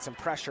applied some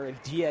pressure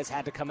and Diaz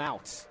had to come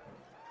out.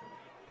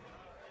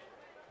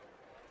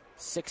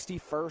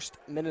 61st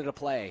minute of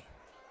play.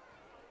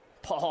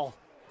 Paul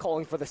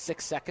calling for the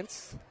 6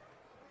 seconds.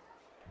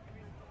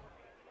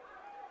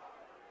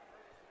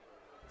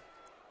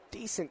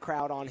 Decent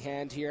crowd on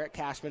hand here at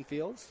Cashman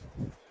Fields.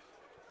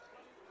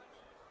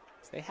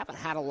 They haven't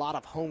had a lot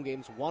of home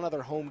games. One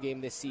other home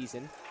game this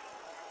season.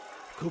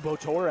 Kubo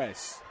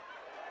Torres.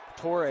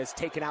 Torres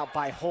taken out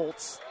by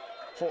Holtz.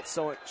 Holtz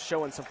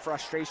showing some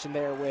frustration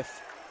there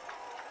with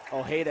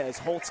Ojeda, as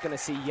Holtz going to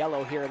see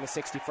yellow here in the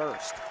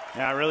 61st.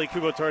 Yeah, really,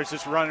 Kubo Torres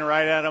just running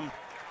right at him.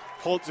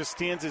 Holtz just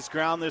stands his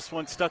ground. This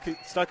one stuck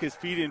his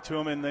feet into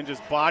him and then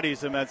just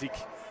bodies him as he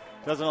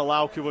doesn't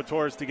allow Kubo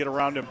Torres to get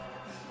around him.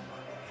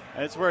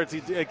 And that's where it's,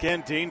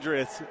 again,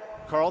 dangerous.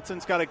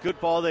 Carlton's got a good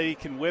ball that he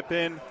can whip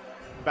in.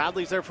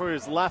 Badley's there for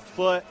his left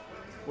foot,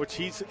 which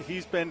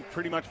he's been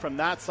pretty much from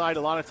that side.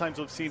 A lot of times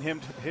we've seen him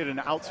hit an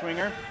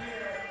outswinger.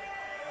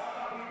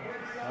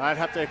 I'd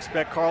have to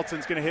expect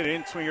Carlton's going to hit an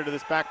in-swinger to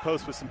this back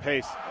post with some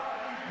pace.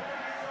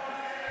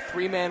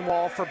 3-man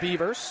wall for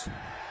Beavers.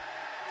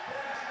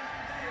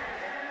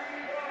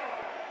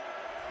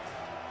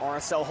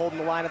 RSL holding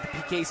the line at the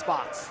PK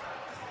spots.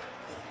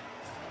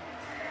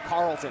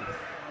 Carlton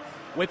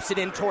whips it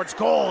in towards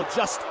goal,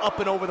 just up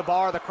and over the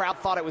bar. The crowd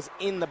thought it was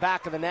in the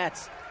back of the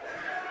net.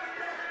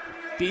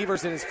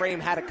 Beavers in his frame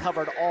had it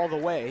covered all the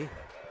way.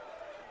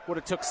 Would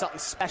have took something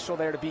special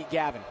there to beat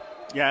Gavin.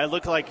 Yeah, it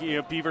looked like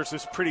Beavers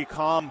was pretty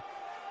calm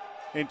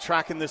in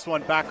tracking this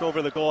one back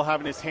over the goal,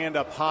 having his hand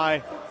up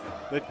high.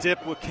 The dip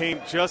came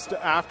just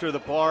after the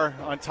bar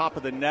on top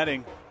of the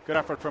netting. Good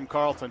effort from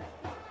Carlton.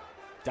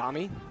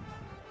 Dami.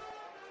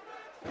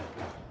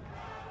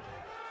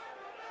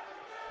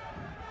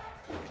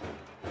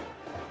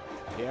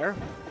 Here.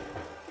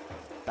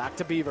 Back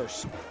to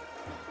Beavers.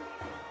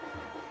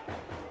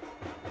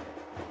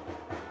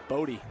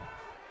 Bodie.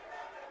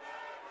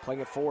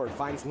 Playing it forward,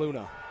 finds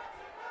Luna.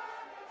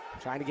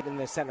 Trying to get in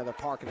the center of the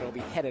park, and it'll be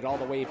headed all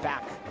the way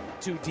back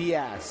to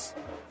Diaz.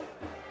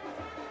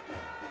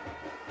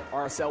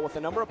 RSL with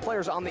a number of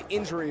players on the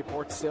injury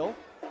report still.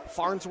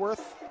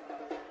 Farnsworth,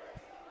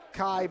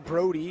 Kai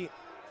Brody,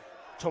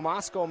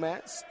 Tomas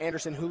Gomez,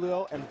 Anderson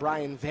Julio, and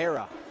Brian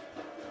Vera.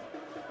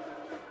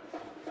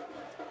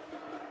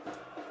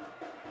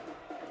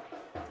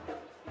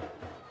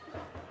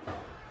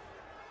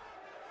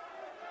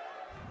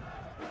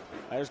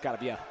 There's got to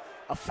be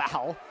a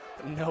foul.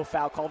 No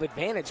foul called.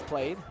 Advantage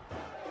played.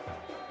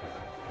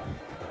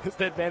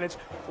 The advantage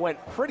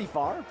went pretty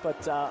far,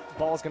 but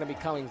ball's going to be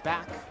coming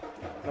back.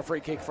 And a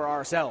free kick for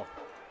RSL.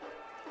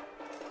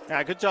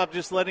 Yeah, good job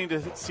just letting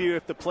to see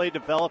if the play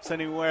develops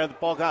anywhere. The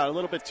ball got a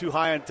little bit too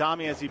high on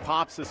Dami as he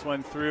pops this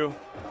one through.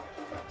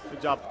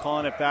 Good job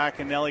calling it back,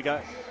 and Nelly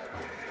got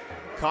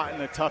caught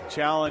in a tough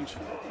challenge.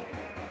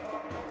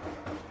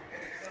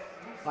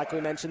 Like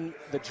we mentioned,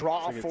 the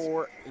draw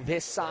for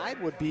this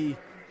side would be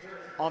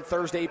on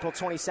Thursday, April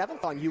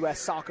 27th on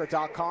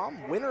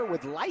ussoccer.com. Winner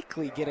would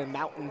likely get a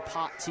Mountain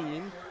Pot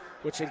team,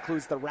 which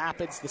includes the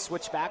Rapids, the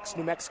Switchbacks,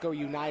 New Mexico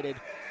United,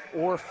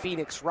 or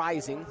Phoenix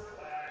Rising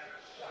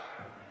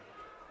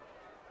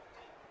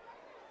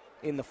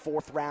in the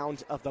fourth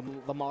round of the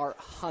Lamar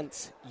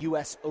Hunt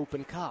U.S.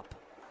 Open Cup.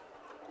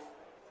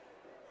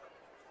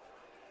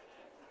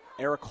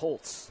 Eric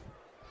Holtz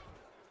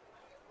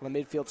on the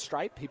midfield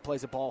stripe. He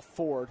plays a ball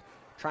forward,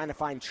 trying to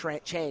find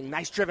Chang.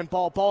 Nice driven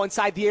ball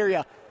inside the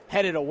area,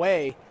 headed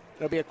away.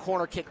 It'll be a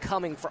corner kick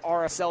coming for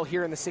RSL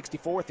here in the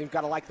 64th. You've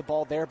got to like the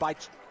ball there by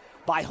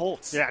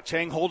Holtz. Yeah,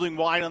 Chang holding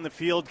wide on the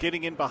field,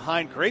 getting in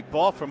behind. Great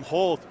ball from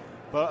Holt,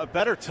 but a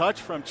better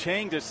touch from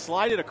Chang to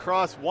slide it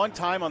across one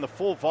time on the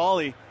full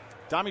volley.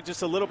 Dami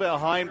just a little bit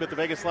behind, but the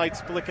Vegas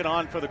Lights flick it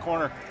on for the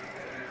corner.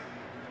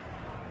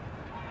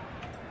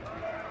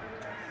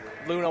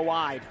 Luna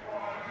wide.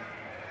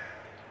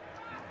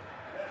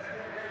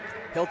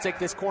 He'll take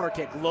this corner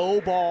kick.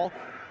 Low ball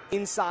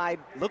inside.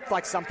 Looked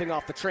like something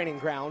off the training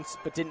grounds,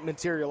 but didn't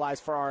materialize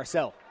for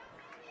RSL.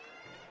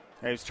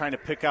 Yeah, he's trying to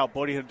pick out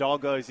Bodhi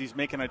Hidalgo as he's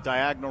making a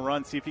diagonal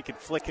run, see if he can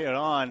flick it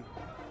on.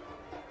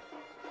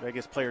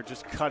 Vegas player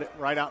just cut it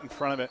right out in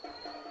front of it.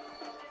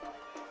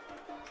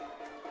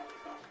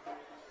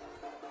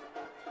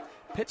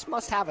 Pitch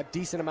must have a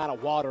decent amount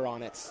of water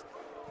on it,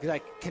 because I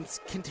can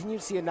continue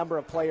to see a number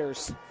of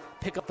players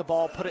pick up the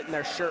ball, put it in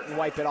their shirt, and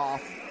wipe it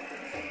off.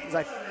 As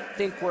I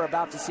think we're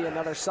about to see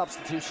another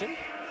substitution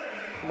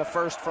in the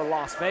first for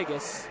Las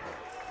Vegas,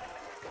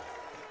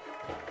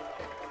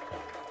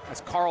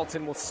 as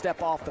Carlton will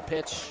step off the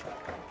pitch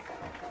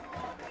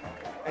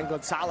and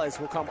Gonzalez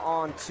will come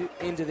on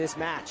into this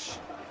match.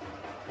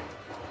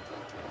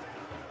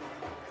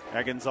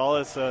 Yeah,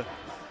 Gonzalez, a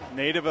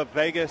native of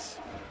Vegas,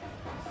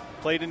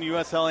 played in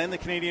USL and the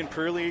Canadian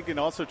Premier League, and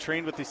also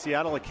trained with the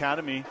Seattle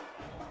Academy.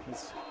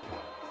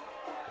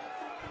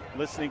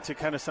 Listening to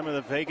kind of some of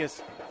the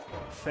Vegas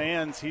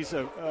fans, he's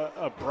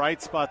a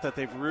bright spot that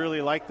they've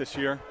really liked this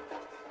year.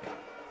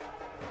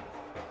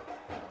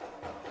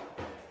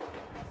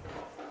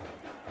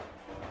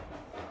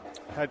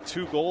 Had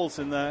 2 goals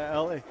in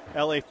the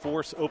LA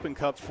Force Open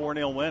Cup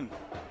 4-0 win.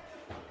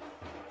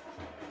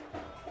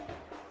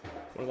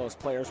 One of those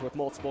players with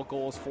multiple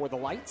goals for the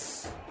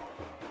Lights.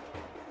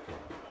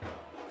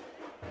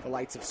 The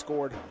Lights have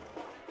scored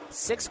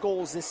 6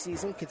 goals this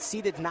season,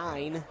 conceded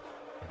 9.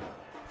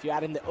 If you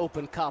add in the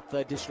Open Cup, the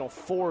additional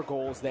 4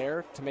 goals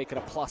there to make it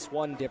a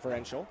 +1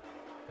 differential.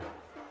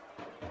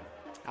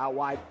 Out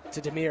wide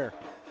to Demir.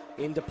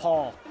 Into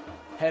Paul.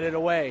 Headed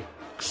away.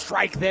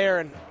 Strike there,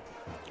 and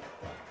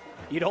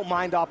you don't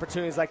mind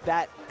opportunities like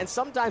that. And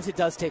sometimes it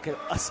does take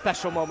a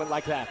special moment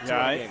like that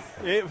to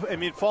win a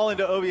game. Fall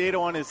into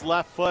Oviedo on his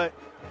left foot.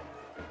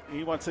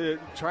 He wants to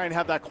try and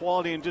have that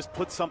quality and just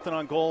put something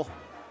on goal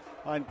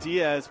on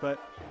Diaz, but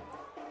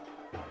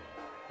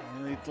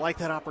they'd like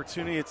that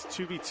opportunity. It's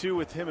 2v2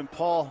 with him and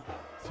Paul.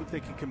 See if they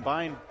can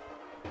combine.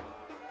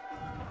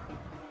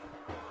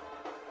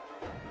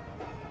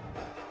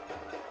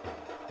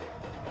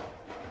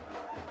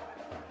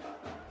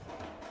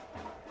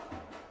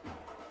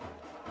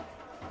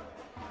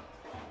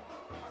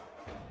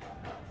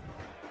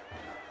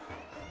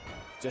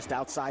 Just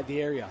outside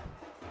the area.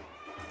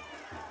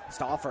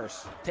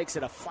 Stoffers takes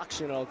a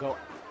deflection. It'll go.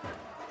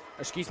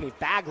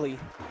 Bagley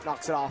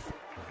knocks it off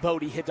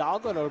Bodhi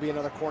Hidalgo, and it'll be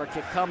another corner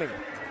kick coming.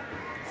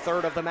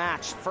 Third of the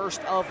match,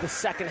 first of the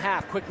second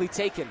half, quickly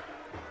taken.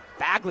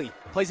 Bagley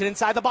plays it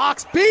inside the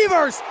box.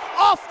 Beavers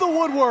off the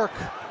woodwork.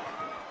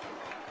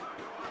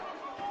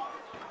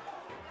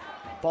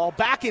 Ball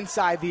back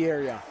inside the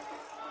area.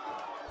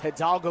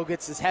 Hidalgo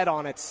gets his head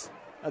on it,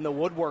 and the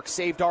woodwork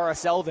saved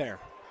RSL there.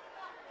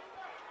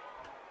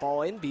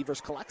 Ball in,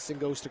 Beavers collects and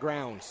goes to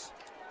grounds.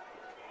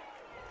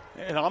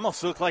 It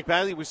almost looked like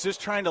Bagley was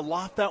just trying to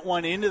loft that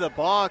one into the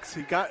box.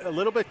 He got a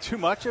little bit too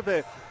much of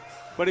it,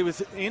 but it was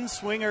in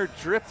swinger,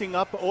 drifting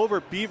up over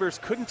Beavers.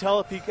 Couldn't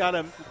tell if he got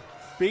a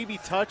baby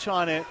touch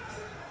on it.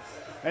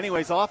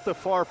 Anyways, off the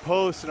far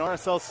post, and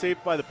RSL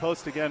saved by the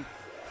post again.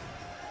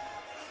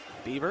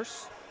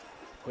 Beavers,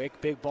 quick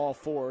big ball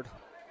forward,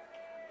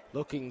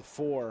 looking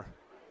for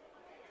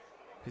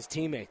his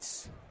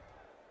teammates.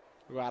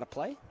 Who out of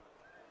play?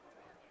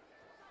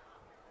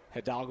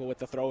 Hidalgo with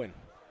the throw-in.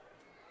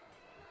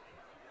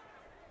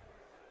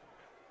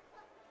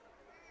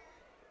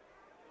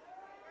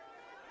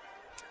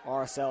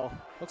 RSL,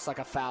 looks like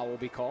a foul will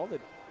be called.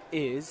 It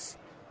is.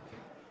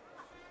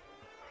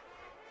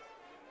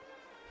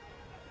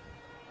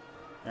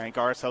 I think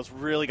RSL's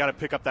really got to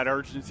pick up that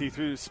urgency,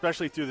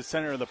 especially through the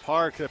center of the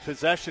park. The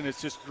possession has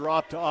just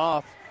dropped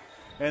off,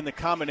 and the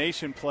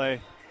combination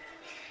play.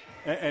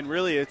 And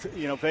really, it's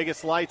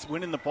Vegas Lights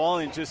winning the ball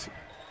and just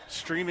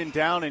streaming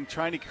down and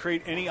trying to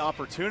create any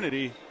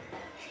opportunity.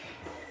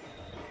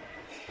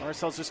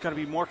 RSL's just got to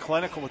be more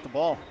clinical with the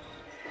ball.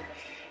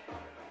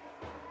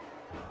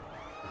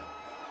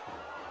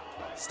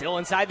 Still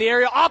inside the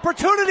area.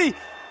 Opportunity!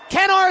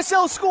 Can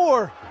RSL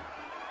score?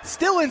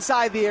 Still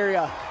inside the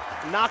area.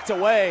 Knocked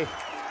away.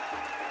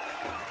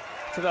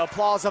 To the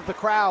applause of the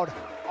crowd.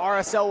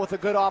 RSL with a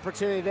good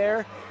opportunity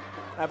there.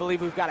 I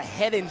believe we've got a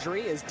head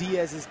injury as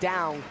Diaz is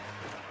down.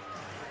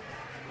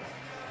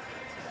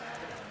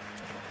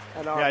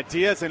 And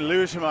Diaz and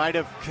Luge might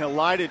have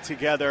collided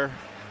together.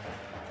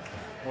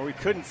 Well, we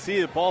couldn't see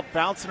the ball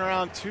bouncing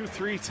around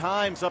 2-3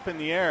 times up in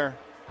the air.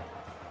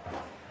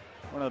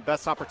 One of the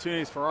best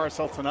opportunities for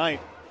RSL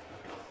tonight.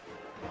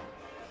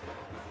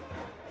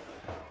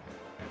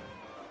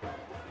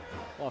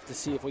 We'll have to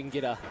see if we can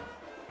get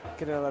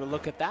another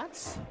look at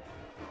that.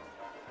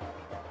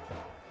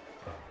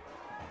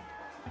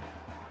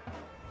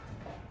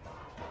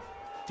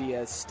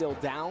 Diaz still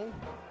down.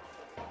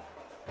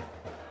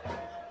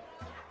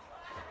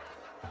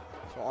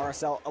 So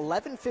RSL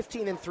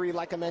 11-15-3,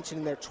 like I mentioned,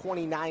 in their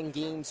 29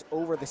 games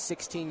over the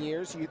 16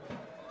 years.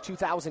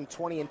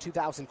 2020 and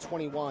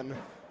 2021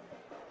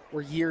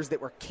 were years that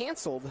were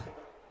canceled,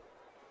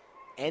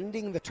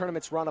 ending the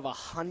tournament's run of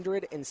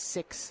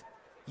 106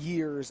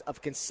 years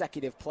of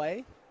consecutive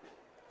play.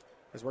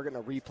 As we're getting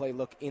a replay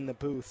look in the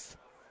booth,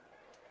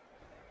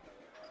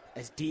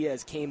 as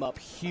Diaz came up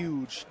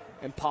huge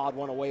and pawed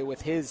one away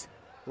with his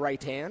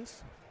right hand.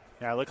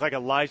 Yeah, it looked like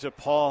Elijah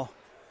Paul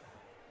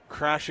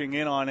crashing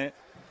in on it.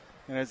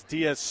 And as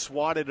Diaz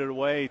swatted it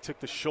away, he took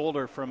the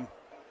shoulder from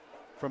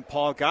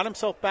Paul, got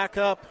himself back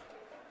up,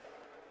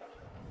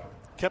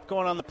 kept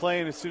going on the play,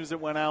 and as soon as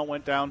it went out,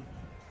 went down.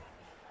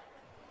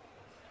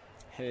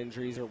 Head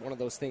injuries are one of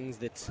those things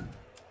that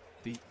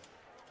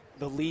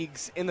the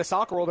leagues in the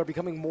soccer world are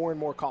becoming more and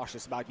more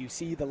cautious about. You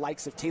see the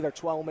likes of Taylor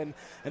Twellman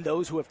and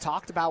those who have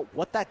talked about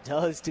what that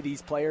does to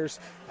these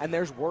players, and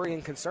there's worry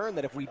and concern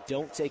that if we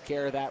don't take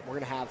care of that, we're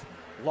going to have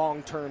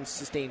long-term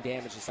sustained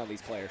damage to some of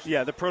these players.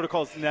 Yeah, the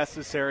protocol is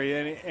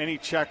necessary. Any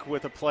check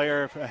with a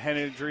player, a head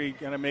injury,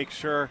 going to make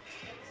sure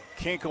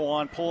can't go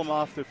on, pull them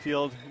off the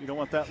field. You don't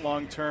want that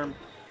long-term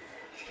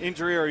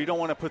injury, or you don't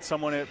want to put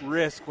someone at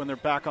risk when they're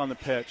back on the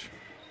pitch.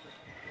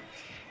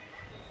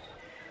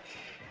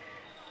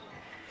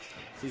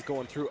 He's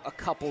going through a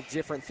couple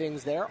different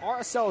things there.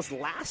 RSL's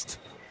last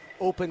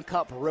Open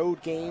Cup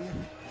road game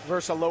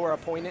versus a lower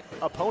opponent,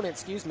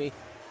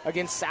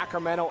 against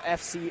Sacramento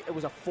FC. It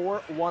was a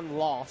 4-1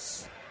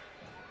 loss.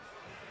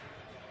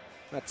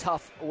 A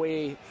tough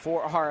way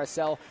for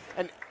RSL.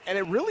 And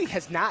it really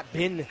has not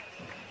been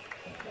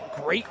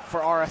great for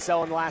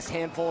RSL in the last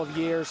handful of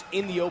years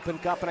in the Open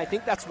Cup. And I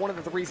think that's one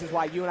of the reasons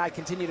why you and I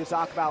continue to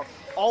talk about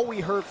all we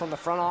heard from the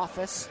front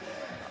office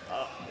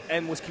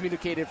and was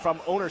communicated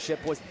from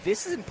ownership was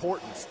this is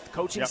important. The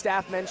coaching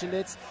staff mentioned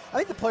it. I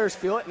think the players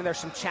feel it, and there's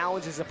some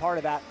challenges as a part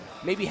of that.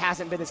 Maybe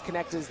hasn't been as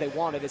connected as they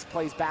wanted as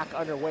plays back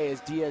underway as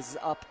Diaz is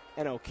up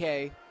and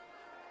okay.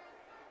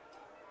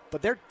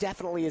 But there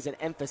definitely is an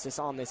emphasis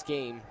on this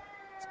game.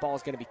 This ball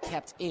is going to be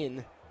kept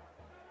in.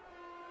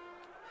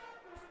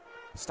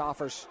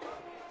 Stoffers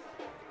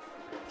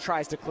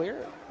tries to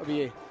clear. It'll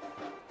be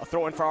a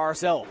throw-in for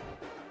RSL.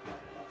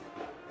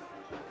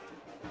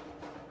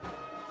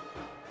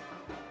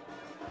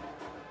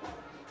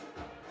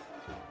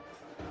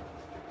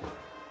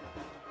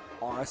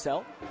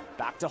 RSL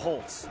back to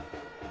Holtz.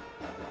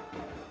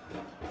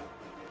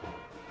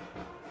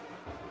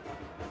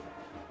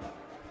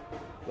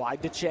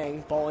 Wide to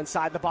Chang. Ball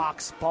inside the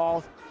box.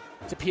 Ball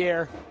to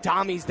Pierre.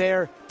 Dami's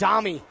there.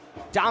 Dami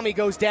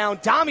goes down.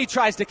 Dami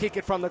tries to kick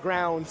it from the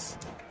grounds.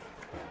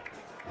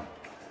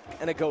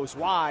 And it goes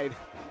wide.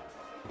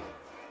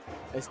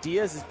 As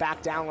Diaz is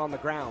back down on the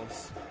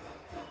grounds.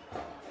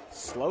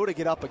 Slow to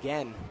get up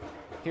again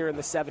here in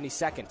the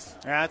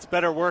 72nd. Yeah, it's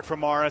better work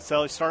from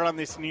RSL. He started on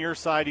this near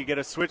side. You get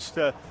a switch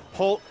to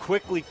Holt,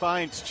 quickly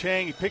finds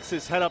Chang. He picks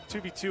his head up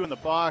 2v2 in the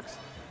box.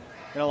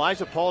 And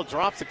Elijah Paul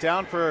drops it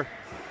down for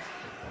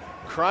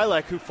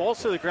Krylek, who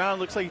falls to the ground.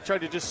 Looks like he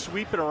tried to just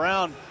sweep it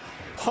around.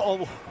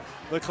 Paul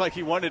looks like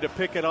he wanted to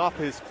pick it off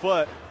his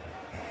foot.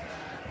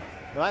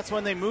 Well, that's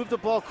when they move the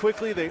ball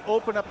quickly. They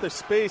open up the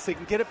space. They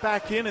can get it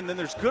back in, and then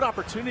there's good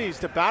opportunities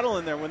to battle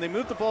in there. When they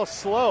move the ball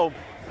slow,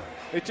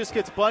 it just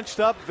gets bunched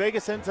up.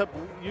 Vegas ends up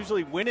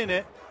usually winning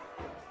it,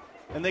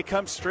 and they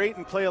come straight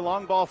and play a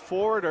long ball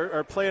forward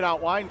or play it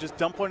out wide and just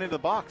dump one into the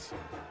box.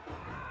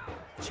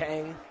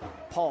 Chang,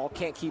 Paul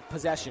can't keep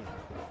possession.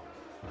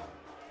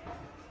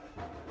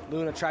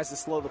 Luna tries to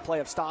slow the play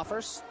of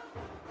Stoffers,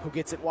 who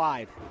gets it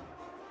wide.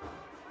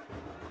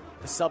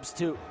 The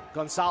substitute,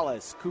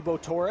 Gonzalez, Kubo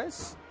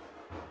Torres.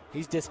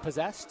 He's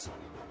dispossessed.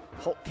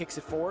 Holt kicks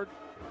it forward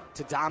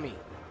to Dami.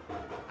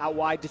 Out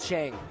wide to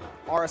Chang.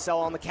 RSL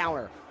on the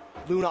counter.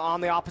 Luna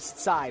on the opposite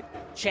side.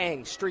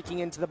 Chang streaking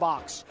into the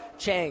box.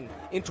 Chang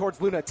in towards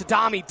Luna to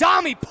Dami.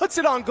 Dami puts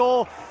it on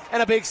goal,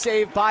 and a big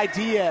save by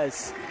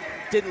Diaz.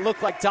 Didn't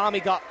look like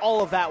Dami got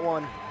all of that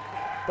one,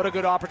 but a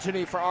good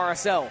opportunity for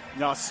RSL.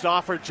 No,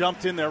 Stoffer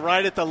jumped in there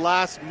right at the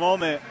last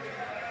moment,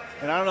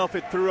 and I don't know if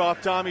it threw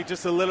off Dami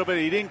just a little bit.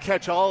 He didn't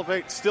catch all of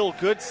it. Still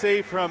good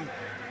save from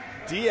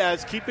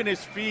Diaz, keeping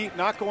his feet,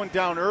 not going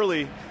down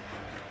early.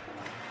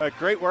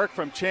 Great work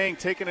from Chang,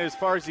 taking it as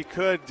far as he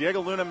could.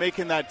 Diego Luna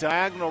making that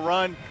diagonal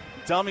run.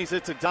 Dummies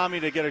it to Dami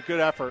to get a good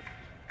effort.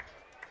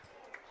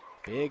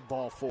 Big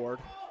ball forward.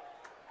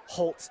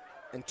 Holt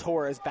and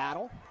Torres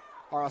battle.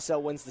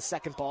 RSL wins the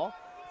second ball.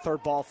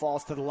 Third ball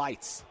falls to the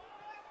lights.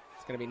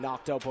 It's going to be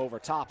knocked up over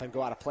top and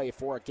go out of play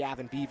for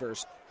Gavin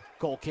Beavers.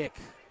 Goal kick.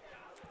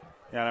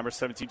 Yeah, number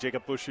 17,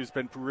 Jacob Bush, who's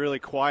been really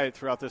quiet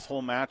throughout this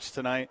whole match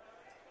tonight.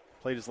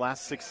 Played his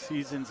last 6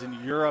 seasons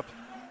in Europe.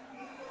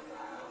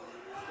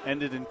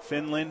 Ended in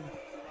Finland.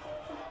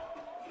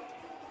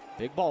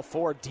 Big ball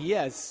forward.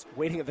 Diaz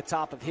waiting at the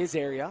top of his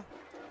area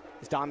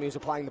as Dami was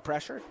applying the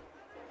pressure.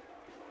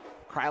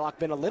 Krylock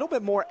been a little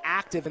bit more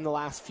active in the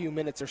last few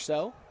minutes or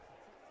so.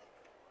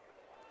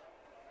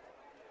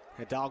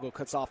 Hidalgo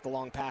cuts off the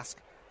long pass,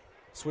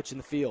 switching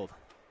the field.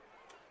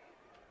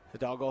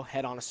 Hidalgo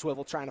head on a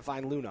swivel trying to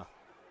find Luna.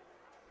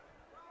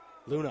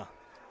 Luna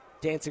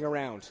dancing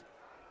around.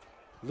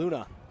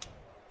 Luna,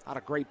 not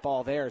a great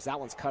ball there as that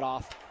one's cut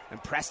off.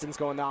 And Preston's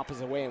going the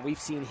opposite way, and we've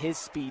seen his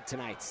speed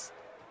tonight.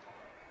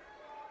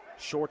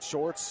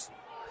 Shorts,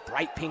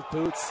 bright pink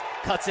boots,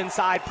 cuts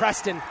inside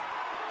Preston.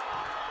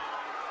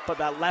 But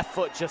that left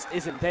foot just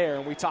isn't there,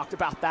 and we talked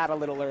about that a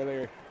little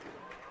earlier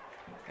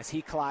as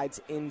he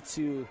collides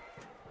into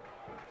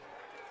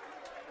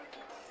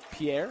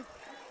Pierre.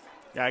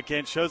 Yeah,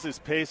 again, shows his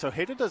pace.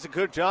 Ojeda does a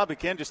good job,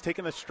 again, just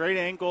taking a straight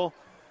angle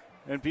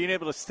and being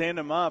able to stand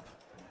him up.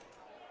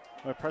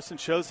 Well, Preston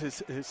shows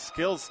his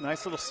skills.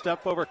 Nice little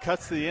step over,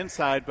 cuts to the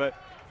inside, but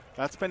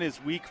that's been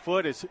his weak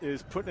foot,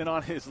 is putting it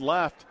on his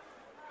left.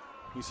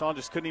 You saw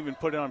just couldn't even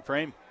put it on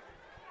frame.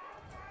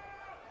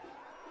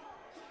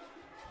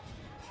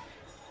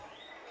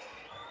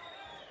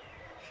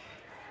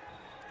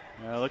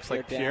 Yeah, it looks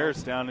like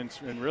Pierre's down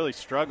and really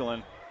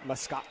struggling.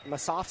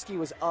 Masovsky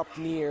was up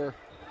near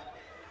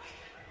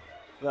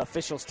the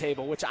officials'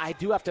 table, which I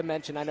do have to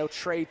mention. I know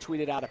Trey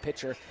tweeted out a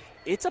picture.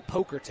 It's a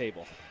poker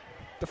table.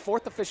 The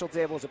fourth official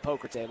table is a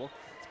poker table.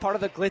 It's part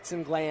of the glitz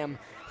and glam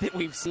that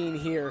we've seen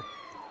here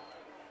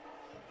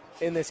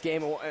in this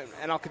game,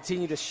 and I'll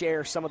continue to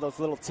share some of those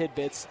little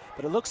tidbits.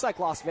 But it looks like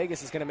Las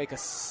Vegas is going to make a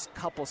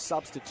couple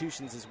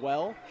substitutions as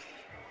well.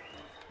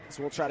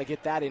 So we'll try to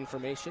get that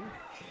information.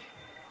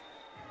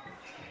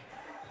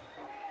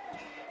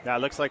 Yeah, it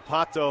looks like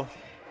Pato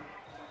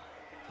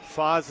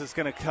Faz is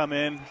going to come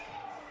in,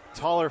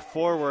 taller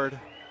forward.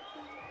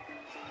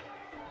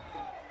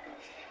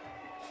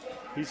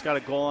 He's got a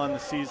goal on the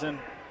season.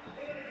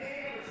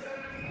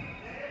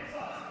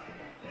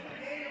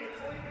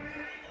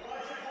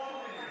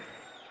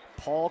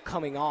 Paul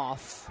coming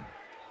off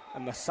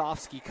and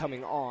Masovsky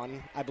coming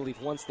on, I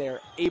believe, once they're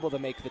able to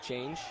make the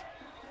change.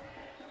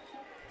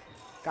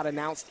 Got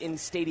announced in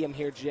stadium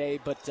here, Jay,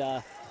 but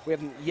we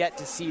haven't yet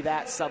to see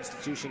that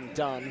substitution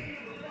done.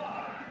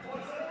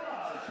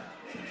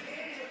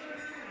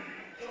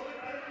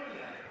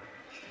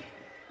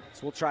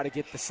 So we'll try to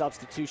get the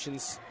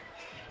substitutions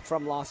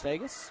from Las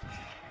Vegas.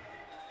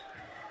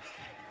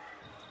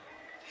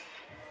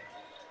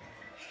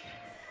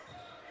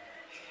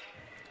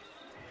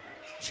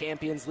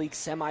 Champions League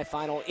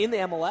semifinal in the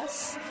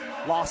MLS.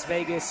 Las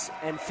Vegas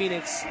and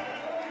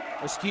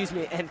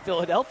and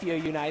Philadelphia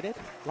United.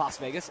 Las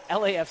Vegas,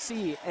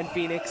 LAFC and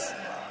Phoenix.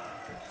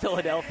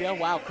 Philadelphia,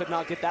 wow, could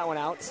not get that one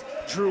out.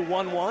 Drew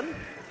 1-1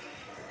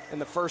 in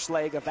the first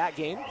leg of that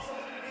game.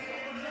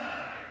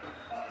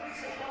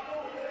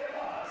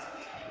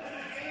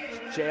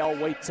 Jay, I'll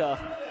wait to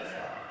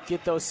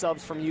get those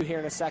subs from you here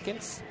in a second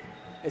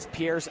as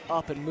Pierre's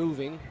up and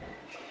moving.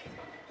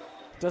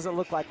 Doesn't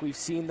look like we've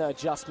seen the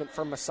adjustment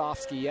from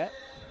Masovsky yet.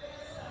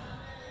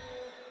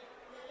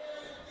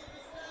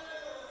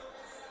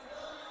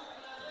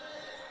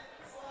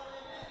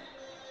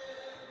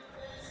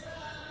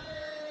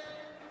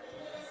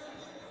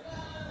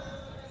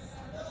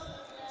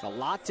 It's a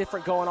lot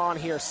different going on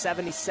here,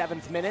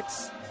 77th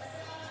minutes.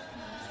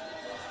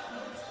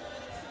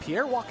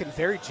 Pierre walking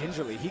very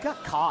gingerly. He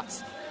got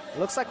caught. It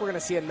looks like we're going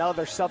to see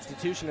another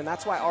substitution, and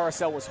that's why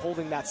RSL was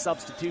holding that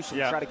substitution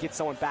to try to get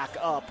someone back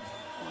up.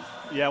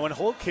 Yeah, when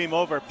Holt came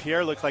over,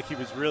 Pierre looked like he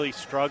was really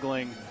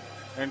struggling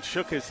and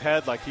shook his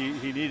head like he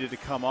needed to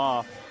come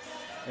off.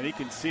 And you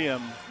can see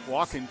him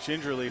walking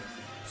gingerly.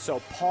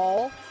 So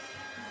Paul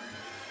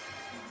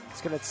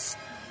is going to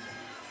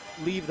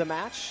leave the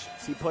match.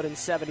 So he put in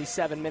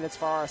 77 minutes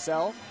for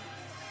RSL.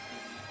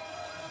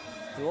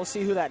 And we'll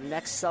see who that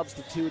next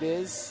substitute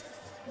is.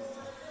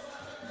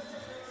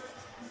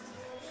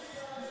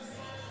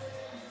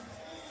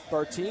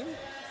 Bertine.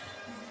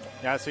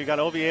 Yeah, so you got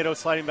Oviedo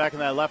sliding back in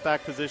that left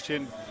back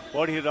position.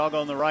 Bodie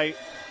Hidalgo on the right.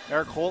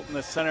 Eric Holt in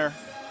the center.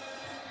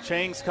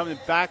 Chang's coming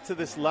back to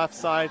this left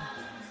side.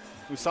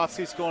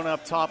 Musovski's going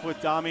up top with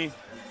Dami.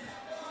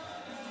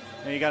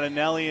 And you got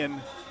Anelli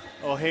and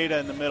Ojeda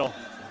in the middle.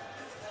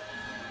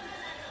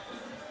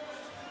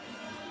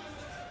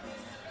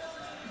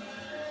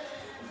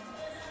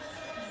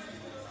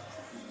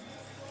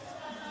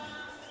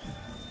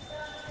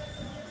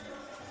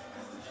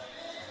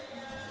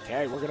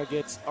 Okay, we're going to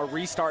get a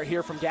restart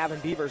here from Gavin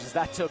Beavers as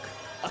that took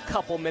a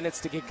couple minutes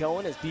to get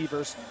going as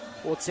Beavers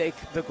will take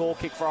the goal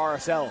kick for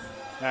RSL.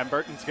 And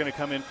Burton's going to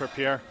come in for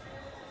Pierre.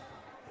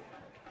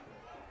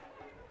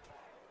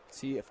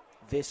 See if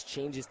this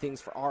changes things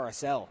for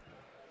RSL.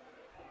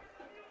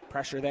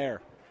 Pressure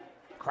there.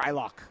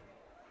 Krylock.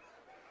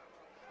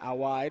 Out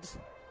wide.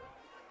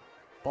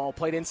 Ball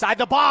played inside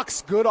the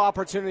box. Good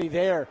opportunity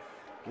there.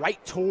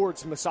 Right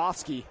towards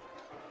Masovsky.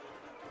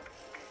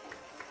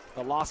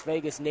 The Las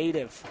Vegas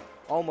native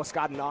almost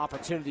got an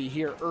opportunity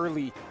here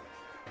early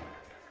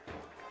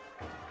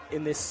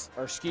in this,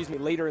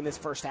 later in this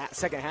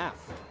second half.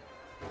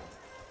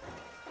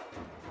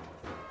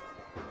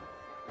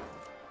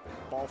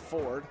 Ball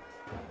forward.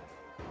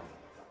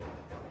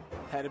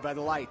 Headed by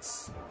the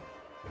Lights.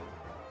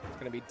 It's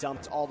going to be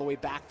dumped all the way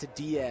back to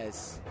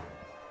Diaz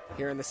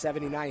here in the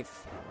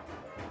 79th.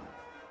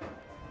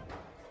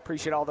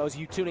 Appreciate all those of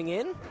you tuning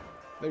in,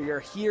 whether you're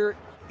here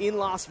in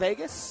Las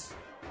Vegas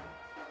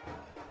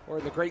or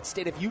in the great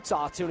state of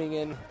Utah tuning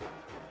in.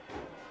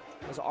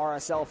 Those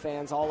RSL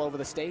fans all over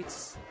the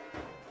states.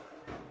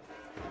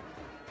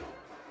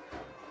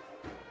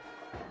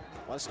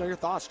 Let us know your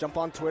thoughts. Jump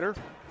on Twitter.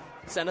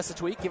 Send us a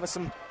tweet. Give us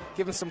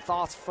some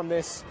thoughts from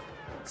this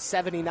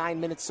 79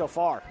 minutes so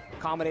far.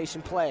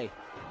 Combination play.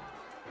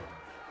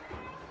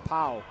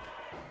 Powell.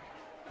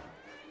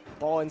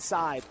 Ball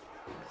inside.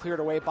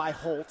 Cleared away by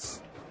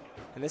Holtz.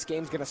 And this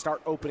game's going to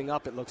start opening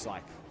up, it looks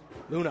like.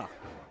 Luna.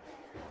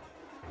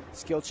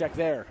 Skill check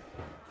there.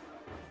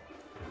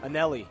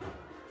 Anelli.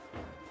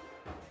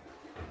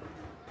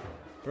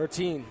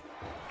 Bertin.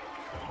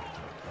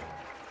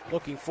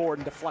 Looking forward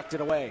and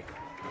deflected away.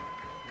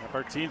 Yeah,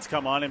 Bertin's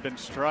come on and been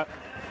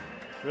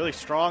really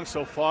strong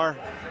so far.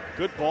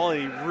 Good ball.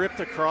 He ripped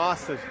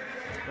across the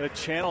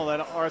channel that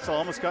RSL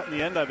almost got in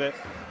the end of it.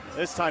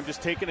 This time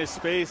just taking his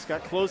space.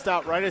 Got closed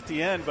out right at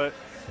the end, but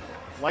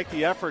like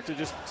the effort to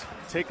just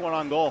take one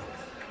on goal.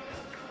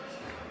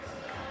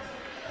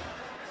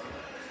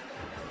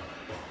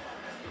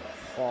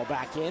 Ball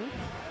back in.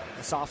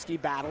 Osofsky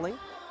battling.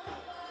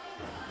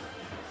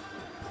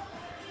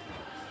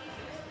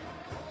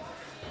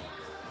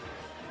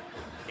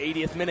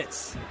 '80th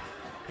minutes.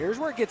 Here's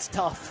where it gets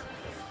tough.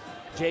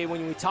 Jay,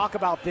 when we talk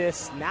about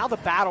this, now the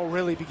battle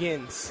really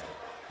begins.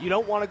 You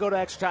don't want to go to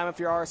extra time if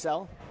you're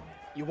RSL.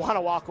 You want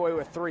to walk away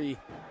with 3.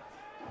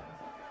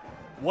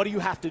 What do you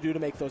have to do to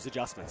make those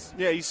adjustments?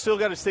 Yeah, you still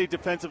got to stay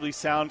defensively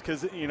sound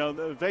because,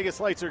 the Vegas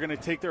Lights are going to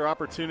take their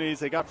opportunities.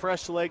 They got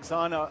fresh legs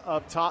on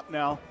up top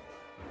now.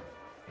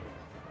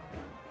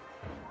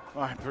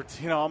 All right,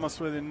 Bertino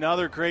almost with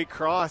another great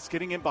cross,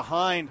 getting in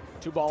behind.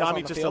 2 balls Dami on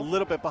the just field. A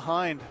little bit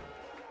behind.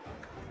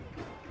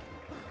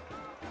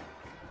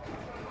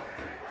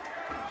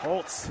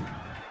 Holtz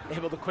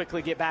able to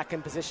quickly get back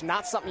in position.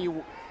 Not something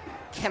you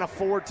can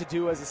afford to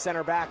do as a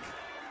center back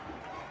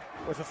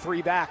with a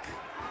 3 back.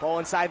 Ball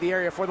inside the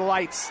area for the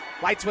Lights.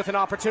 Lights with an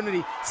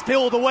opportunity.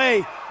 Spilled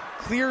away.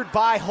 Cleared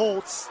by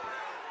Holtz.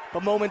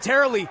 But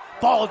momentarily,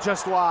 ball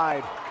just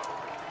wide.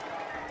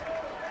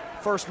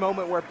 First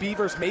moment where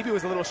Beavers maybe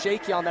was a little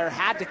shaky on there.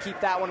 Had to keep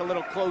that one a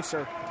little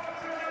closer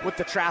with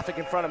the traffic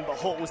in front of him. But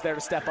Holt was there to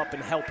step up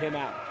and help him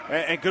out.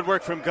 And good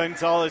work from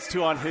Gonzalez,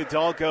 too, on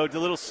Hidalgo. The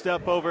little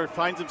step over,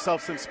 finds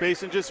himself some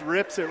space, and just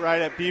rips it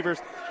right at Beavers.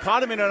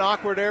 Caught him in an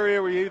awkward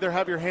area where you either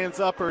have your hands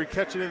up or you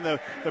catch it in the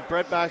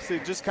breadbacks.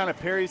 It just kind of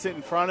parries it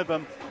in front of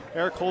him.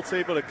 Eric Holt's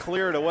able to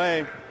clear it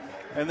away.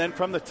 And then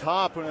from the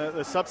top,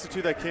 the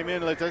substitute that came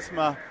in,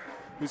 Ledesma,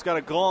 who's got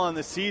a goal on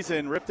the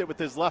season, ripped it with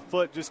his left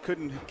foot, just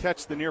couldn't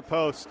catch the near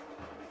post.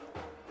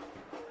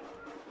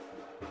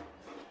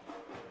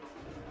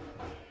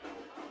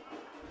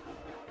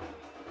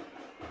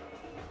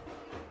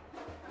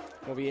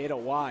 Oviedo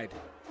wide.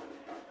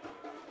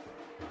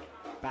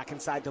 Back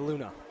inside to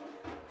Luna.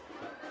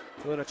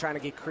 Luna trying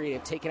to get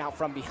creative, taken out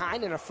from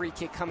behind, and a free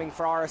kick coming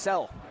for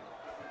RSL.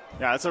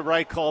 Yeah, it's a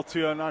right call,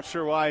 too. I'm not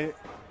sure why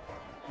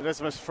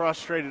Ledesma's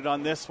frustrated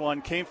on this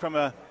one. Came from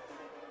an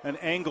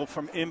angle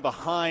from in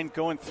behind,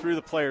 going through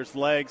the player's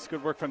legs.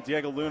 Good work from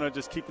Diego Luna,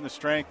 just keeping the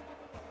strength.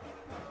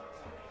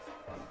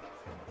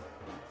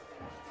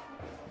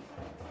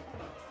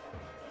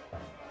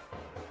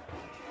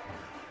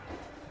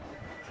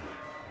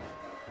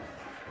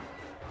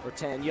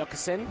 Bertan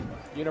Yukasin,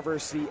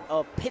 University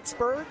of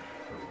Pittsburgh.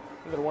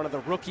 They're one of the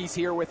rookies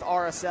here with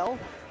RSL.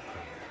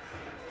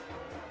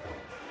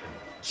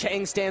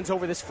 Chang stands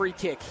over this free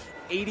kick.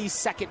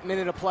 82nd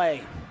minute of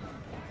play.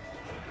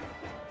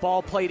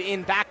 Ball played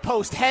in, back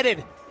post,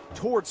 headed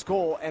towards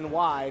goal and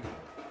wide.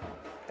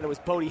 And it was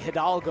Bodie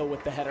Hidalgo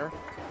with the header.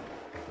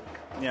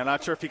 Yeah,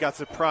 not sure if he got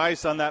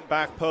surprised on that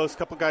back post.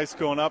 Couple guys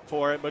going up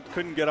for it, but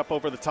couldn't get up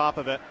over the top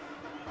of it.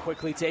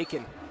 Quickly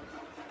taken.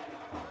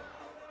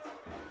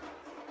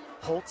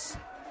 Holtz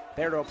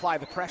there to apply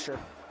the pressure.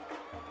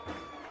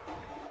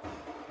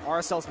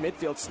 RSL's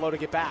midfield slow to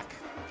get back.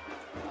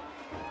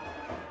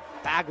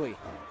 Bagley.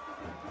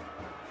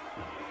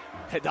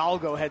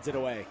 Hidalgo heads it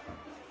away.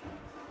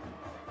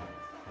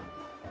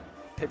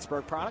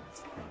 Pittsburgh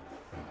product.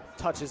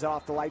 Touches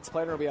off the Lights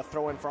player. It'll be a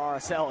throw-in for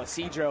RSL.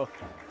 Isidro.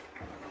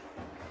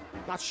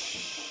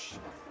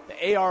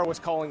 The AR was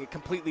calling it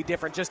completely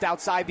different, just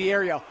outside the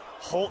area.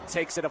 Holt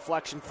takes a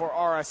deflection for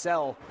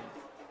RSL.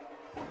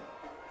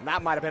 And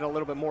that might have been a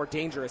little bit more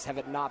dangerous had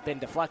it not been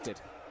deflected.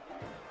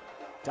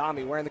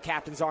 Dami wearing the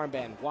captain's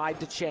armband. Wide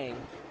to Chang.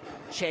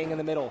 Chang in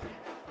the middle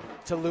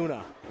to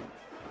Luna.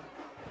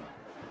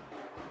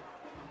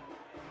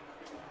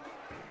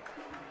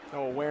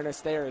 No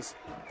awareness there as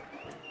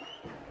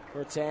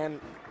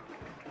Bertan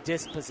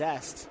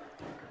dispossessed.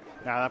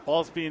 Now that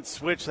ball's being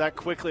switched that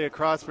quickly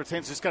across.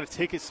 Bertan's just got to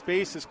take his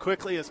space as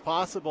quickly as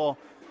possible.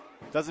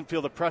 Doesn't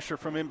feel the pressure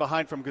from in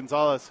behind from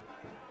Gonzalez.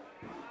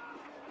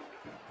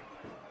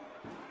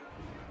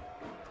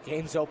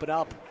 Game's open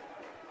up.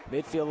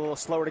 Midfield a little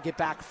slower to get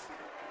back.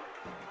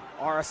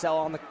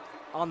 RSL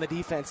on the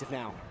defensive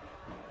now.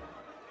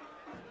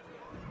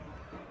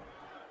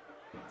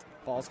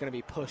 Ball's going to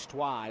be pushed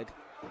wide.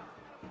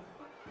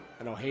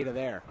 And Ojeda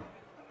there.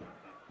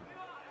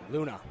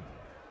 Luna.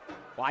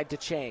 Wide to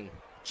Chang.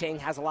 Chang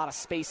has a lot of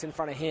space in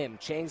front of him.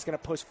 Chang's going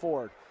to push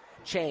forward.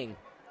 Chang.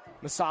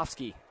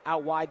 Musovski.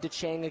 Out wide to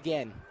Chang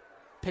again.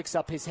 Picks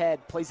up his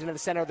head. Plays it into the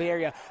center of the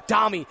area.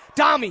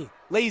 Dami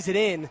lays it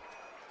in.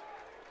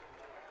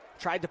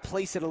 Tried to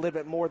place it a little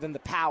bit more than the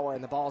power,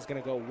 and the ball's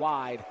going to go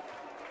wide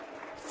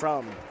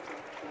from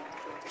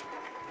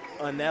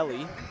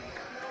Anelli.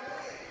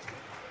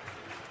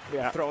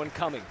 Yeah. Throw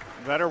incoming.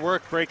 Better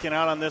work breaking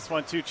out on this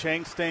one, too.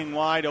 Chang staying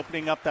wide,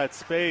 opening up that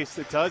space.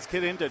 It does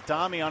get into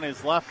Dami on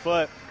his left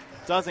foot.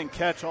 Doesn't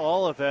catch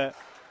all of it.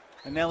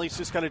 Anelli's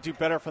just got to do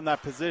better from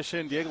that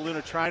position. Diego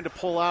Luna trying to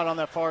pull out on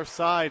that far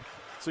side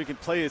so he can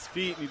play his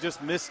feet, and he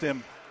just missed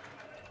him.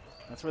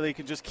 That's where they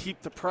can just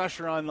keep the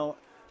pressure on the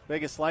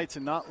Vegas Lights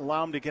and not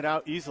allow him to get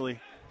out easily.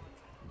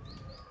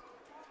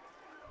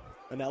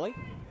 Anelli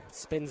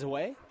spins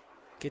away,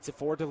 gets it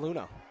forward to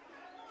Luna.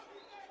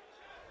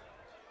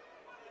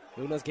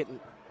 Luna's going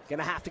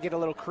to have to get a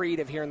little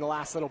creative here in the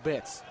last little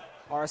bits.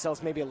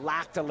 RSL's maybe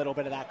lacked a little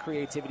bit of that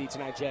creativity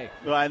tonight, Jay.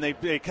 Well, and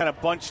they kind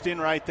of bunched in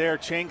right there.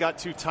 Chang got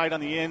too tight on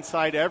the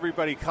inside.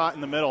 Everybody caught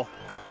in the middle.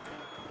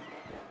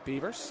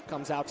 Beavers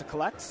comes out to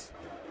collect.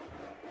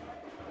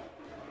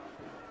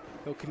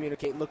 He'll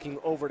communicate looking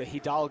over to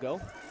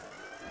Hidalgo.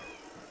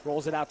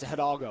 Rolls it out to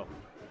Hidalgo.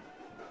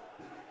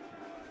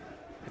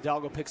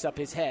 Hidalgo picks up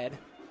his head.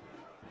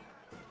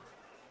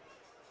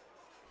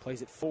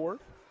 Plays it forward.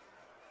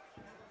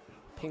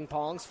 Ping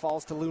pongs,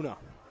 falls to Luna.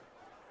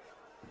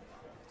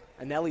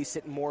 Anelli's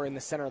sitting more in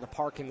the center of the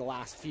park in the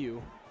last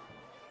few,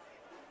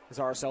 as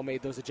RSL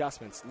made those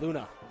adjustments.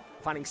 Luna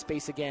finding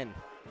space again.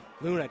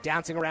 Luna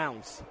dancing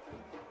around.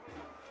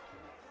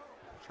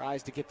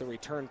 Tries to get the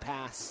return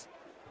pass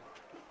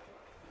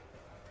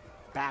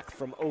back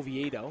from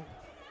Oviedo.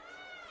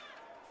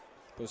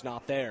 Was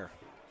not there.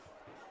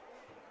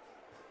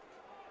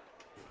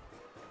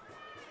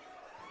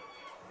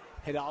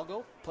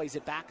 Hidalgo plays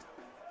it back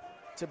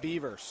to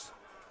Beavers.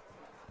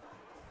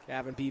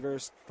 Gavin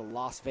Beavers, the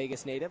Las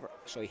Vegas native, or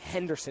actually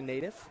Henderson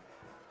native.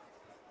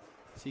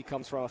 So he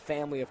comes from a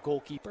family of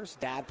goalkeepers.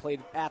 Dad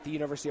played at the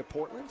University of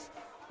Portland.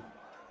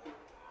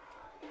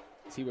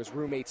 So he was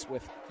roommates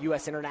with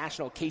U.S.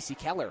 international Casey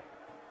Keller,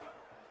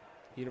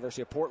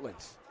 University of Portland.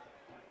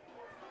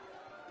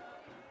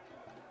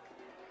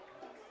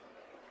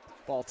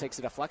 Ball takes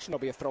a deflection. There'll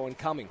be a throw-in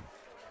coming.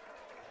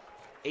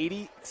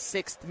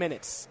 86th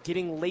minutes.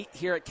 Getting late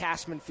here at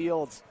Cashman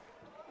Field.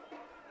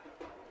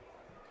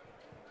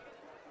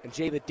 And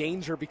Jay, the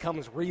danger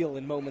becomes real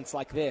in moments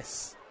like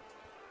this.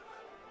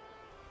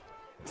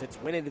 It's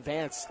win in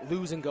advance,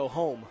 lose and go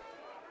home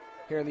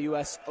here in the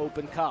U.S.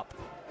 Open Cup.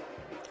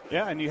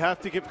 Yeah, and you have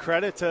to give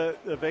credit to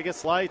the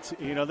Vegas Lights.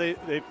 You know,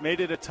 they've made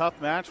it a tough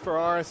match for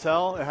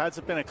RSL. It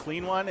hasn't been a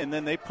clean one, and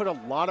then they put a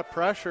lot of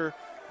pressure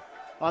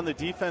on the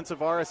defense of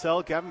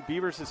RSL. Gavin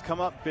Beavers has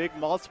come up big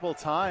multiple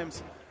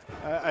times.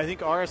 I think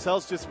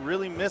RSL's just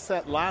really missed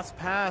that last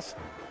pass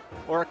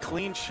or a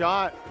clean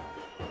shot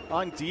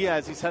on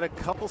Diaz. He's had a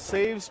couple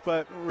saves,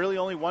 but really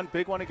only one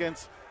big one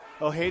against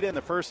Ojeda in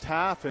the first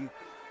half. And,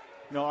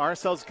 you know,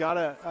 RSL's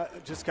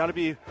got to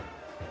be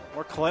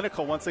more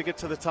clinical once they get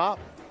to the top.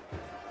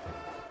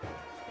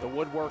 The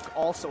woodwork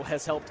also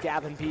has helped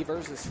Gavin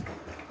Beavers,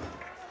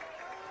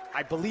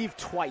 I believe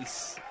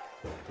twice.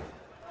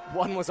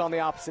 One was on the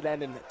opposite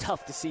end and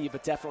tough to see,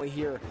 but definitely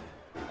here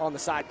on the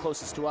side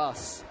closest to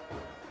us.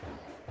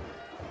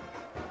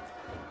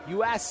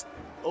 U.S.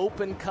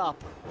 Open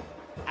Cup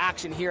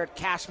action here at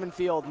Cashman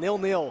Field,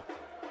 0-0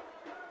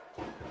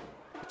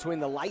 between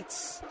the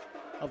Lights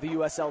of the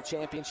USL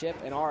Championship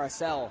and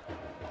RSL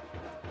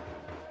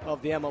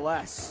of the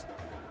MLS.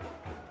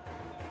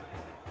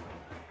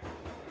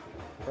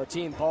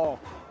 13 ball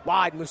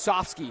wide,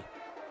 Musovski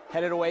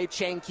headed away.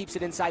 Chang keeps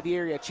it inside the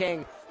area.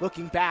 Chang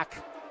looking back.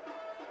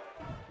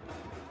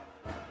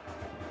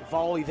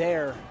 Volley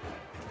there.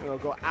 It'll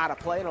go out of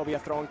play, and it'll be a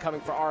throw-in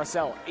coming for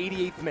RSL.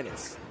 88th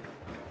minutes.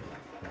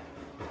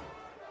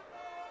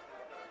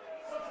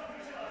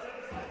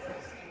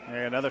 And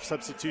another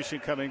substitution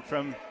coming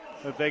from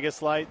the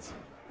Vegas Lights.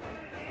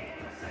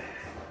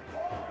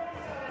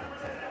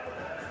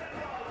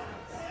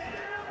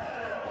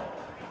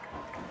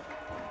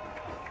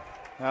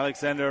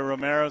 Alexander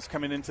Romero's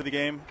coming into the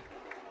game.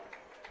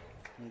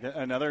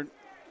 Another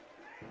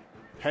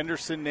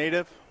Henderson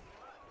native.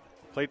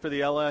 Played for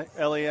the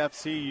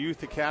LAFC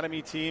Youth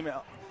Academy team,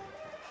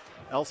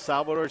 El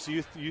Salvador's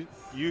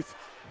youth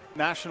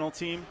national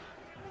team.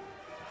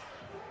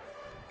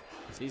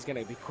 So he's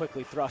going to be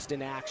quickly thrust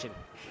into action.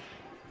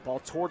 Ball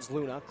towards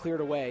Luna,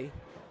 cleared away.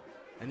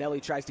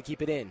 Anelli tries to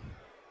keep it in.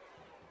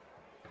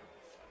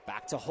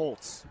 Back to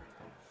Holtz.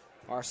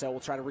 RSL will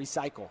try to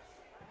recycle.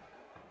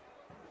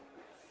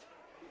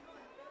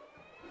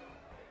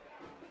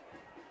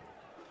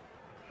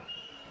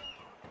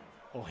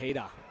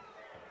 Ojeda.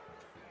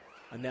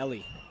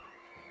 Anelli.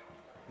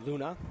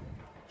 Luna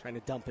trying to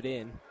dump it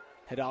in.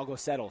 Hidalgo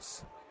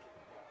settles.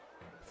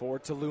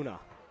 Forward to Luna.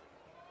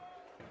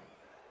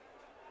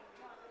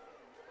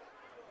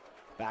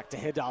 Back to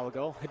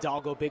Hidalgo.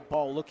 Hidalgo, big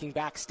ball, looking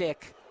back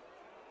stick.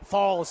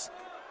 Falls.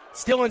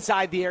 Still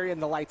inside the area,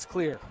 and the light's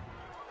clear.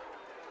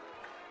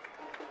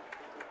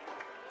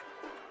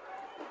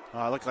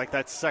 Looked like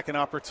that second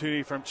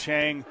opportunity from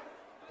Chang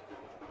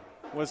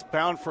was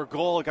bound for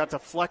goal. It got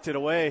deflected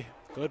away.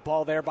 Good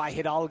ball there by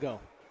Hidalgo.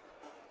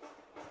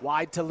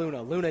 Wide to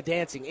Luna. Luna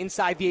dancing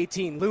inside the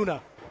 18.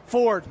 Luna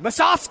forward.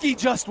 Masovsky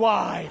just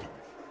wide.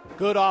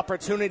 Good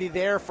opportunity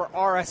there for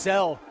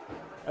RSL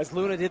as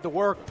Luna did the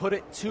work. Put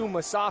it to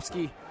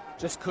Masovsky.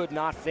 Just could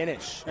not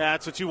finish. Yeah,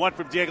 that's what you want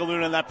from Diego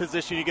Luna in that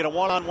position. You get a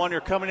one-on-one.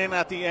 You're coming in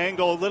at the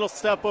angle. Little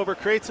step over.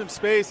 Create some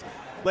space.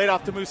 Laid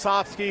off to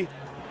Musovsky.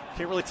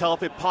 Can't really tell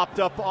if it popped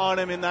up on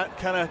him in that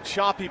kind of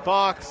choppy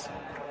box.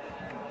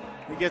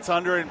 He gets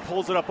under it and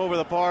pulls it up over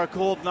the bar.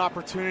 Golden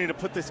opportunity to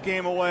put this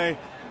game away.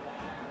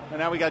 And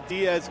now we got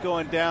Diaz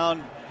going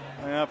down.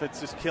 I don't know if it's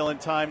just killing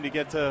time to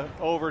get to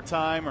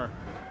overtime or...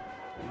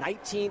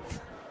 90th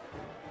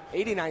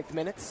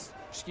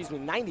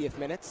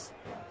minutes.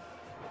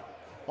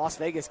 Las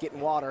Vegas getting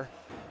water.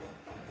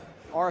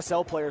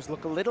 RSL players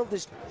look a little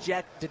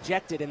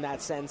dejected in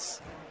that sense.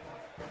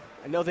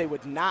 I know they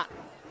would not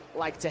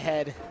like to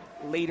head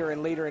later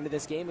and later into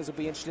this game, as it'll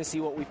be interesting to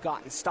see what we've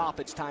got in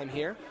stoppage time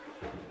here.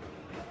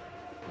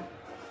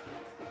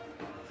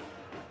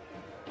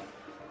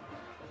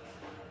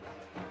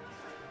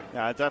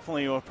 Yeah,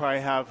 definitely will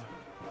probably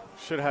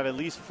should have at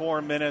least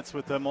 4 minutes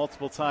with the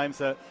multiple times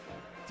that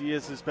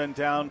Diaz has been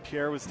down.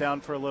 Pierre was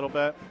down for a little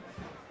bit.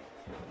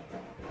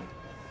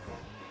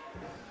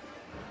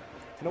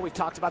 I know we've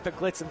talked about the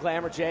glitz and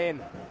glamour, Jay,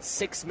 and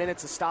 6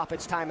 minutes of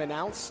stoppage time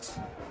announced.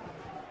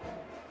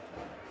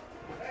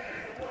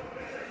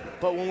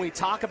 But when we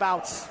talk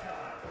about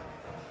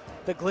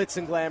the glitz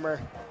and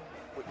glamour,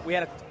 we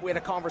had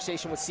a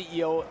conversation with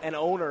CEO and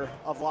owner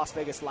of Las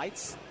Vegas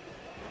Lights,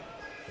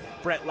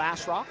 Brett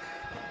Lashrock,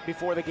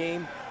 before the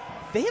game.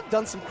 They have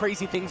done some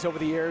crazy things over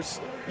the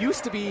years.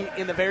 Used to be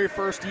in the very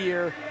first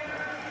year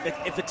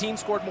that if the team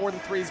scored more than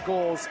 3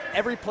 goals,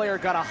 every player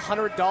got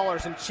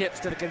 $100 in chips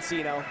to the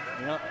casino.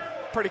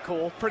 Yep. Pretty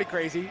cool, pretty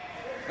crazy.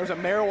 There was a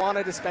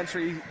marijuana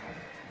dispensary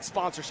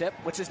sponsorship,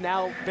 which has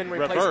now been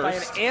replaced by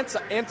an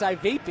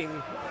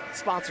anti-vaping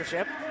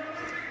sponsorship.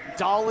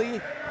 Dolly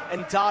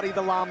and Dottie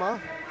the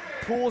llama,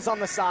 pools on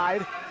the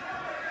side,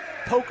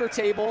 poker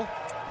table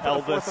for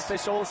the fourth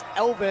officials,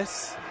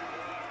 Elvis,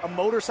 a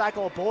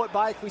motorcycle, a bullet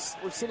bike. We've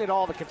seen it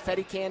all. The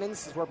confetti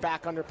cannons as we're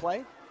back under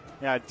play.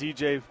 Yeah,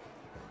 DJ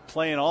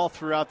playing all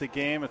throughout the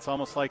game. It's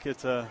almost like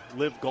it's a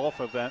live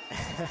golf event.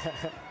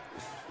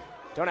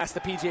 Don't ask the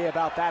PGA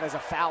about that, as a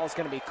foul is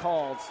going to be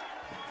called.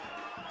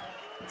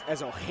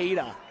 As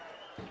Ojeda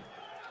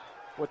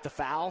with the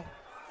foul.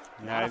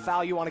 Not a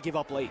foul you want to give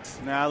up late.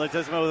 Now,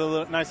 Ledesma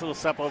with a nice little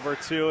step over,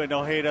 too, and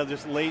Ojeda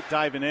just late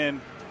diving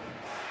in.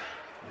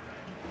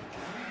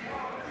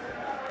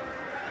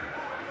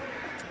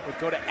 We'll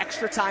go to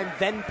extra time,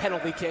 then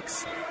penalty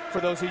kicks,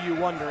 for those of you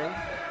wondering.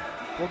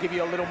 We'll give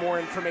you a little more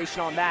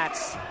information on that.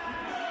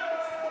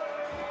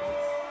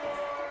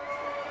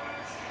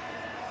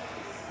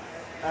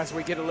 As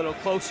we get a little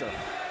closer.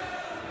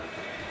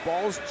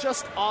 Ball's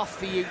just off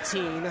the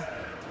 18,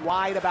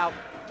 wide about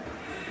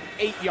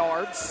 8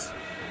 yards.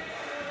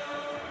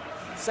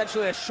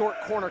 Essentially a short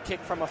corner kick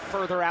from a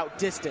further out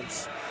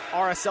distance.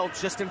 RSL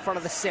just in front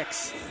of the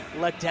 6.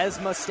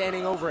 Ledesma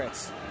standing over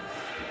it.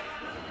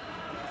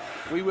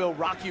 We Will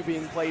Rock You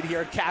being played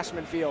here at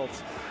Cashman Field.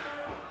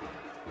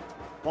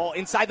 Ball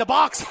inside the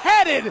box,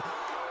 headed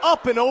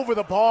up and over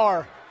the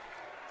bar.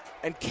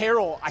 And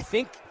Carroll, I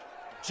think,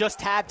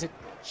 just had to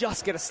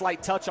get a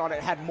slight touch on it.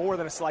 Had more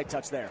than a slight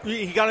touch there.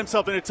 He got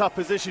himself in a tough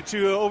position,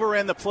 too.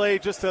 Overran the play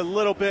just a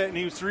little bit, and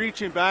he was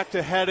reaching back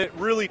to head it.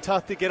 Really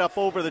tough to get up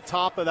over the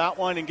top of that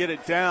one and get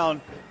it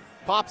down.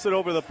 Pops it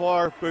over the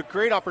bar, but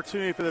great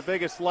opportunity for the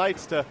Vegas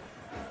Lights to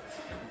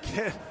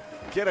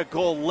get a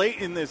goal late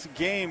in this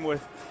game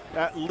with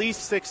at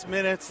least 6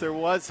 minutes. That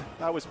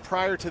was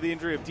prior to the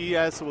injury of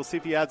Diaz, so we'll see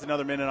if he adds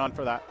another minute on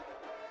for that.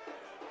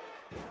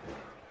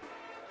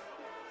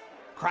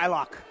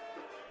 Krylock,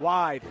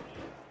 wide.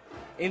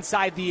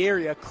 Inside the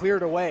area,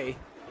 cleared away.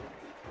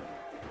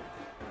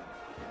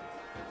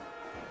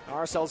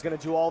 RSL's going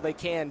to do all they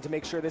can to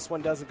make sure this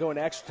one doesn't go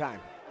into extra time.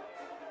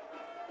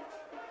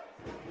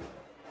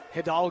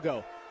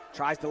 Hidalgo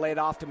tries to lay it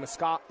off to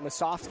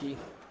Masovsky.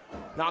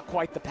 Not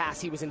quite the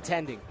pass he was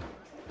intending.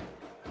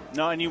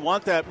 No, and you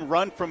want that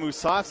run from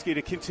Musovsky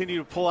to continue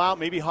to pull out.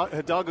 Maybe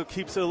Hidalgo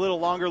keeps it a little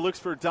longer, looks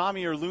for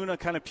Dami or Luna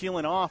kind of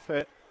peeling off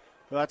it.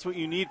 Well, that's what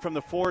you need from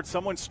the forward.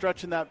 Someone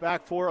stretching that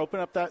back four, open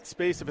up that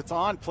space. If it's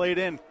on, play it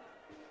in.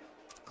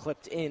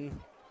 Clipped in,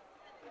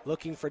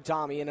 looking for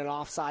Dami in an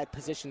offside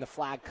position. The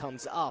flag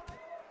comes up.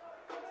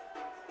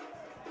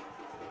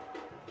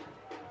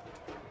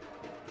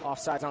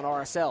 Offsides on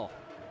RSL.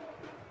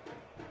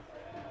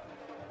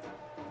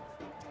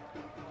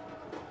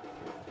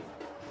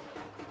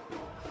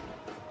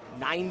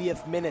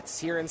 90th minutes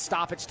here in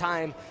stoppage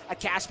time at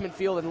Cashman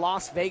Field in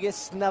Las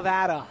Vegas,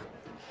 Nevada.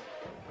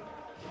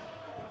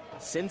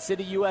 Sin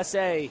City,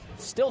 USA,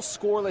 still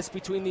scoreless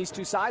between these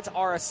two sides.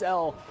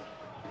 RSL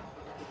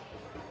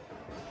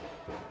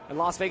and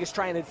Las Vegas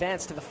try and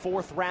advance to the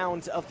 4th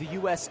round of the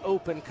U.S.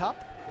 Open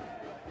Cup.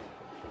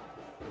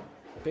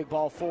 Big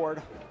ball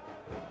forward.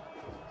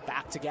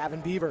 Back to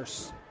Gavin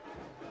Beavers.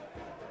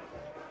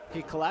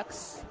 He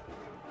collects.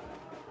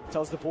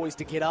 Tells the boys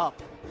to get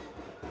up.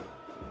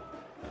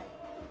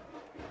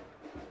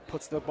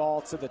 Puts the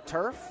ball to the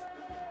turf.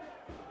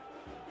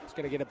 He's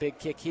going to get a big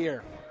kick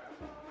here.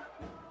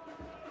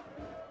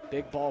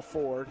 Big ball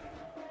forward.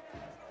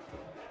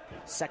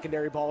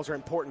 Secondary balls are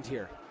important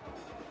here.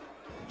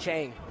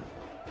 Chang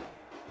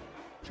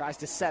tries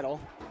to settle.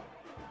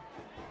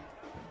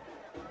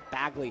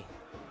 Bagley,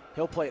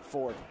 he'll play it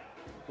forward.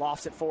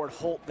 Lofts it forward.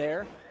 Holt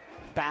there,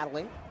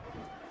 battling.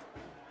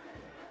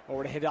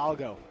 Over to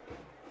Hidalgo.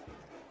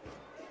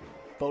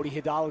 Bodie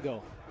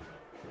Hidalgo.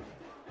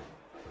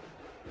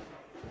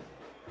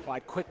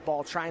 Wide quick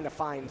ball trying to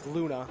find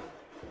Luna.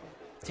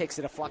 Takes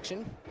a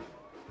deflection.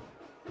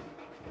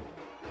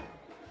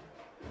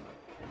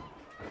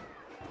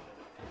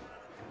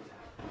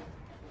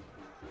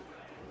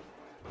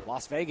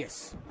 Las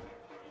Vegas.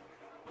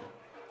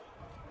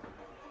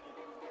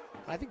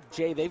 I think,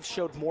 Jay, they've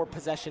showed more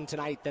possession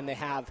tonight than they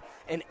have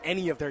in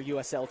any of their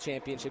USL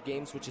Championship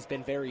games, which has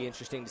been very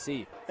interesting to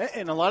see.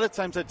 And a lot of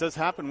times that does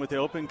happen with the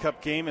Open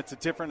Cup game. It's a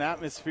different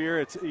atmosphere.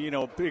 It's,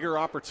 a bigger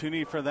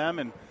opportunity for them.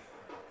 And,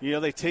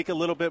 they take a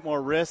little bit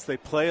more risk. They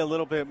play a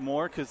little bit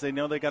more because they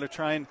know they got to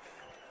try and,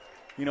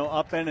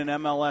 upend an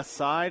MLS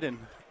side. And,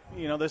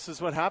 this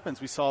is what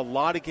happens. We saw a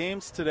lot of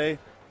games today.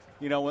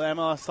 When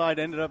MLS side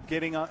ended up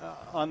getting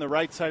on the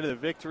right side of the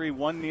victory,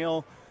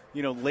 1-0,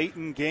 late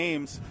in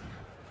games.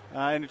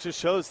 And it just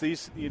shows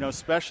these,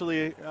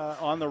 especially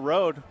on the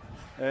road,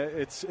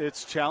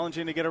 it's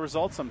challenging to get a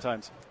result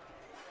sometimes.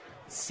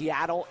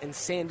 Seattle and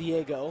San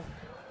Diego,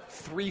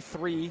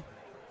 3-3,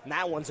 and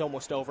that one's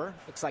almost over.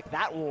 Looks like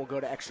that one will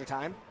go to extra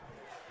time.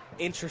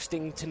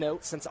 Interesting to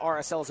note, since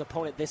RSL's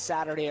opponent this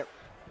Saturday at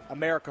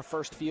America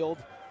First Field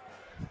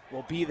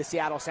will be the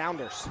Seattle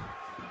Sounders.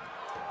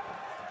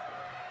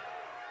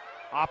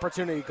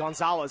 Opportunity,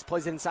 Gonzalez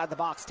plays it inside the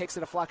box, takes a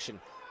deflection.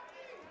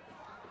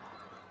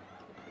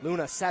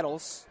 Luna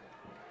settles.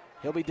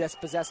 He'll be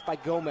dispossessed by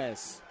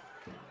Jimenez.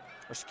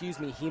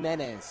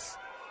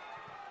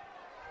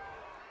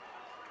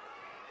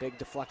 Big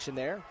deflection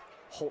there.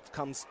 Holt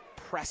comes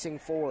pressing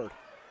forward,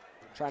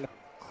 trying to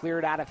clear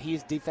it out of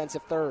his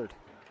defensive third.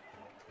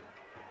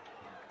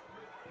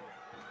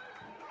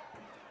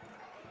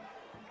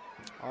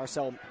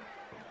 RSL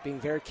being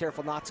very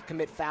careful not to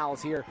commit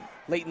fouls here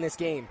late in this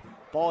game.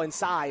 Ball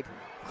inside,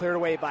 cleared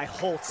away by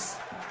Holtz.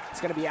 It's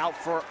going to be out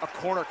for a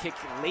corner kick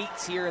late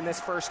here in this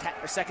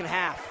second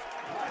half.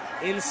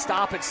 In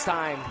stoppage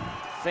time,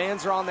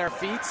 fans are on their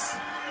feet.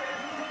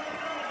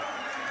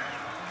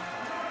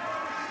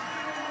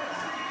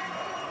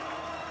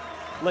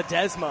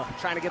 Ledesma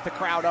trying to get the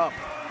crowd up.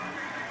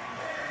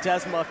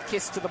 Desma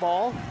kiss to the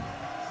ball.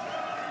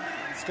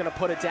 He's going to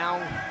put it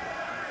down.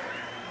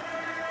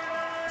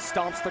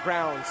 Stomps the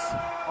grounds.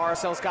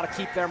 RSL's got to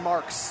keep their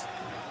marks.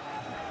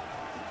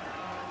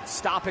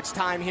 Stoppage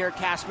time here at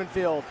Cashman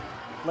Field.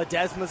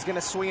 Ledesma's going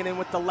to swing it in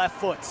with the left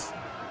foot.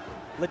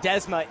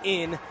 Ledesma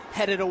in,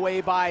 headed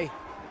away by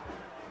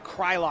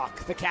Krylock,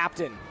 the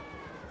captain.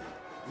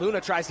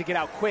 Luna tries to get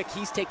out quick.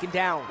 He's taken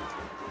down.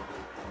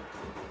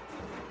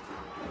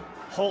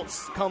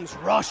 Holtz comes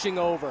rushing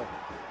over,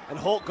 and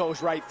Holt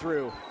goes right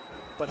through.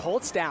 But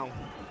Holt's down.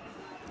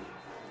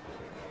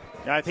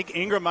 Yeah, I think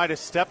Ingram might have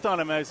stepped on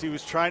him as he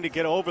was trying to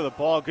get over the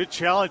ball. Good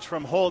challenge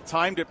from Holt.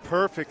 Timed it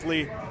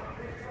perfectly.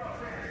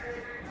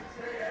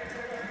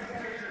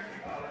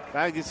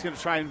 Bagley's going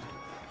to try and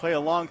play a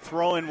long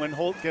throw-in when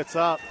Holt gets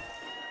up.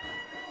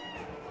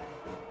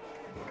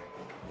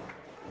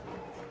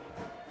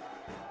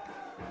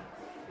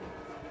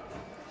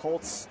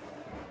 Holt's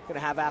going to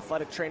have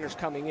athletic trainers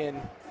coming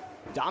in.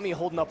 Dami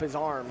holding up his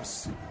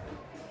arms.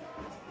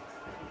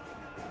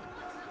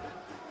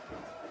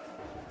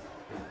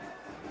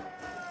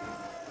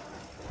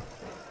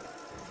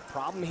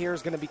 Problem here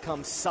is going to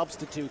become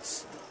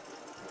substitutes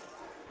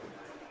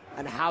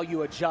and how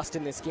you adjust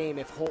in this game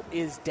if Holt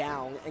is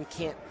down and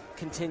can't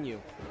continue.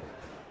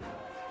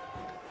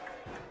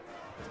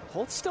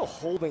 Holt's still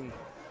holding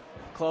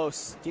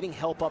close, getting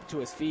help up to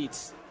his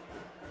feet.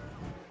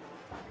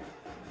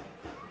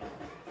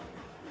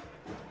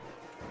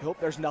 I hope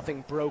there's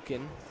nothing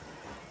broken.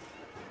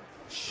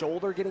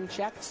 Shoulder getting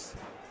checked.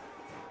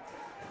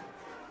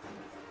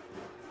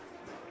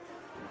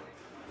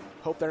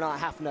 Hope they're not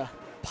having to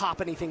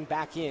pop anything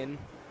back in.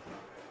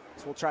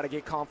 So we'll try to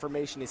get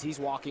confirmation as he's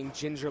walking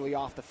gingerly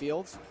off the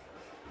field.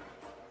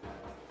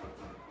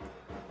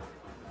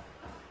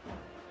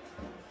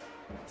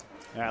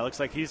 Yeah, it looks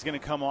like he's going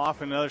to come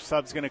off and another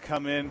sub's going to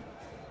come in.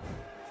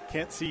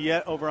 Can't see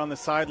yet over on the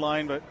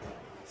sideline, but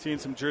seeing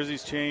some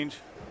jerseys change.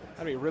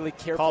 Gotta be really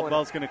careful.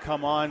 Caldwell's going to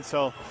come on,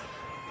 so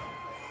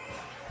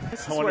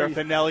I wonder if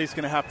Anelli's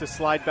going to have to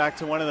slide back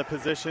to one of the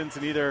positions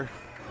and either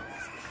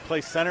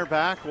play center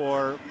back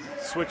or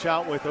switch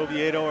out with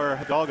Oviedo or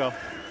Hidalgo.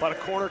 But a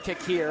corner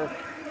kick here.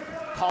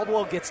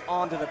 Caldwell gets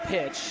onto the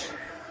pitch,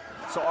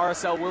 so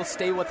RSL will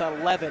stay with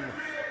 11.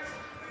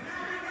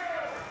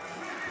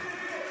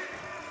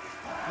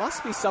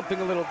 Must be something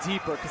a little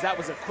deeper, because that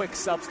was a quick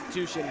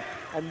substitution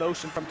and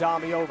motion from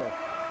Dami over.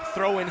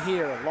 Throw in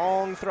here,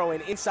 long throw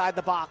in inside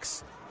the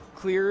box,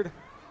 cleared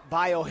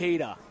by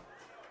Ojeda.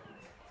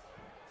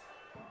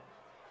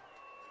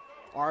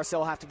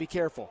 RSL have to be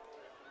careful.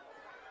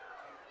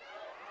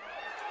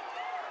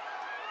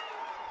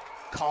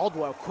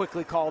 Caldwell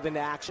quickly called into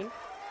action.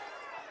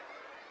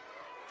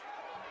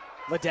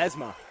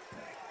 Ledesma.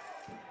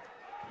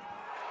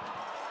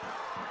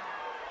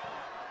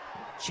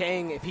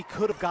 Chang, if he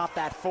could have got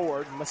that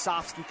forward,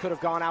 Musovski could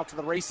have gone out to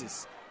the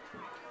races.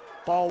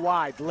 Ball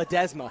wide,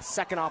 Ledesma,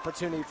 second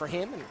opportunity for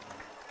him, and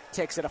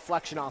takes a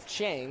deflection off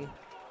Chang.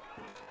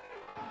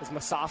 Is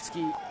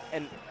Musovski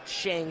and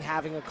Chang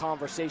having a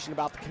conversation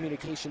about the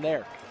communication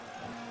there?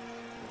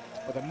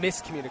 Or the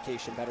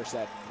miscommunication, better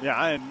said.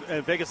 Yeah,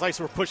 and Vegas Lights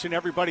were pushing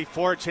everybody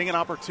forward. Chang an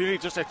opportunity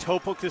just to toe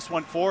poke this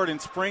one forward and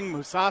spring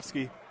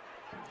Musovski.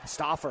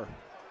 Stauffer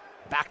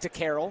back to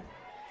Carroll.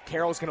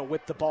 Carroll's going to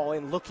whip the ball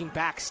in, looking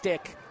back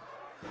stick.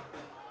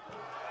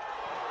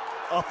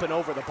 Up and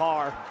over the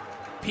bar.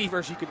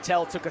 Peavers, you could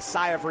tell, took a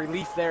sigh of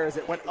relief there as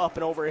it went up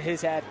and over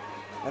his head.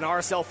 And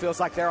RSL feels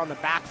like they're on the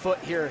back foot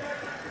here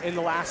in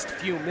the last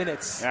few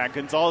minutes. Yeah,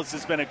 Gonzalez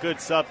has been a good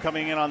sub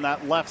coming in on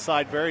that left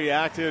side, very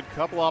active,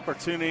 couple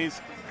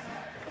opportunities.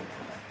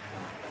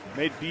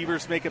 Made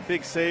Beavers make a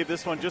big save.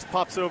 This one just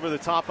pops over the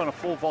top on a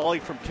full volley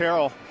from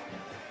Carroll.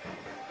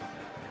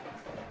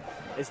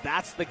 As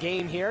that's the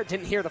game here.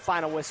 Didn't hear the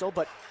final whistle,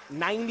 but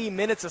 90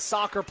 minutes of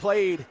soccer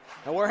played.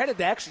 And we're headed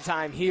to extra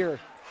time here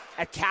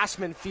at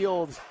Cashman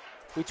Field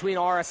between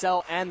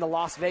RSL and the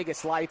Las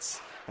Vegas Lights.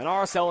 And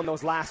RSL in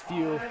those last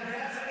few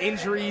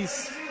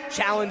injuries,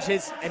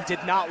 challenges, and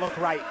did not look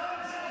right.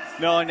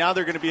 No, and now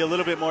they're going to be a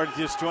little bit more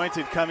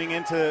disjointed coming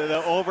into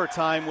the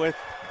overtime with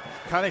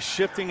kind of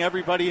shifting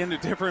everybody into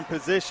different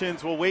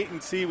positions. We'll wait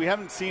and see. We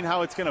haven't seen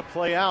how it's going to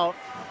play out.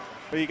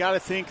 But you got to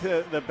think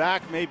the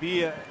back may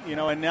be,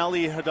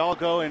 Anelli,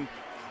 Hidalgo, and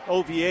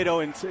Oviedo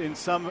in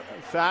some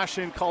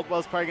fashion.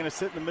 Caldwell's probably going to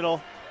sit in the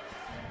middle.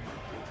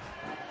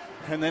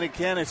 And then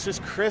again, it's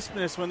just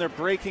crispness when they're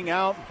breaking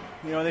out.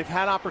 They've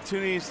had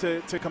opportunities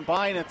to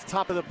combine at the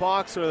top of the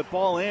box or the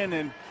ball in,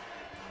 and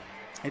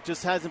it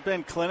just hasn't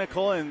been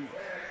clinical. And,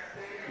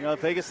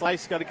 Vegas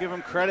Lights got to give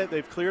them credit.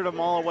 They've cleared them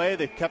all away.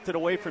 They've kept it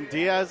away from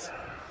Diaz,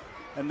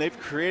 and they've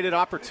created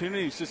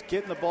opportunities, just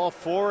getting the ball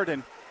forward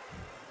and,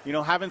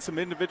 having some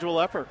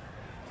individual effort.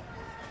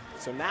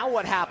 So now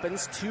what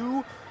happens?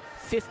 2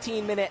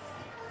 15-minute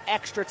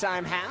extra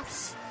time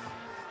halves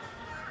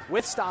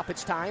with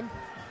stoppage time.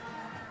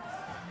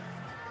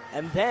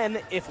 And then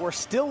if we're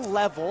still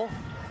level,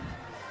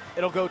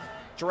 it'll go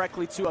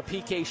directly to a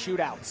PK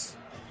shootouts.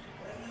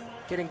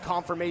 Getting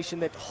confirmation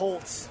that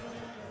Holtz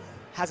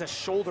has a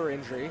shoulder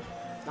injury.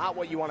 Not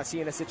what you want to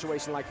see in a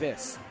situation like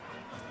this.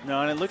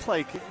 No, and it looked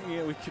like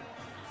we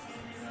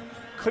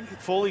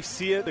couldn't fully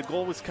see it. The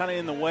goal was kind of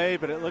in the way,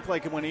 but it looked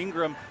like when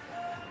Ingram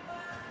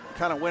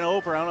kind of went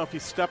over, I don't know if he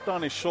stepped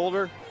on his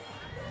shoulder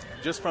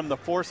just from the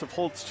force of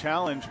Holt's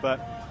challenge, but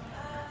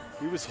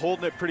he was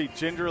holding it pretty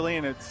gingerly,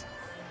 and we'll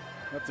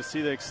have to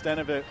see the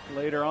extent of it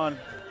later on.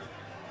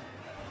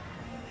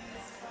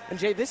 And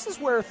Jay, this is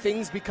where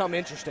things become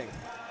interesting.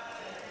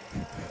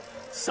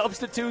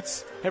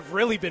 Substitutes have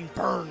really been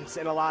burned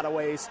in a lot of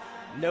ways.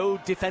 No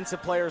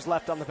defensive players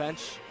left on the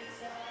bench.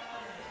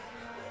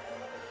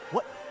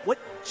 What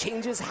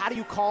changes? How do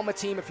you calm a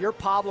team if you're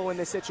Pablo in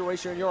this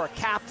situation and you're a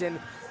captain?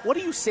 What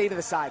do you say to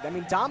the side? I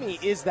mean,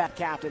 Dami is that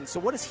captain, so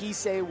what does he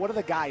say? What do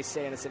the guys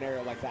say in a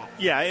scenario like that?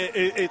 Yeah,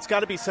 it's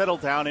got to be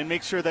settled down and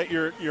make sure that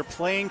you're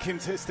playing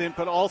consistent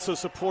but also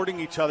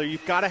supporting each other.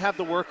 You've got to have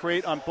the work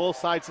rate on both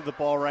sides of the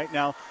ball right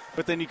now,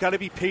 but then you've got to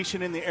be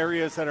patient in the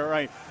areas that are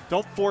right.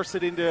 Don't force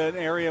it into an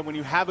area when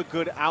you have a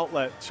good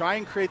outlet. Try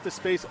and create the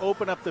space,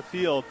 open up the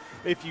field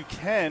if you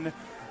can,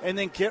 and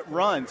then get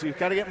runs. You've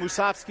got to get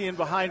Musovski in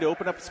behind to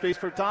open up space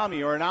for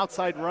Dami or an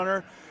outside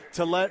runner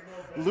to let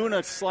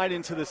Luna slide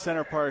into the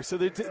center part. So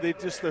they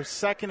just their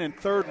second and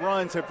third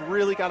runs have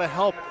really got to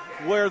help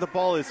where the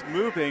ball is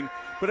moving.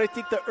 But I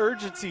think the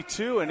urgency,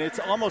 too, and it's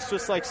almost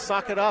just like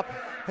suck it up.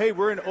 Hey,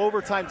 we're in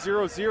overtime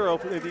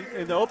 0-0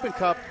 in the Open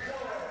Cup.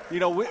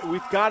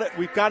 We've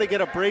got to get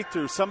a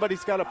breakthrough.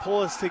 Somebody's got to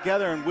pull us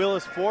together and will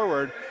us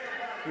forward.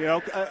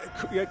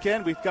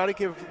 Again, we've got to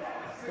give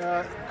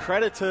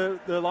credit to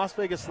the Las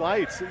Vegas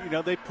Lights.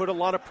 They put a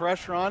lot of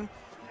pressure on.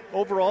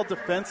 Overall,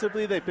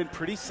 defensively, they've been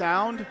pretty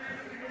sound,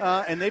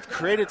 and they've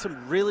created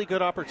some really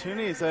good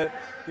opportunities that,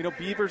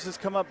 Beavers has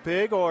come up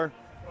big or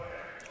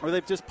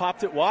they've just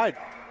popped it wide.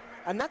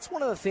 And that's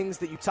one of the things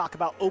that you talk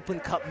about Open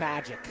Cup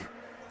magic.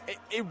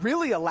 It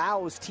really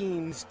allows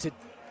teams to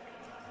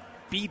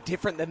be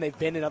different than they've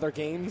been in other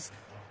games.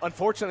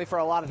 Unfortunately, for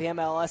a lot of the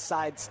MLS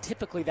sides,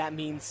 typically that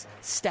means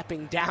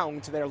stepping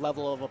down to their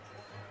level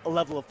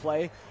level of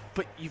play.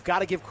 But you've got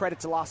to give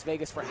credit to Las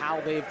Vegas for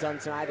how they've done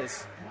tonight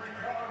as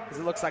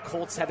it looks like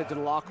Holt's headed to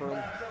the locker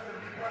room.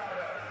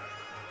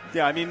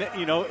 Yeah, I mean,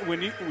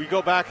 when we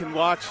go back and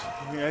watch,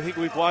 I think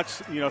we've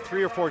watched,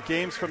 3 or 4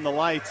 games from the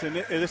Lights, and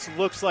this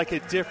looks like a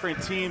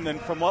different team than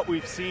from what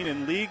we've seen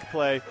in league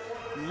play.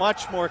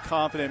 Much more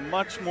confident,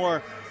 much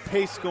more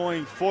pace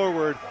going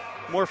forward,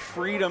 more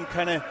freedom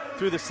kind of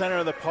through the center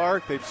of the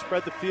park. They've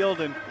spread the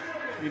field, and,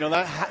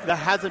 that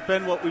hasn't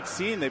been what we've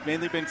seen. They've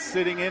mainly been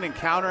sitting in and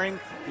countering,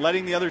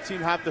 letting the other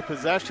team have the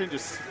possession,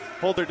 just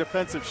hold their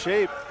defensive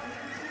shape.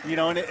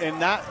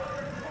 And that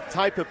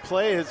type of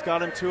play has got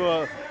them to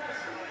a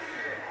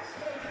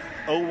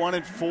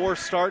 0-1-4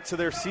 start to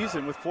their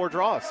season with 4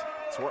 draws.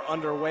 So we're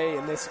underway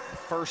in this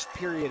first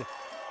period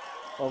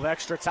of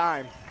extra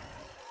time.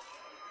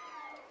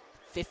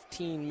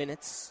 15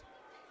 minutes.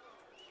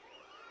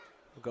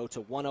 We'll go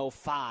to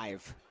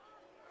 105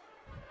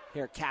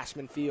 here at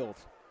Cashman Field.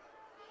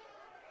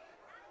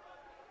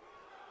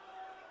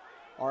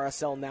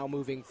 RSL now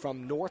moving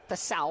from north to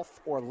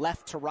south or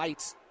left to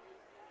right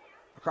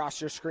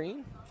across your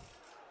screen.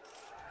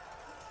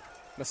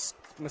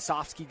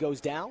 Musovsky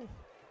goes down.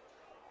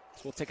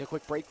 So we'll take a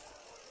quick break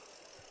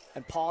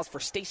and pause for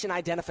station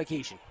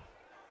identification.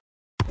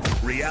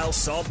 Real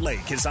Salt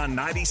Lake is on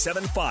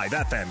 97.5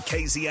 FM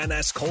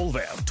KZNS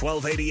Colville,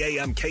 1280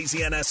 AM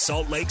KZNS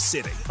Salt Lake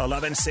City,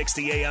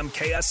 1160 AM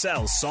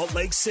KSL Salt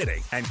Lake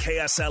City, and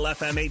KSL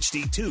FM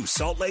HD2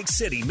 Salt Lake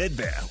City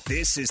Midvale.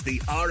 This is the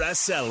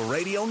RSL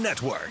Radio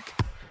Network.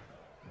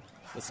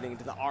 Listening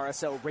to the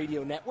RSL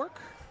Radio Network.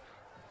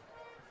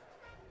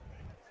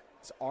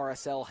 So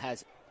RSL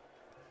has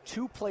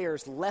 2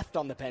 players left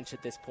on the bench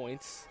at this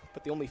point,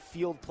 but the only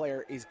field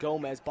player is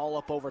Gomez. Ball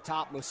up over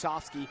top.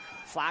 Musovsky.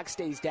 Flag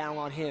stays down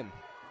on him.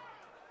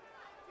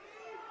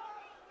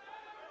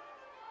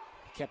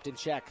 Kept in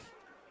check.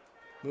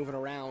 Moving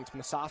around.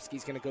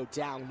 Musovsky's going to go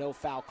down. No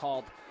foul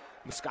called.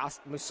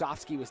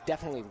 Musovsky was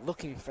definitely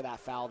looking for that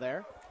foul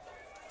there.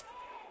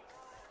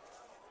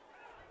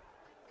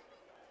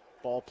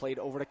 Ball played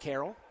over to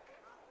Carroll.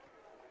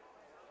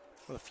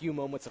 With a few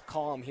moments of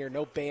calm here.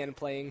 No band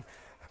playing.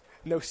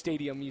 No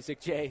stadium music,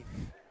 Jay.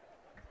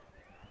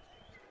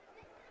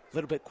 A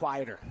little bit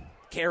quieter.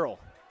 Carroll.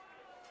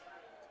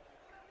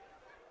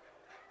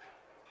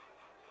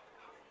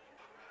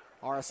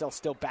 RSL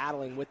still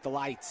battling with the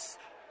Lights.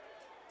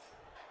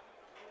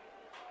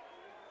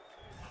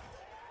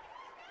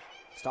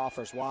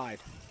 Stoffers wide.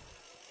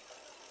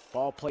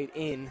 Ball played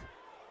in.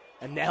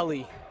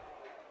 Anelli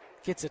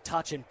gets a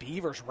touch, and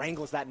Beavers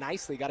wrangles that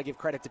nicely. Got to give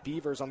credit to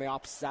Beavers on the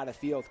opposite side of the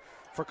field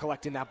for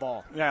collecting that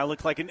ball. Yeah, it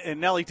looked like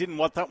Anelli didn't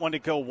want that one to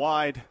go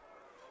wide.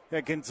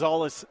 Yeah,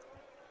 Gonzalez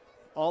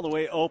all the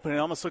way open. It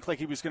almost looked like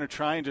he was going to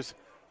try and just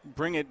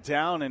bring it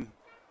down, and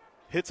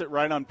hits it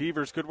right on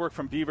Beavers. Good work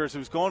from Beavers. It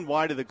was going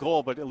wide of the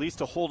goal, but at least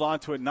to hold on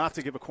to it, not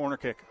to give a corner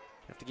kick.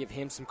 You have to give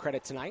him some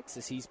credit tonight,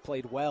 as he's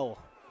played well.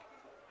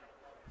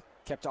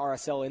 Kept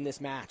RSL in this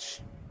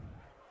match.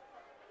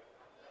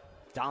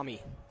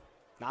 Dami,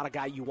 not a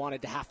guy you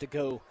wanted to have to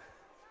go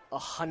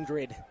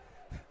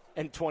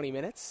 120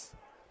 minutes.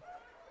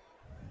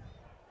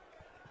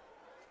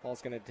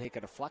 Ball's going to take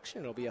a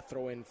deflection. It'll be a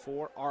throw-in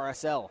for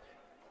RSL.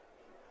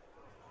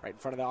 Right in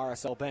front of the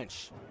RSL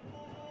bench.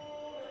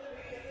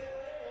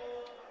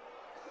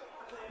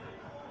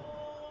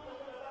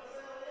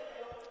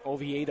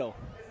 Oviedo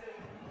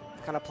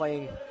kind of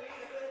playing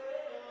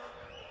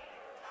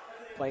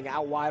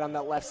out wide on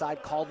that left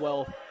side.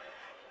 Caldwell.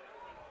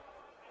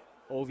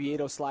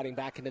 Oviedo sliding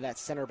back into that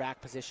center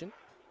back position.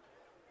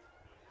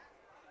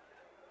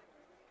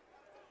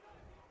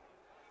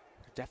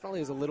 There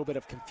definitely is a little bit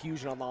of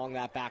confusion along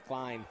that back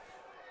line.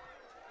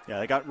 Yeah,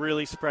 they got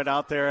really spread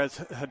out there as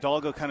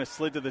Hidalgo kind of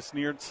slid to this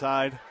near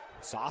side.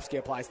 Musovsky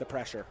applies the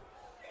pressure.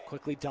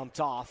 Quickly dumped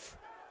off.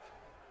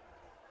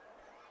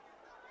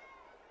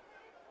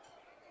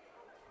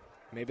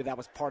 Maybe that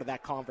was part of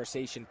that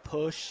conversation.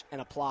 Push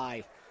and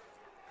apply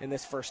in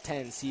this first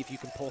 10. See if you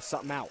can pull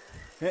something out.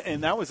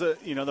 And that was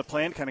the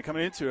plan kind of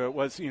coming into it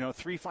was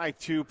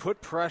 3-5-2,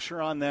 put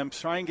pressure on them,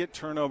 try and get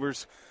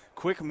turnovers,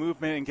 quick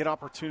movement, and get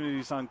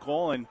opportunities on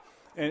goal.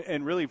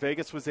 And really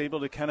Vegas was able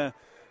to kind of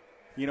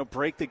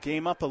break the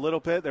game up a little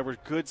bit. There were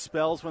good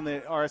spells when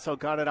the RSL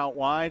got it out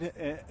wide.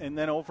 And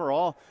then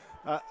overall,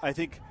 I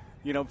think,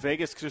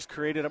 Vegas just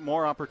created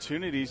more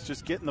opportunities,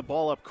 just getting the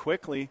ball up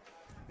quickly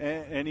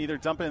and either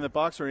dumping in the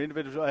box or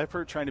individual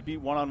effort, trying to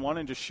beat one-on-one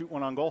and just shoot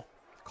one on goal.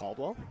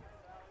 Caldwell.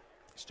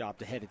 His job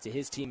to head it to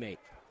his teammate.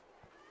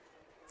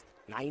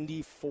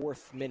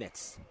 94th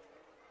minutes.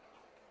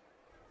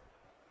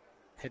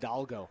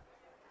 Hidalgo.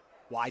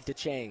 Wide to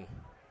Chang.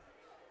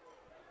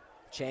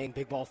 Chang,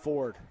 big ball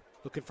forward.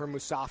 Looking for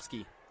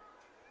Musovsky.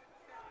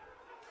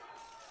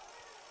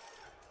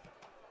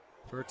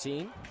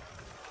 13.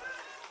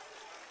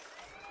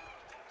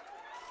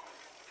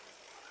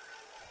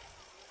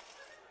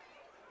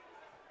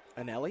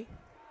 Anelli.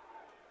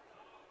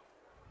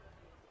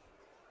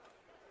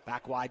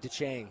 Back wide to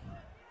Chang.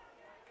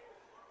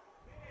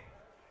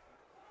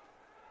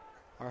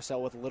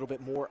 RSL with a little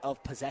bit more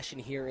of possession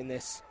here in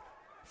this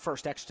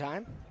first extra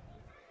time.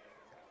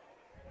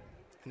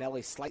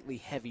 Nelly slightly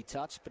heavy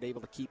touch, but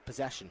able to keep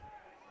possession.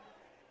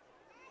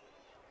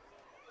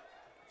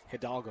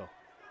 Hidalgo.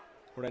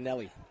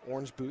 Rudinelli.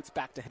 Orange boots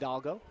back to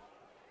Hidalgo.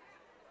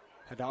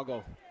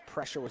 Hidalgo,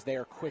 pressure was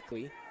there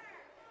quickly.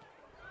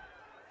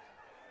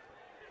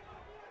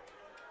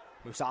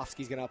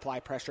 Musovski's going to apply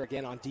pressure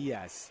again on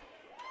Diaz.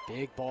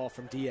 Big ball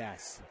from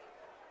Diaz.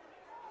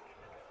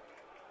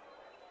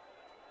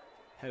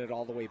 Headed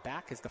all the way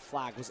back as the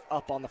flag was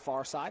up on the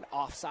far side.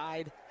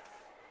 Offside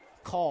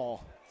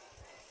call.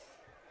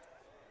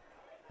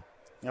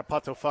 Yeah,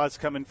 Pato Faz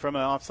coming from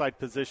an offside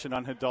position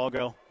on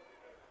Hidalgo.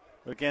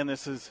 But again,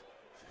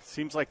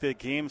 seems like the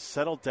game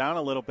settled down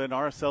a little bit, and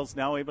RSL's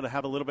now able to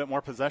have a little bit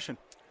more possession.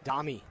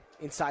 Dami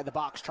inside the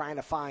box trying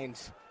to find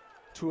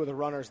two of the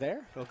runners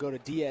there. It'll go to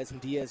Diaz,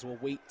 and Diaz will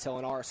wait till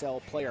an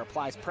RSL player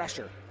applies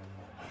pressure.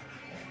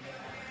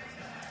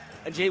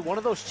 And Jay, one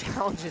of those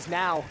challenges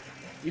now,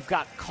 you've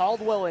got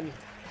Caldwell and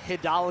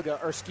Hidalgo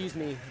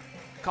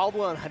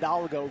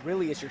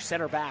really as your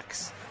center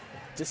backs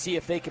to see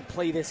if they can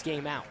play this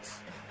game out.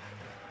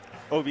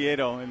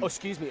 Oviedo.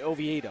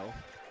 Oviedo.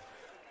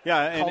 Yeah,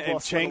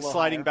 and Chang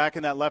sliding higher back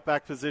in that left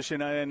back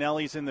position.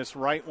 Anelli's in this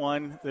right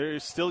one. They're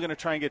still going to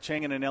try and get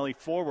Chang and Anelli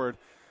forward.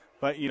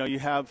 But, you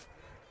have,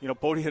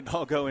 Bodie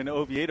Hidalgo and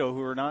Oviedo,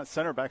 who are not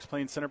center backs,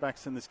 playing center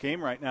backs in this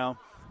game right now.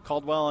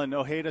 Caldwell and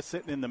Ojeda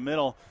sitting in the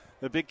middle.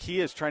 The big key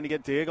is trying to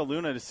get Diego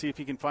Luna to see if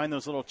he can find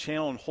those little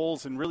channel and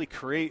holes and really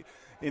create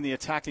in the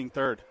attacking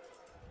third.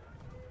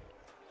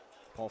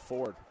 Ball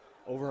forward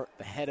over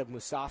the head of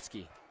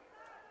Musovski.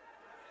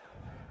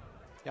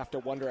 You have to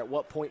wonder at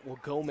what point will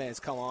Gomez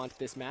come into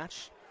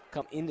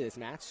this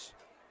match.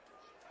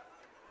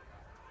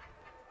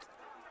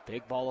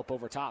 Big ball up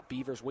over top.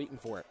 Beavers waiting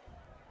for it.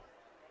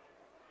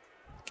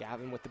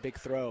 Gavin with the big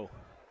throw.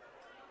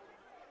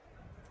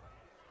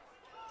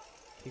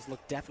 He's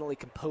looked definitely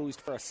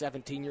composed for a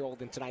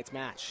 17-year-old in tonight's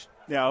match.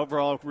 Yeah,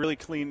 overall, really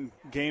clean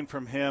game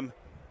from him.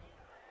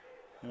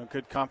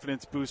 Good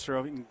confidence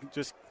booster. He can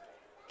just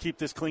keep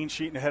this clean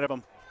sheet ahead of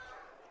him.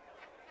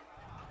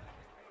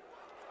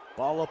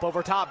 Ball up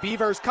over top.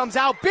 Beavers comes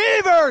out.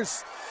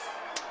 Beavers!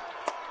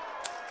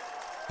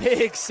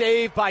 Big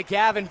save by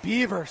Gavin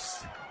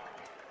Beavers.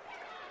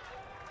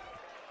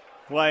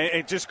 Well,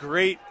 it just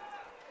great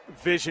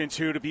vision,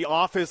 too, to be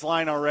off his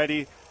line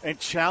already and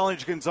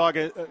challenge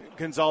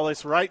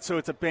Gonzalez, right? So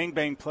it's a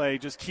bang-bang play.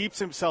 Just keeps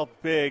himself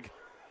big.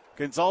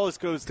 Gonzalez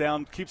goes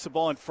down, keeps the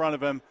ball in front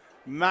of him.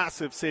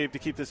 Massive save to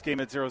keep this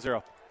game at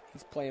 0-0.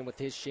 He's playing with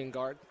his shin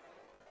guard.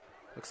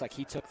 Looks like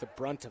he took the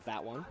brunt of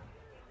that one.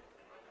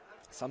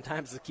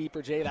 Sometimes the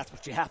keeper, Jay, that's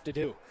what you have to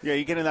do. Yeah,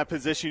 you get in that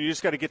position, you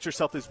just got to get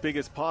yourself as big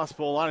as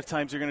possible. A lot of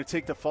times you're going to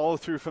take the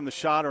follow-through from the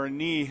shot or a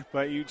knee,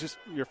 but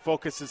your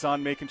focus is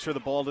on making sure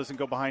the ball doesn't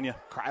go behind you.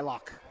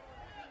 Krylock.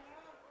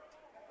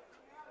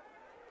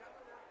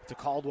 To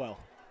Caldwell.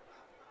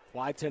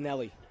 Wide to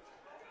Nelly.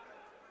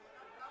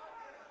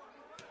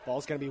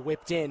 Ball's going to be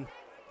whipped in.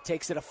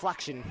 Takes a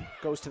deflection.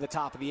 Goes to the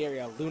top of the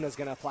area. Luna's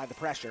going to apply the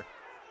pressure.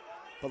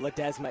 But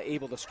Ledesma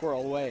able to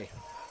squirrel away.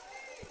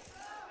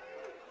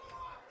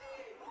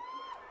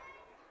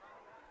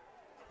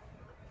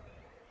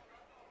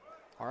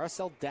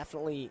 RSL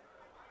definitely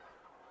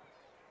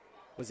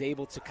was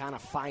able to kind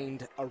of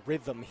find a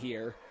rhythm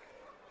here.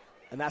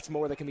 And that's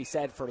more that can be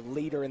said for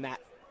later in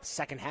that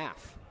second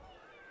half.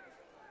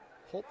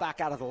 Holt back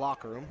out of the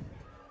locker room.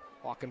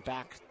 Walking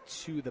back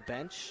to the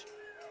bench.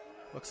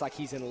 Looks like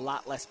he's in a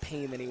lot less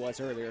pain than he was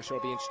earlier, so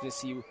it'll be interesting to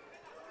see.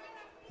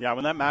 Yeah,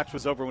 when that match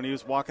was over, when he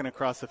was walking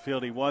across the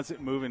field, he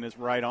wasn't moving his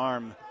right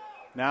arm.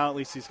 Now at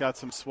least he's got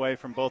some sway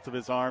from both of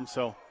his arms,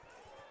 so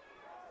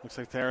looks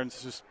like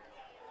Theron's just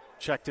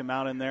checked him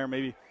out in there,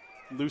 maybe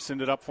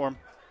loosened it up for him.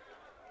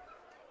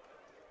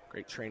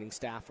 Great training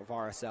staff of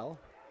RSL.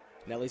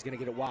 Nelly's going to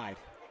get it wide.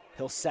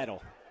 He'll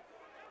settle.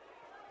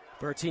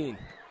 Bertine,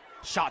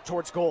 shot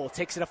towards goal,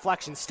 takes a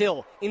deflection,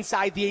 still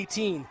inside the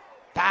 18,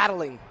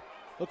 battling.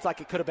 Looks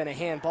like it could have been a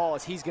handball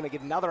as he's going to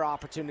get another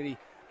opportunity,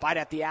 bite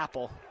at the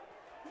apple.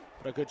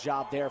 But a good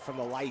job there from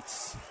the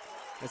Lights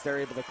as they're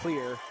able to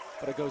clear,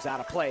 but it goes out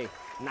of play.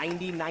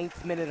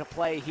 99th minute of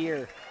play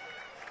here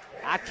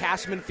at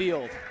Cashman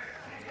Field.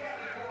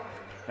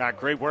 Yeah,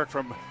 great work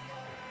from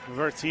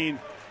Vertine.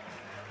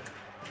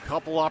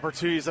 Couple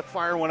opportunities to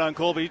fire one on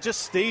goal, but he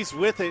just stays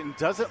with it and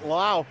doesn't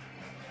allow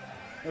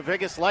the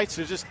Vegas Lights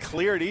to just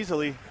clear it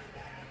easily.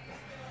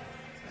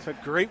 It's a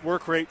great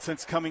work rate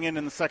since coming in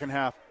the second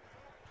half.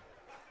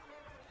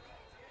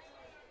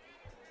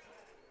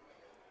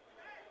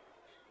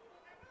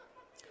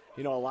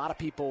 You know, a lot of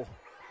people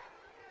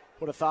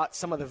would have thought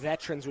some of the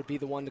veterans would be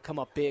the one to come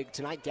up big.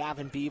 Tonight,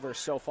 Gavin Beavers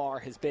so far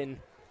has been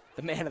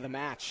the man of the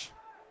match.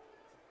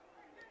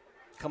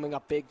 Coming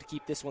up big to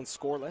keep this one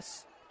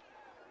scoreless.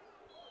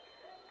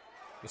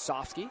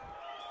 Musovski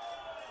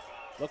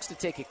looks to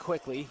take it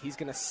quickly. He's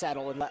going to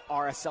settle and let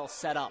RSL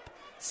set up.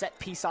 Set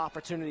piece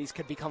opportunities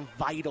could become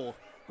vital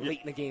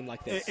late in a game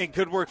like this. And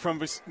good work from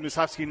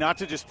Musovski not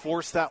to just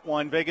force that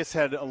one. Vegas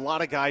had a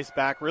lot of guys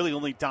back, really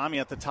only Dami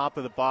at the top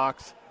of the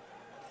box.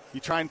 You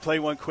try and play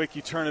one quick,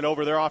 you turn it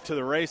over, they're off to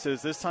the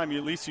races. This time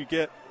at least you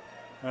get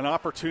an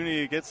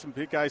opportunity to get some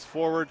big guys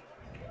forward.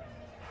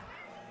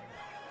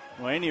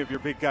 Well, any of your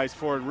big guys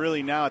forward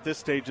really now at this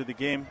stage of the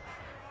game.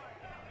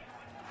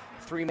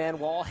 3-man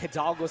wall.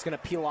 Hidalgo's going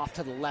to peel off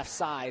to the left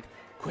side.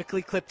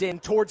 Quickly clipped in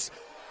towards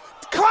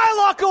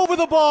Krylock over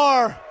the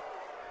bar.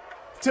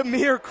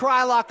 Damir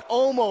Krylock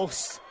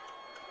almost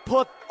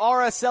put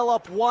RSL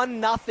up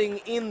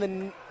 1-0 in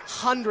the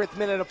 100th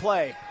minute of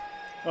play.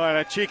 All right,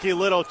 a cheeky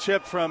little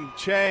chip from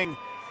Chang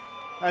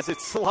as it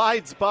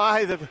slides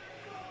by the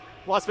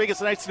Las Vegas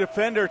Knights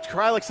defender.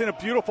 Krylock's in a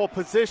beautiful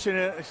position.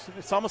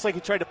 It's almost like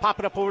he tried to pop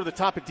it up over the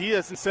top of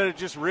Diaz instead of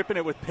just ripping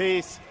it with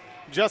pace.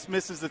 Just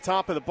misses the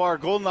top of the bar.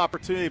 Golden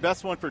opportunity,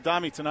 best one for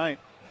Dami tonight.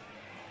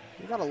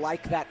 You got to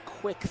like that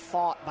quick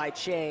thought by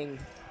Chang.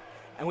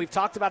 And we've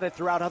talked about it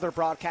throughout other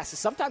broadcasts.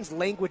 Sometimes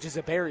language is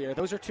a barrier.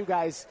 Those are two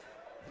guys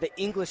that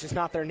English is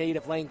not their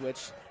native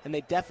language, and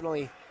they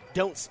definitely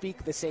don't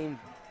speak the same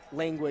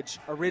language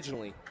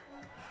originally.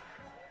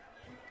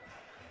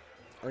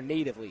 Or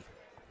natively.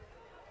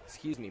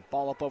 Excuse me.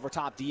 Ball up over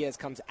top. Diaz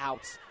comes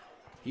out.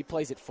 He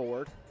plays it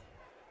forward.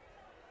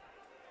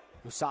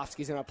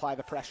 Musovski's going to apply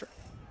the pressure.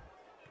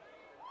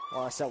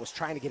 RSL was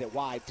trying to get it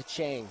wide to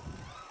Chang.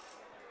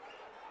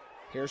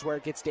 Here's where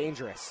it gets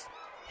dangerous.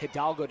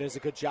 Hidalgo does a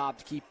good job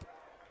to keep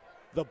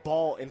the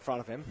ball in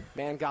front of him.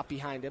 Man got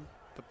behind him.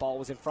 The ball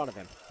was in front of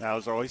him.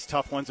 Those are always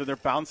tough ones when they're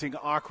bouncing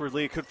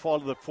awkwardly. It could fall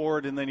to the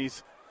forward, and then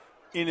he's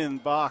in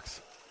the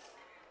box.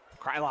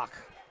 Krylock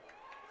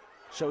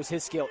shows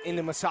his skill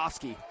into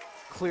Musovski.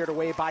 Cleared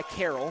away by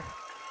Carroll.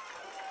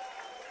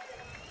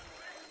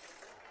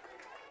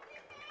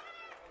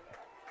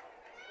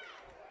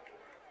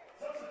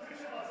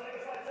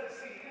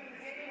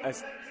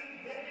 As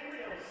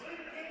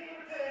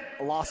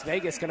Las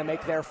Vegas going to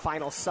make their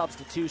final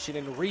substitution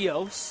in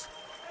Rios.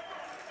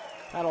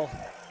 That'll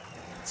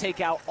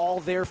take out all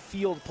their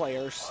field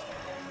players.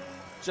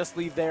 Just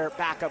leave their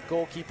backup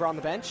goalkeeper on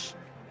the bench.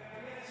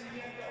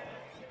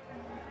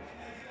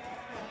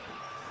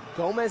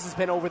 Gomez has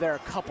been over there a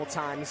couple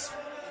times.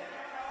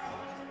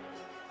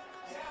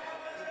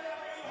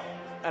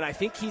 And I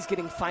think he's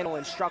getting final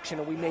instruction,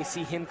 and we may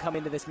see him come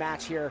into this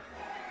match here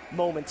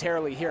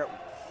momentarily here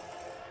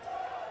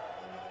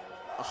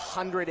at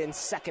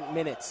 102nd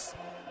minutes.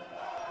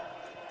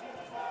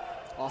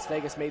 Las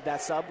Vegas made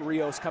that sub.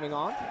 Rios coming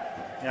on.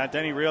 Yeah,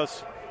 Denny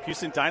Rios,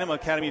 Houston Dynamo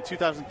Academy in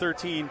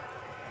 2013.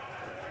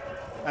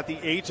 At the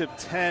age of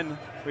 10,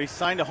 we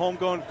signed a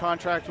homegrown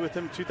contract with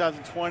him in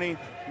 2020.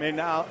 Made an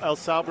El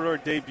Salvador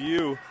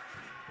debut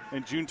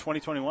in June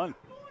 2021.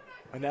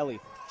 Anelli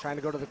trying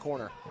to go to the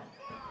corner.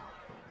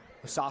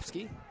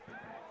 Musovski.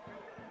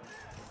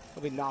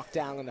 He'll be knocked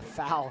down in the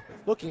foul.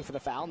 Looking for the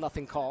foul.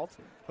 Nothing called.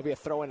 There'll be a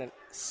throw in, a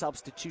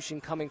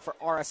substitution coming for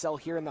RSL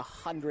here in the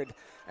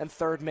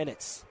 103rd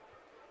minutes.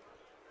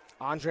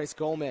 Andres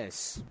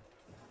Gomez.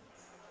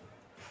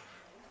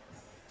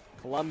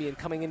 Colombian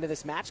coming into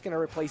this match, going to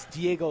replace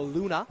Diego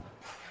Luna,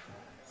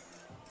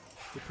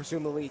 who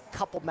presumably a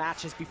couple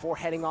matches before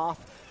heading off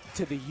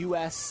to the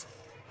U.S.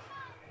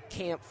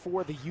 camp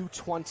for the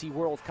U20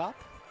 World Cup,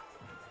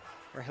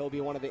 where he'll be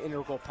one of the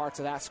integral parts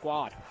of that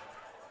squad.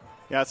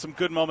 Yeah, some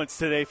good moments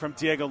today from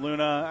Diego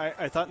Luna.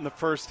 I thought in the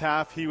first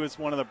half he was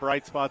one of the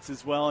bright spots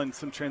as well in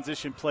some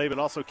transition play, but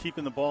also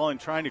keeping the ball and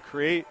trying to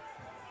create.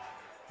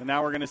 And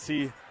now we're going to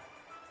see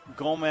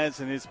Gomez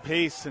and his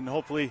pace, and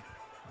hopefully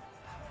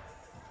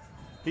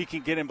he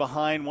can get in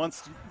behind.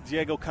 Once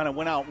Diego kind of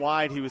went out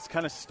wide, he was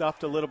kind of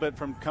stuffed a little bit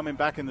from coming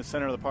back in the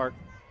center of the park.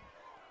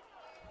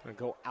 Going to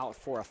go out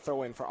for a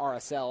throw-in for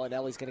RSL, and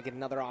Ellie's going to get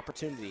another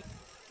opportunity.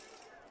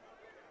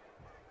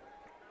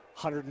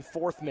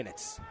 104th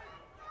minutes.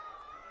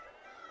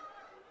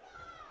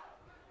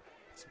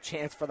 Some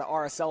chance for the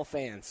RSL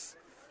fans.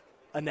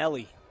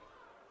 Anelli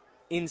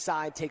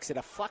inside takes a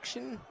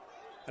deflection.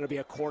 That'll be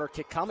a corner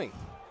kick coming.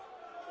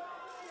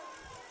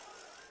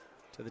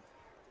 To the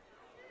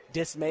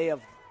dismay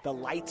of the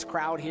lights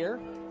crowd here.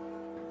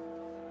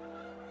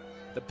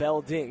 The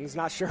bell dings.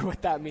 Not sure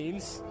what that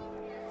means.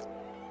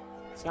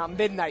 It's not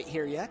midnight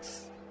here yet.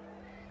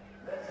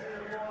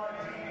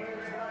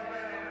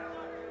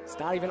 It's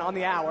not even on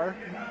the hour.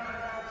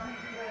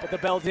 But the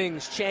bell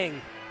dings. Chang,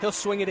 he'll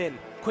swing it in.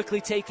 Quickly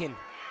taken.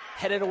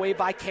 Headed away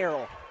by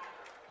Carroll.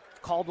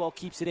 Caldwell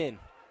keeps it in.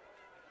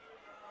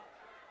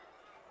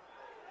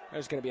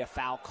 There's going to be a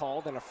foul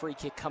called and a free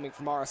kick coming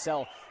from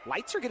RSL.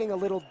 Lights are getting a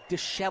little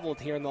disheveled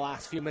here in the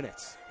last few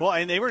minutes. Well,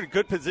 and they were in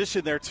good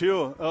position there,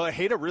 too.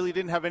 Hayda really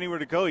didn't have anywhere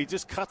to go. He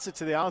just cuts it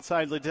to the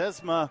outside.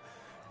 Ledesma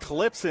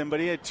clips him, but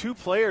he had two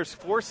players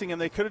forcing him.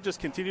 They could have just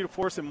continued to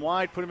force him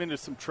wide, put him into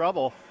some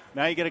trouble.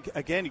 Now you get,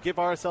 again, you give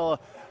RSL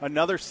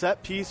another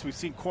set piece. We've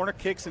seen corner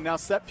kicks and now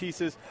set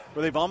pieces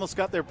where they've almost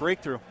got their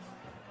breakthrough.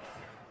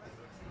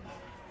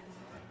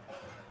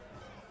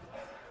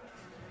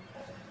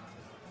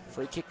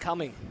 Free kick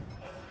coming.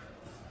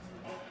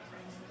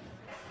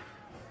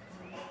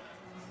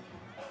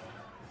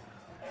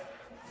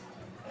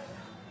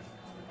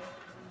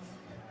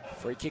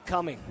 Free kick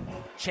coming.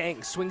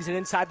 Chang swings it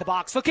inside the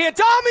box. Looking at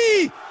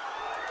Dami!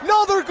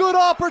 Another good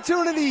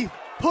opportunity.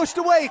 Pushed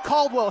away.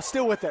 Caldwell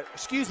still with it.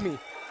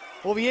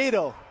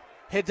 Oviedo.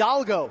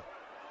 Hidalgo.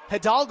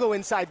 Hidalgo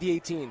inside the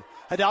 18.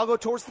 Hidalgo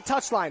towards the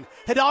touchline.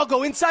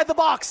 Hidalgo inside the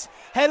box.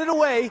 Headed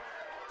away.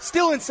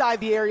 Still inside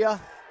the area.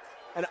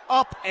 And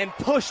up and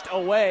pushed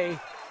away.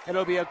 And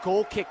it'll be a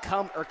goal kick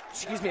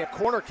a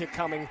corner kick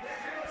coming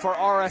for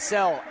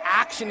RSL.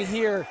 Action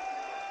here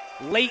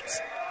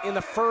late in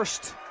the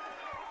first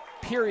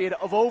period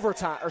of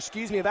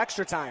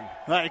extra time.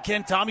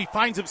 Again, Tommy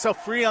finds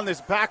himself free on this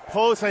back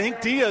post. I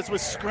think Diaz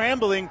was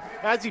scrambling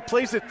as he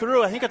plays it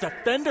through. I think a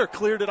defender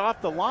cleared it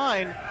off the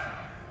line.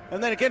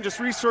 And then again, just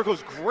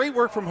recircles. Great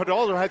work from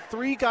Hidalgo. Had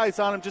 3 guys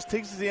on him, just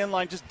takes it to the end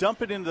line, just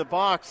dump it into the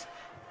box.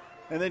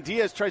 And then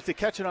Diaz tries to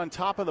catch it on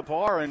top of the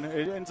bar, and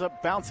it ends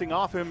up bouncing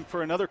off him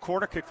for another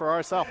corner kick for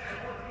RSL.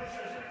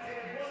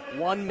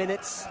 1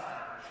 minute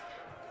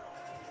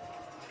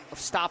of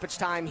stoppage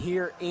time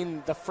here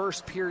in the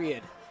first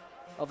period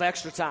of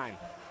extra time.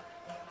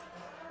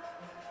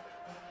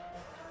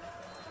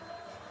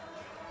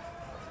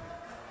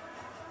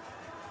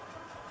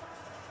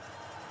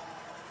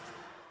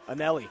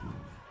 Anelli.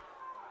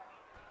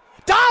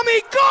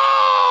 Dami,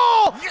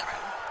 goal!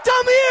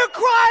 Damir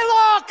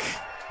Krylock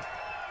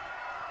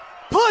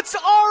puts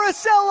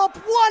RSL up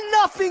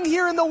 1-0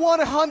 here in the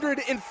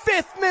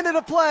 105th minute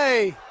of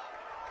play.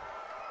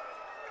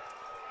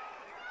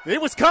 It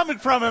was coming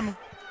from him.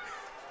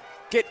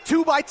 Get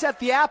 2 bites at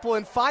the apple,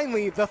 and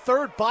finally the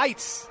third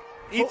bites.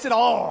 Eats it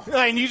all.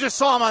 And you just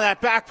saw him on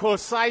that back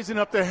post, sizing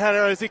up the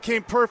header as it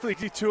came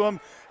perfectly to him.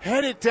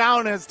 Headed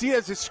down as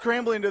Diaz is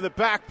scrambling to the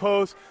back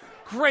post.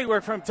 Great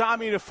work from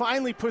Dami to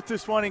finally put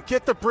this one and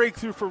get the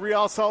breakthrough for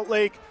Real Salt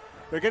Lake.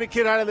 They're going to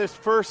get out of this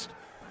first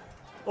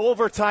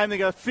overtime. They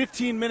got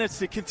 15 minutes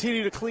to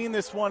continue to clean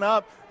this one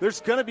up.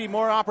 There's going to be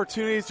more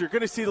opportunities. You're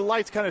going to see the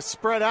lights kind of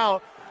spread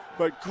out.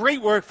 But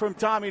great work from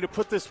Dami to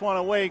put this one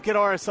away and get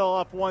RSL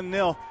up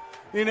 1-0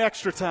 in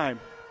extra time.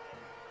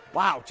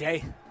 Wow,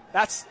 Jay.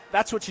 That's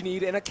what you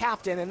need in a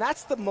captain, and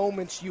that's the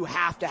moments you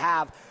have to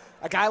have.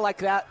 A guy like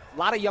that, a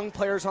lot of young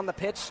players on the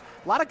pitch,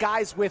 a lot of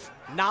guys with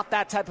not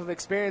that type of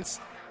experience,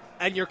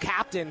 and your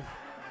captain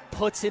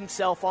puts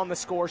himself on the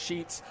score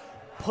sheets,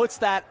 puts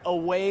that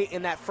away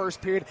in that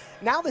first period.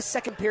 Now the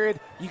second period,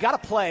 you got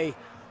to play,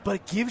 but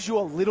it gives you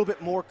a little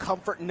bit more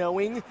comfort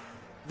knowing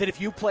that if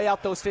you play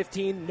out those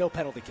 15, no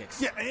penalty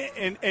kicks. Yeah,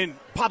 and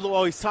Pablo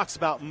always talks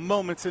about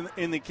moments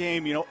in the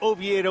game. You know,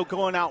 Oviedo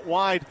going out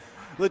wide.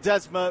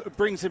 Ledesma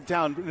brings him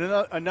down.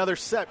 Another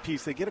set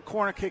piece. They get a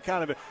corner kick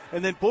out of it.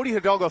 And then Bodie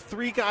Hidalgo,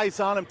 3 guys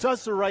on him,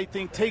 does the right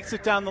thing, takes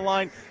it down the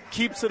line,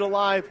 keeps it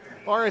alive.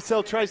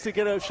 RSL tries to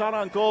get a shot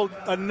on goal,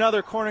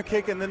 another corner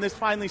kick, and then this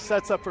finally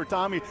sets up for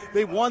Dami.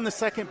 They won the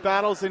second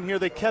battles in here.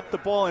 They kept the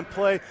ball in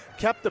play,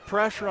 kept the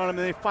pressure on them,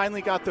 and they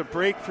finally got the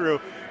breakthrough.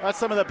 That's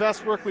some of the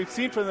best work we've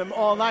seen from them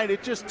all night.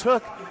 It just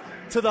took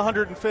to the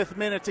 105th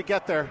minute to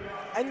get there.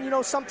 And, you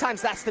know,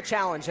 sometimes that's the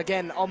challenge.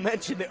 Again, I'll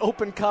mention the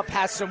Open Cup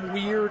has some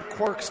weird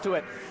quirks to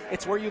it.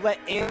 It's where you let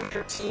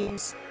amateur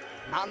teams,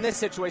 not in this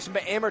situation,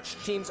 but amateur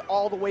teams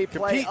all the way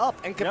play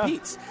up and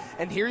compete. Yeah.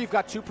 And here you've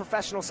got 2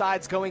 professional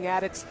sides going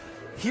at it.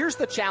 Here's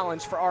the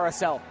challenge for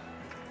RSL.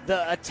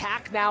 The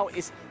attack now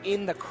is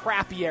in the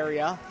crappy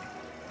area,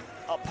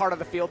 a part of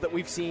the field that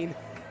we've seen.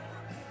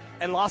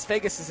 And Las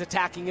Vegas is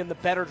attacking in the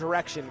better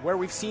direction, where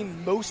we've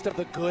seen most of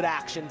the good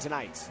action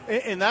tonight.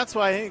 And that's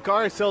why I think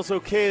RSL's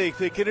okay.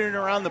 They get in and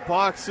around the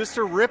box just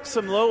to rip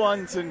some low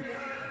ones, and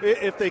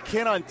if they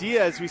can on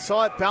Diaz. We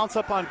saw it bounce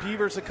up on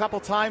Beavers a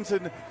couple times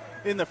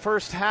in the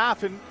first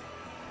half, and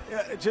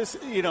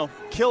just, you know,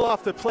 kill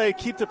off the play,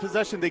 keep the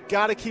possession. They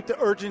got to keep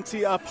the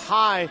urgency up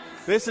high.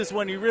 This is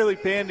when you really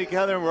band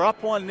together. We're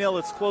up 1-0.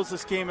 Let's close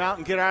this game out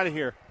and get out of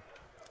here.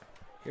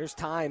 Here's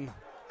time.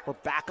 We're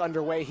back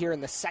underway here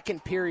in the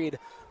second period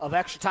of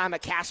extra time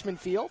at Cashman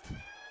Field.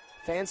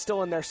 Fans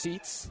still in their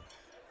seats.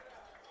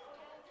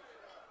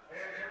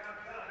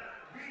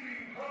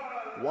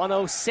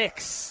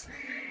 106.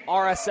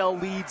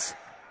 RSL leads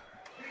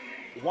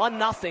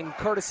 1-0,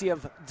 courtesy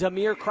of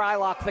Damir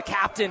Krylock, the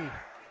captain.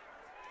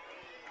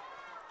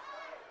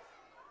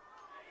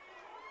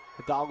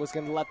 Hidalgo's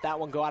going to let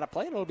that one go out of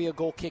play, and it'll be a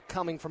goal kick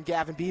coming from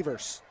Gavin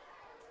Beavers.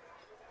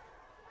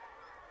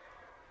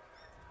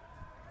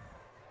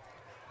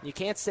 You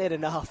can't say it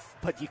enough,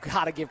 but you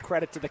got to give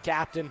credit to the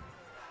captain.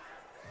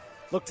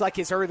 Looked like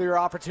his earlier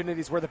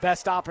opportunities were the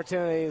best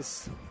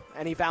opportunities,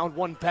 and he found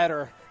one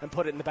better and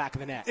put it in the back of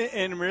the net.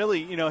 And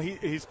really, you know,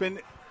 he's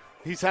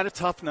had a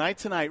tough night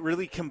tonight,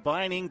 really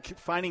combining,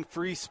 finding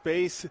free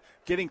space,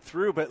 getting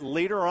through. But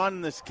later on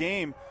in this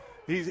game,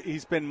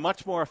 he's been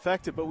much more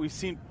effective, but we've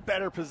seen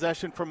better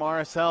possession from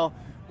RSL.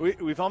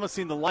 We've almost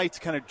seen the lights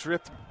kind of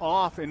drift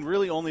off and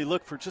really only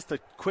look for just a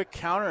quick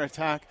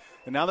counterattack.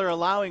 And now they're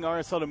allowing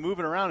RSL to move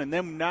it around. And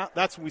then now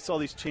that's when we saw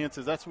these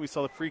chances. That's when we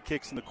saw the free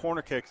kicks and the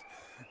corner kicks.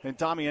 And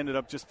Dami ended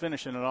up just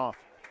finishing it off.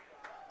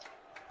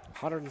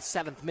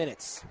 107th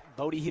minutes.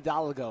 Bodie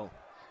Hidalgo.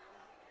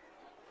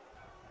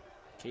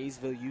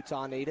 Kaysville,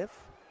 Utah native.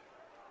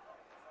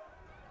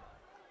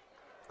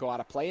 go out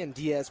of play, and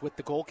Diaz with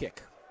the goal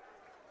kick.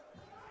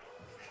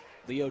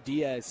 Leo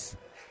Diaz,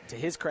 to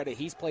his credit,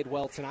 he's played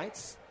well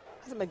tonight.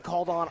 Hasn't been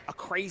called on a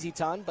crazy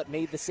ton, but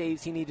made the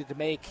saves he needed to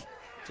make.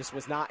 Just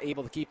was not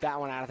able to keep that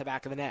one out of the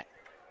back of the net.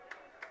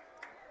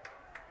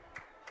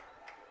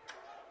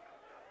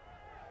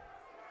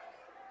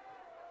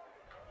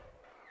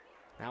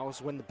 Now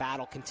is when the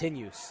battle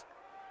continues.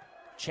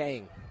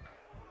 Chang.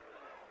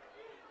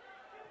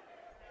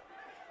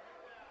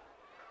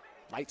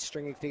 Light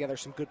stringing together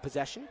some good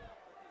possession.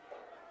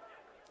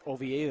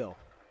 Oviedo.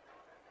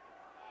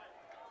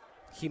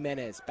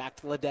 Jimenez back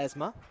to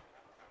Ledesma.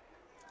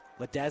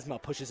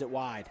 Ledesma pushes it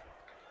wide.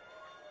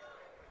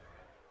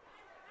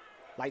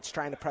 Light's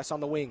trying to press on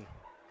the wing.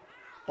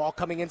 Ball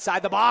coming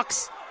inside the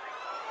box.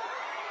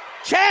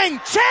 Chang!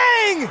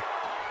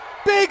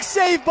 Big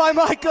save by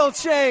Michael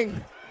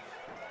Chang.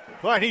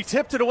 Well, and he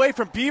tipped it away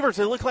from Beavers.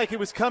 It looked like it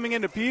was coming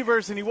into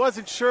Beavers, and he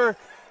wasn't sure.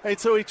 And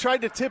so he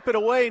tried to tip it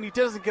away, and he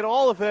doesn't get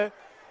all of it.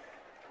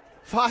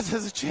 Foz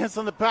has a chance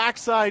on the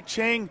backside.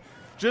 Chang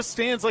just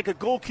stands like a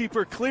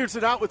goalkeeper, clears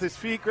it out with his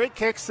feet. Great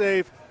kick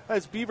save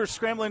as Beavers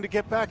scrambling to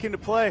get back into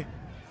play.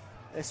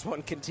 This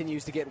one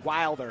continues to get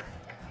wilder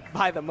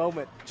by the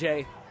moment,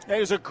 Jay. Yeah, it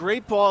was a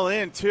great ball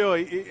in, too.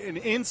 An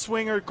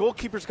in-swinger.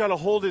 Goalkeeper's got to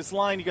hold his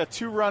line. You got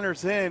two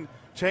runners in.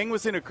 Chang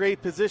was in a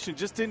great position,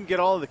 just didn't get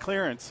all of the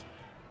clearance.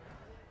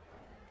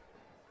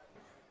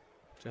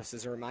 Just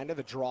as a reminder,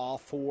 the draw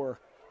for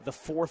the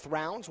fourth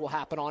rounds will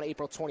happen on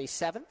April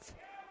 27th,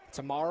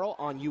 tomorrow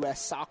on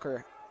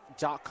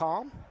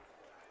ussoccer.com.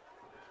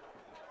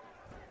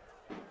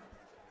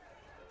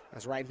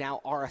 As right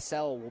now,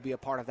 RSL will be a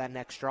part of that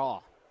next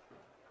draw.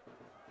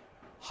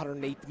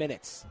 108th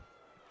minutes.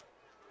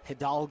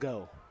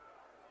 Hidalgo.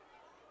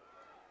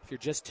 If you're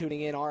just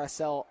tuning in,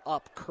 RSL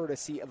up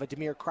courtesy of a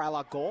Damir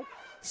Krylak goal.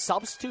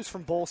 Substitutes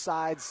from both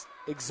sides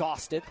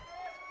exhausted.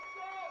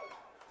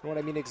 You know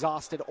what I mean,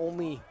 exhausted?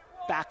 Only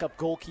backup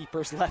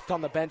goalkeepers left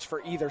on the bench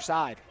for either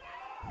side.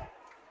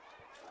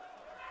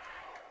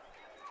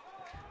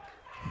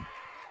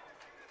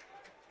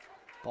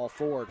 Ball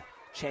forward.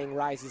 Chang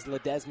rises,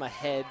 Ledesma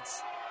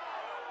heads.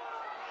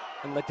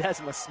 And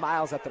Ledesma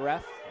smiles at the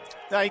ref.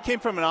 Now, he came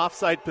from an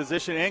offside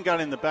position and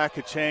got in the back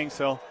of Chang,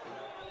 so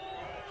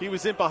he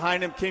was in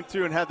behind him, came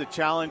through and had the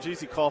challenge.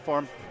 Easy call for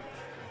him.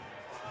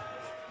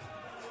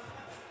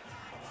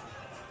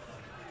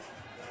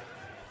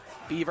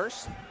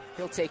 Beavers,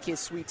 he'll take his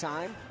sweet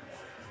time.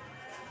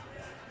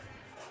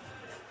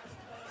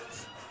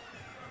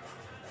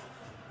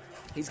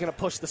 He's going to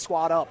push the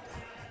squad up.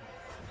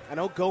 I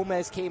know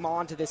Gomez came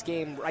on to this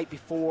game right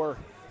before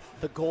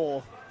the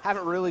goal.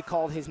 Haven't really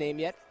called his name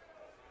yet.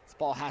 This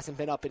ball hasn't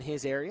been up in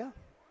his area.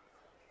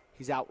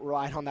 He's out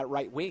right on that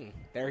right wing.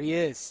 There he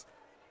is.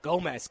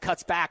 Gomez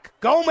cuts back.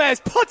 Gomez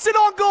puts it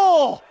on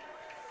goal!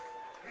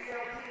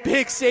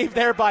 Big save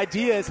there by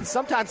Diaz. And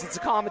sometimes it's a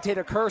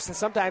commentator curse and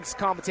sometimes it's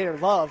commentator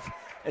love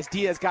as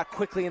Diaz got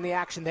quickly in the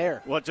action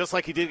there. Well, just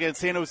like he did against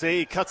San Jose,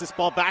 he cuts this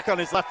ball back on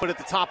his left foot at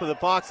the top of the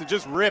box and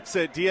just rips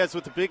it. Diaz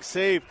with the big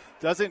save.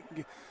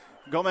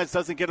 Gomez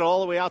doesn't get it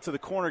all the way out to the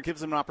corner,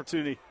 gives him an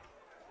opportunity.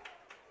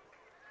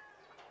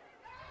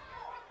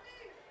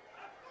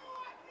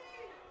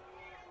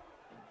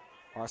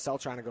 RSL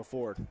trying to go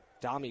forward.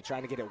 Dami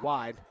trying to get it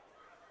wide.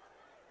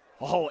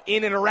 Oh,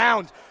 in and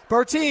around.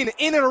 Bertin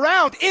in and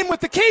around. In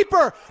with the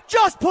keeper.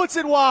 Just puts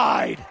it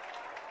wide.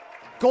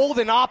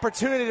 Golden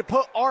opportunity to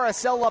put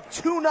RSL up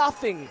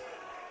 2-0.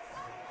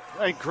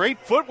 A great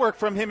footwork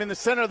from him in the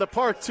center of the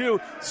park, too.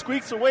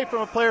 Squeaks away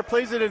from a player,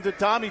 plays it into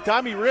Dami.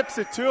 Dami rips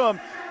it to him,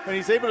 and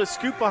he's able to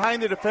scoop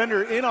behind the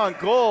defender in on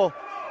goal.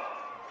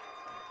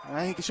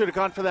 I think he should have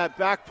gone for that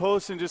back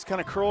post and just kind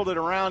of curled it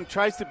around.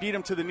 Tries to beat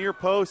him to the near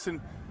post,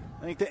 and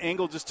I think the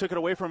angle just took it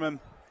away from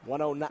him.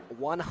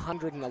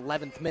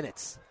 111th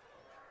minutes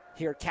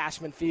here at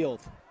Cashman Field.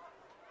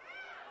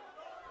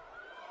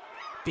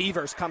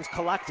 Beavers comes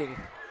collecting,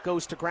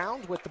 goes to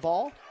ground with the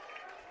ball,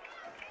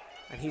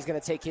 and he's going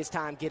to take his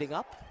time getting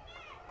up.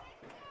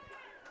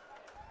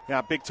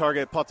 Yeah, big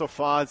target, Pato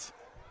Foz.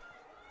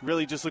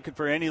 Really just looking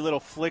for any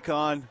little flick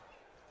on.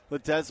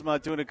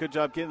 Ledesma doing a good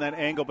job getting that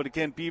angle, but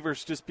again,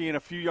 Beavers just being a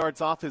few yards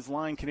off his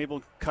line can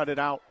able to cut it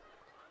out.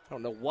 I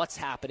don't know what's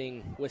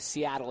happening with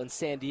Seattle and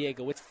San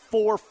Diego. It's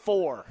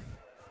 4-4.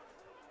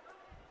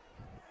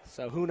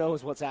 So who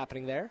knows what's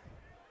happening there?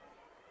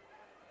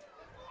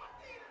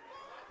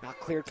 Not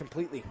cleared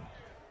completely.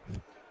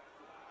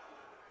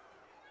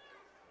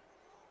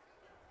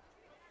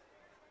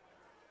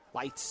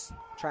 Lights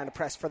trying to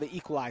press for the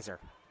equalizer.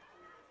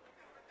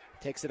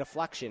 Takes a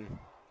deflection.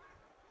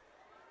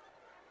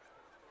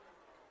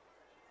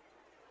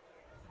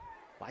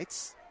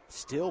 Lights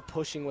still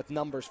pushing with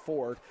numbers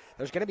forward.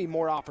 There's going to be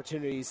more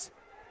opportunities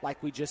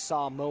like we just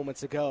saw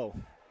moments ago.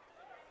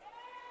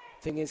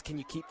 Thing is, can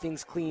you keep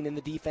things clean in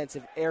the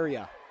defensive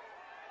area?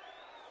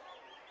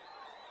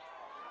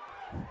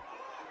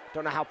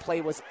 Don't know how play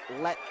was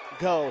let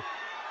go.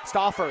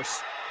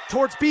 Stoffers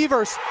towards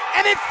Beavers,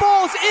 and it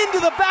falls into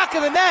the back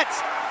of the net,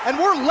 and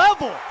we're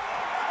level.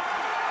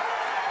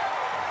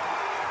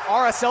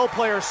 RSL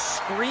players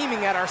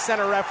screaming at our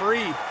center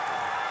referee.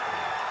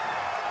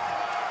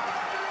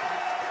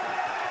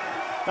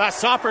 That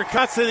stopper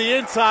cuts to the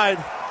inside.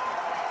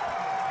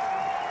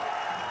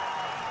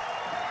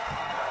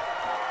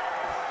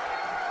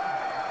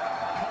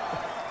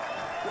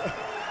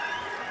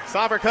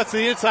 Stopper cuts to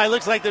the inside.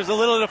 Looks like there's a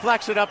little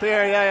deflection up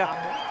here.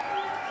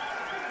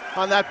 Yeah.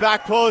 On that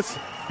back post.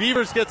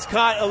 Beavers gets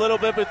caught a little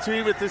bit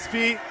between with his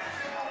feet.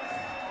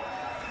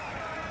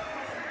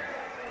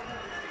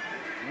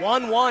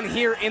 1-1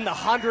 here in the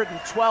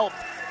 112th.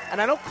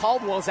 And I know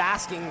Caldwell's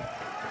asking,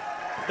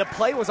 the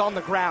play was on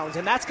the ground,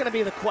 and that's going to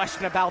be the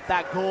question about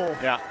that goal.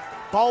 Yeah.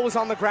 Ball was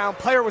on the ground,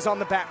 player was on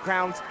the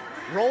background,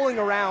 rolling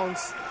around,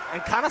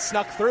 and kind of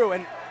snuck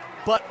through.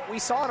 But we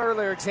saw an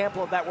earlier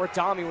example of that where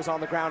Dami was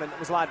on the ground and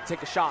was allowed to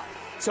take a shot.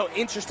 So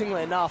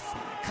interestingly enough,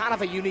 kind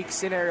of a unique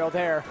scenario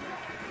there.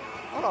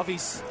 I don't know if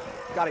he's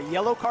got a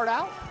yellow card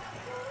out.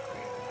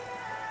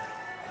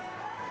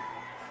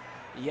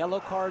 Yellow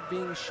card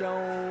being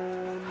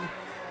shown.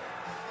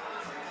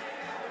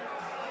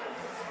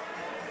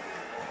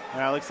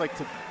 Yeah, it looks like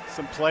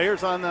some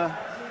players on the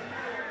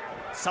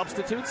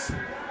substitutes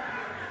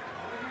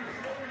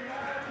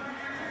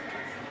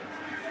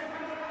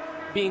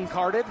being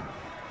carded.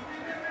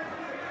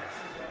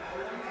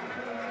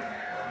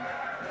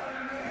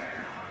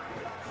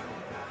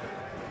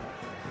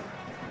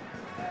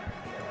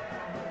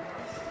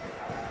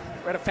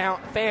 We had a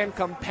fan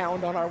come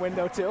pound on our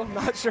window, too. I'm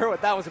not sure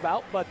what that was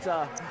about, but...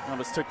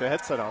 almost took the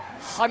headset off.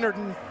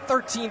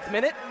 113th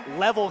minute,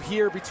 level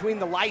here between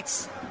the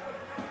Lights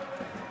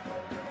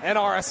and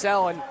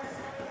RSL, and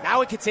now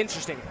it gets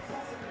interesting.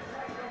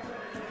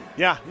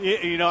 Yeah,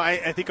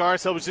 I think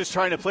RSL was just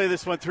trying to play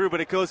this one through,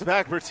 but it goes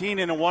back. Bertin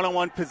in a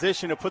one-on-one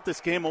position to put this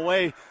game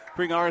away,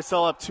 bring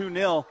RSL up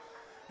 2-0,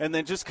 and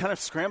then just kind of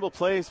scramble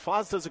plays.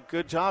 Foz does a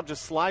good job,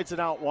 just slides it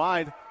out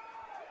wide.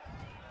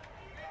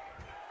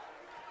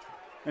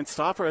 And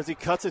Stoffer, as he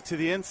cuts it to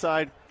the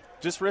inside,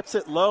 just rips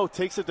it low,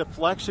 takes a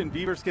deflection.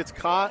 Beavers gets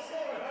caught,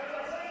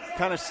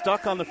 kind of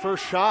stuck on the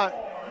first shot,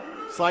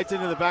 slides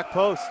into the back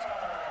post.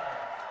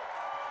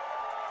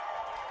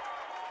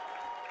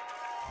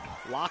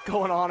 A lot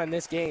going on in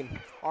this game.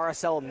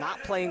 RSL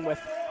not playing with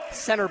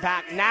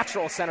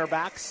natural center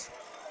backs.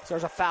 So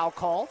there's a foul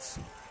called.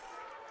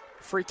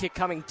 Free kick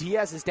coming.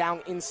 Diaz is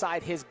down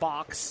inside his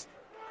box,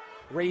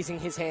 raising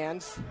his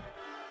hands.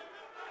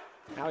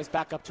 Now he's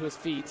back up to his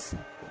feet.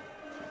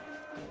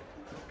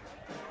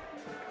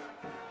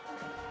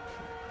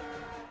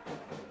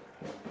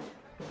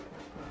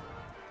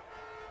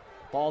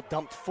 Ball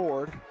dumped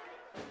forward.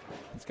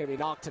 It's going to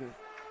be knocked in.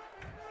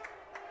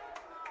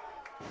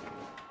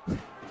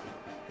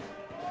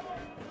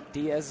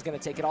 Diaz is going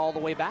to take it all the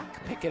way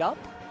back, pick it up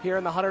here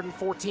in the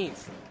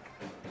 114th.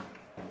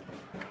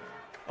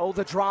 Oh,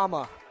 the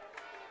drama.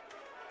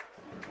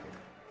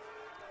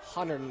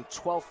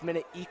 112th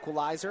minute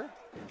equalizer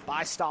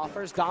by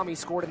Stoffers. Dami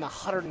scored in the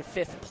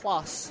 105th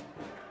plus.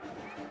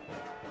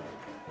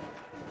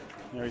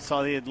 We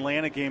saw the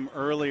Atlanta game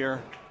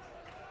earlier.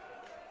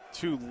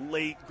 2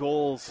 late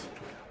goals.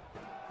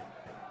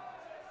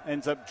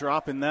 Ends up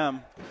dropping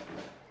them.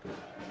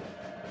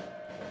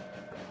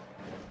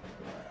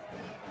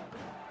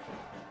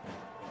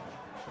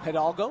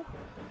 Hidalgo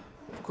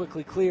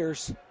quickly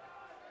clears.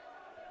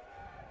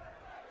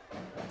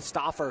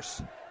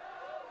 Stoffers,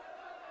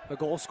 the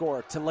goal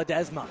scorer, to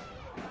Ledesma.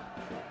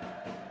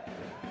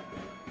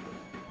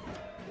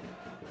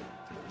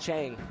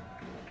 Chang.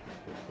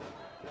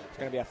 There's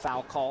going to be a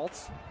foul called.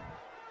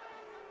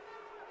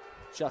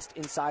 Just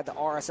inside the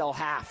RSL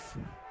half.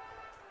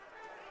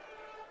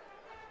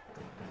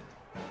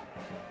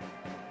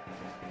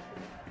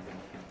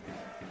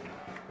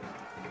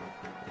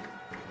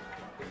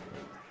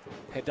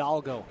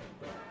 Hidalgo.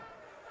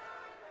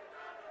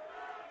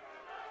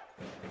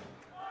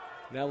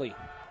 Nelly.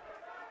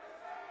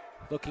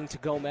 Looking to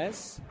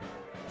Gomez.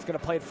 He's going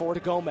to play it forward to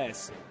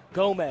Gomez.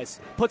 Gomez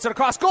puts it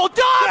across goal.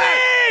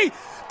 Dami!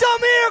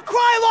 Damir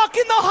Krylock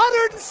in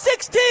the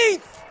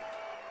 116th!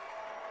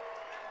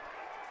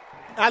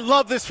 I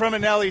love this from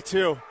Anelli,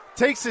 too.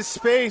 Takes his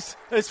space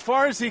as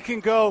far as he can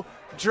go,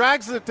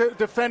 drags the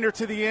defender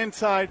to the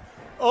inside,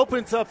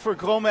 opens up for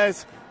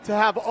Gomez to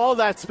have all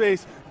that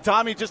space.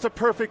 Dami, just a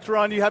perfect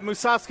run. You have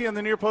Musovski on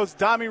the near post,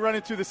 Dami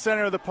running through the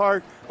center of the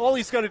park. All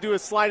he's got to do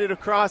is slide it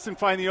across and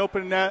find the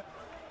open net.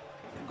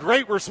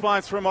 Great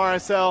response from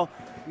RSL.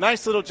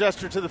 Nice little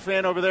gesture to the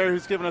fan over there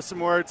who's giving us some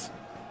words.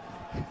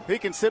 He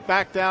can sit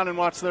back down and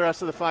watch the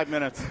rest of the 5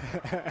 minutes.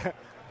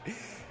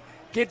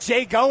 Get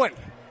Jay going.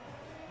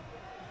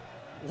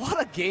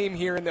 What a game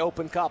here in the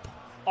Open Cup.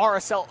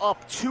 RSL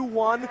up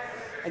 2-1,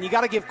 and you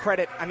got to give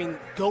credit. I mean,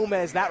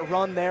 Gomez, that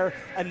run there,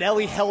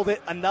 Anelli held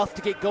it enough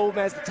to get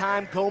Gomez the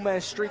time.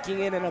 Gomez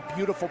streaking in and a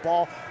beautiful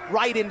ball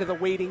right into the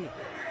waiting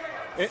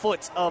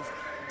foot of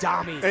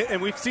Dami.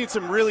 And we've seen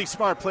some really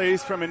smart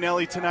plays from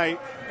Anelli tonight,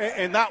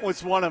 and that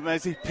was one of them.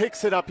 As he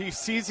picks it up, he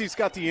sees he's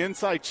got the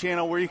inside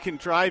channel where he can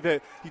drive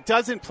it. He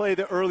doesn't play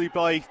the early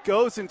ball. He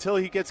goes until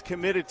he gets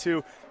committed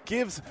to,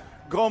 gives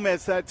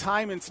Gomez that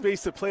time and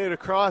space to play it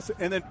across,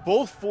 and then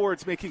both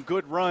forwards making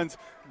good runs.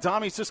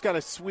 Dami's just got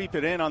to sweep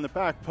it in on the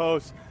back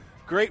post.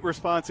 Great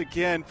response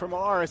again from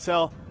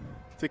RSL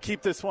to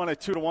keep this one at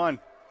 2-1.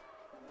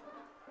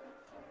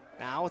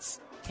 Now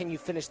can you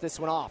finish this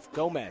one off?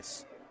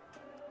 Gomez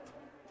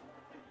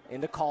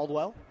into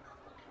Caldwell.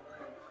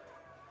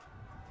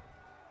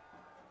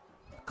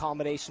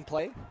 Combination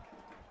play.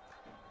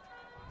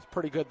 It's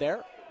pretty good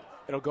there.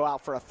 It'll go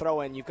out for a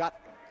throw-in. You've got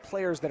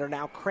players that are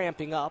now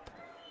cramping up.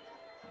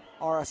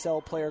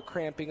 RSL player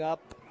cramping up.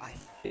 I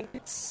think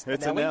it's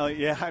Anelli.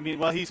 Yeah, I mean,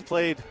 well, he's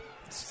played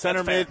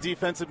center mid,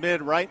 defensive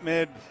mid,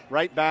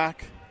 right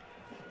back.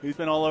 He's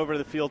been all over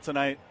the field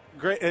tonight.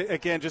 Great,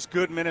 again, just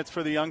good minutes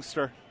for the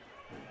youngster.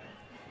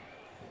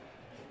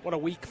 What a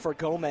week for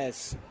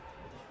Gomez.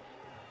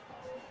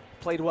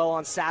 Played well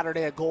on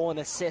Saturday, a goal and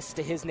assist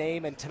to his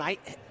name, and tonight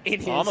in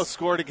his... Almost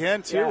scored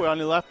again, too, on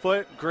the left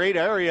foot. Great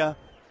area.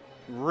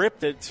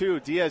 Ripped it, too.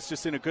 Diaz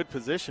just in a good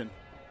position.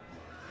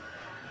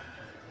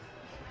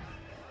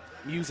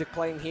 Music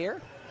playing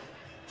here.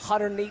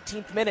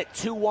 118th minute,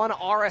 2-1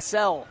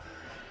 RSL.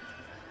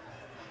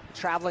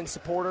 Traveling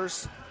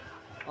supporters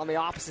on the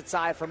opposite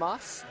side from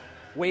us,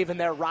 waving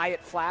their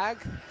riot flag,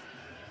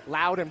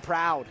 loud and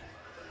proud.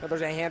 Now,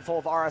 there's a handful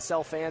of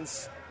RSL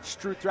fans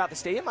strewed throughout the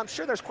stadium. I'm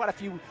sure there's quite a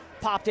few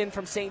popped in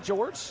from St.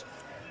 George.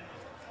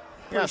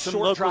 Yeah, some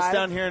locals drive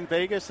down here in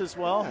Vegas as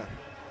well. Yeah.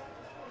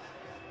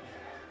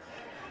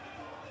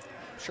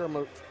 I'm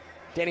sure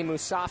Danny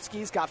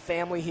Musovski's got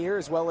family here,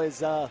 as well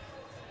as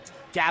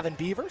Gavin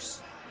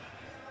Beavers,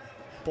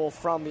 both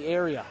from the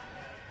area.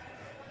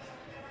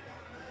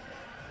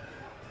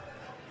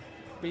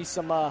 Be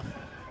some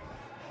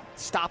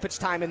stoppage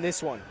time in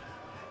this one.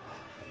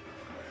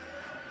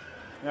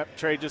 Yep,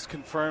 Trey just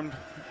confirmed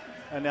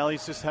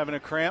Anelli's just having a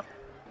cramp.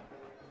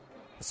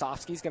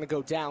 Musovski's going to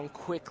go down,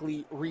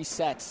 quickly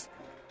resets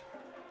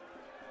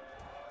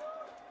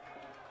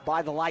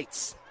by the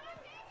lights.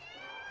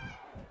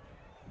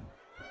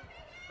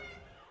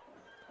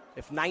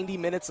 If 90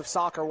 minutes of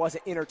soccer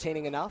wasn't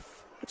entertaining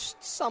enough, which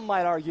some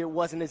might argue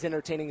wasn't as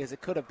entertaining as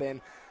it could have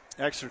been,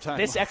 extra time.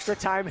 This extra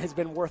time has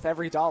been worth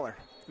every dollar.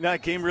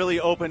 That game really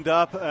opened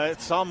up.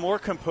 Saw more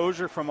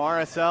composure from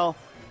RSL.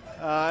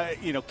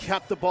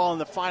 Kept the ball in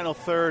the final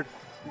third,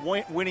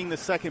 winning the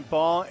second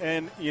ball.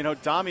 And,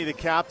 Dami, the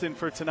captain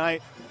for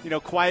tonight,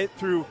 quiet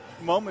through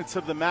moments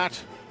of the match.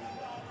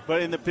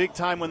 But in the big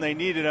time when they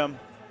needed him,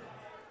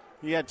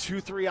 he had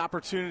 2-3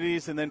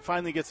 opportunities and then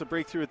finally gets a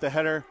breakthrough at the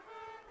header.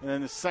 And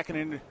then the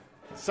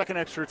second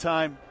extra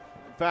time,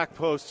 back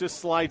post, just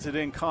slides it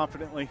in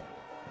confidently.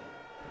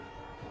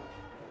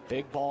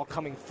 Big ball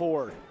coming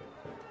forward.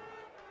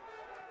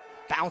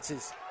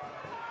 Bounces.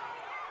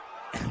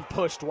 And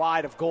pushed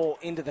wide of goal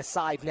into the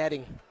side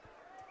netting.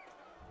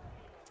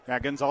 Yeah,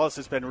 Gonzalez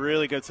has been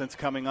really good since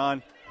coming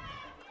on.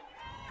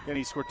 Again,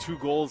 he scored 2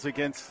 goals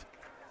against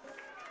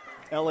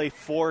LA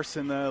Force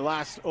in the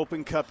last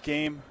Open Cup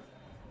game.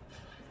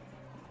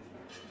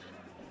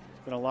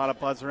 There's been a lot of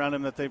buzz around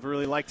him that they've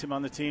really liked him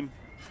on the team.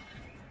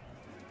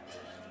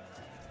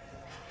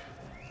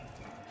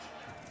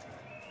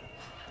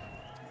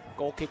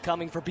 Goal kick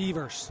coming for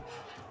Beavers.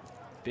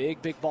 Big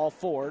ball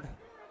forward.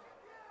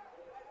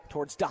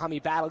 Towards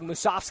Dami battling.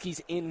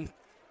 Musovski's in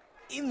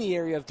the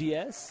area of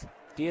Diaz.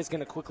 Diaz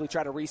going to quickly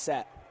try to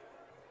reset.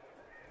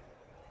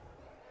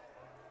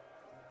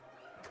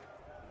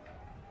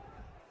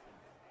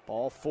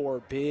 Ball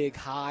forward, big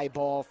high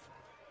ball.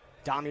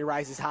 Dami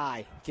rises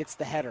high, gets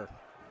the header.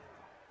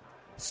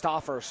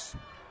 Stoffers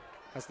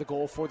has the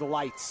goal for the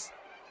Lights.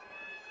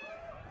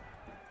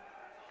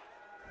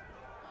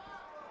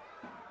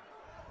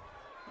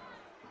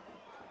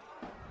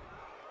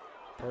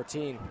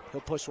 Pertine,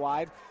 he'll push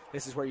wide.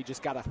 This is where you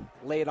just got to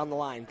lay it on the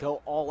line.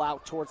 Go all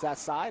out towards that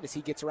side as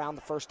he gets around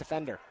the first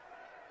defender.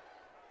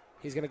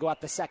 He's going to go out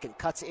the second,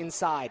 cuts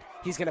inside.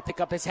 He's going to pick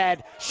up his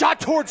head. Shot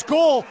towards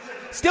goal.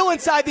 Still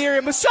inside the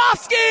area.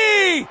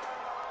 Musovski!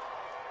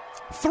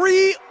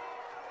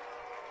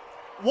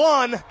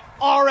 3-1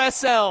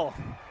 RSL.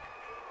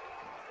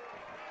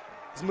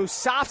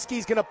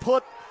 Musovski's going to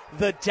put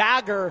the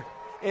dagger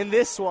in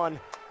this one,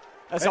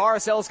 as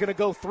RSL is going to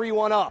go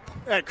 3-1 up.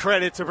 And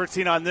credit to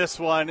Bertine on this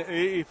one.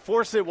 He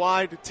forced it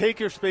wide, take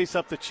your space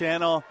up the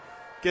channel,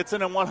 gets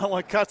in a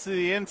one-on-one, cuts to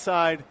the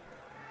inside,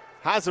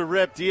 has a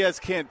rip. Diaz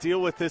can't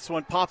deal with this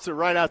one, pops it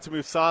right out to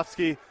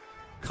Musovski.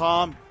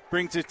 Calm,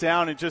 brings it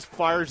down, and just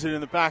fires it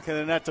in the back of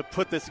the net to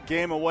put this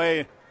game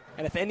away.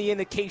 And if any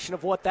indication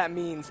of what that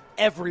means,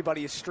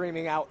 everybody is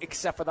streaming out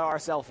except for the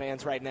RSL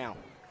fans right now.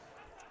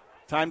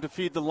 Time to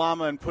feed the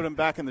llama and put him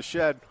back in the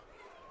shed.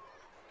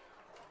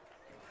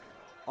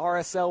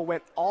 RSL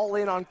went all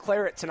in on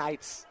Claret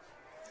tonight.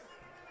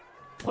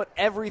 Put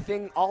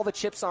everything, all the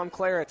chips on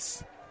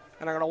Clarets,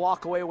 and are going to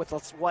walk away with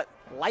what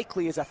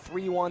likely is a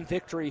 3-1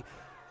 victory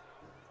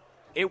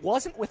it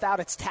wasn't without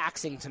its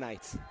taxing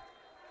tonight.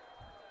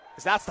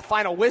 Because that's the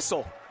final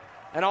whistle.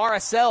 And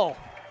RSL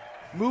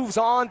moves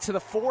on to the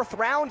 4th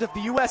round of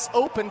the U.S.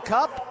 Open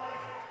Cup.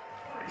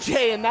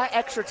 Jay, and that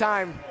extra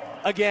time,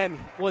 again,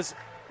 was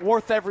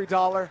worth every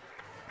dollar.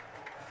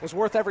 Was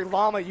worth every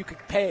llama you could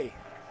pay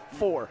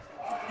for.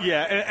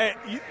 Yeah,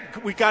 and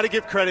we got to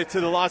give credit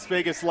to the Las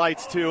Vegas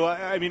Lights, too.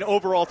 I mean,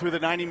 overall, through the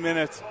 90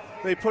 minutes,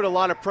 they put a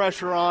lot of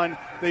pressure on.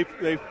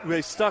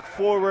 They stuck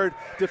forward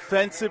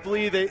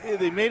defensively.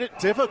 They made it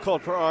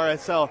difficult for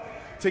RSL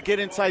to get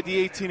inside the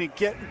 18 and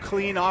get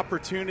clean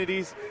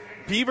opportunities.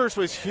 Beavers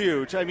was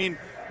huge. I mean,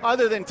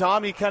 other than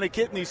Dami kind of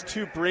getting these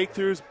 2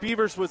 breakthroughs,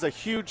 Beavers was a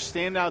huge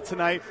standout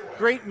tonight.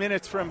 Great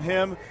minutes from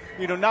him.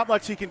 You know, not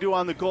much he can do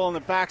on the goal on the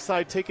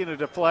backside, taking a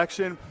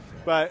deflection,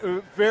 but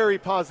very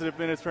positive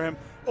minutes for him.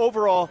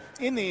 Overall,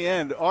 in the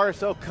end,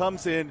 RSL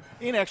comes in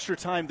extra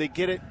time. They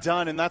get it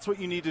done, and that's what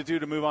you need to do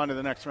to move on to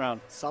the next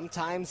round.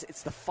 Sometimes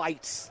it's the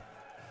fights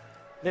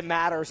that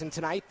matters, and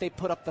tonight they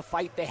put up the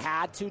fight they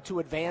had to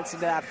advance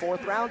into that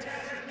 4th round,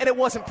 and it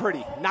wasn't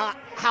pretty. Not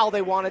how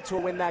they wanted to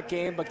win that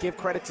game, but give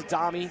credit to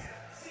Dami,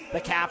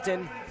 the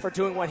captain, for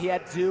doing what he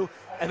had to do,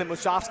 and then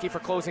Musovski for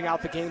closing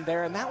out the game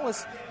there, and that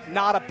was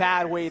not a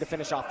bad way to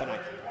finish off the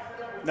night.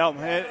 No,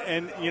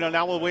 and you know,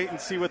 now we'll wait and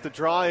see what the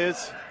draw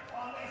is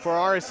for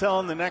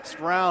RSL in the next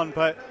round,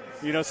 but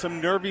you know,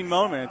 some nervy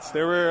moments.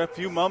 There were a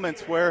few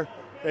moments where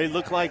it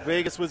looked like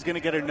Vegas was going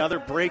to get another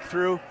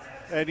breakthrough.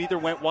 It either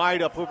went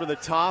wide up over the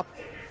top,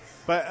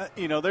 but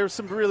you know, there were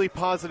some really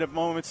positive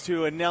moments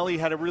too. And Nelly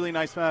had a really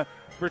nice match.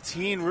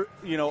 Bertine,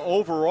 you know,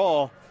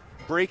 overall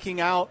breaking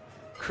out,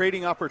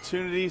 creating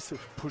opportunities.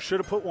 Should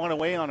have put one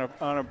away on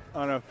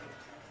a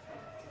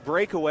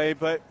breakaway,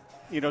 but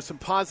you know, some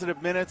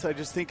positive minutes. I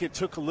just think it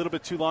took a little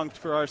bit too long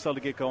for RSL to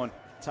get going.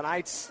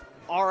 Tonight's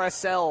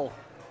RSL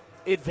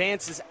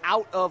advances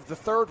out of the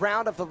 3rd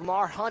round of the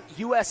Lamar Hunt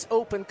U.S.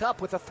 Open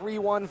Cup with a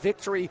 3-1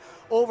 victory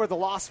over the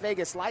Las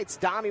Vegas Lights.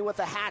 Dami with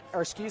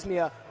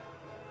a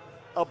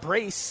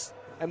brace,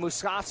 and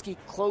Musovski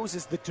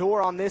closes the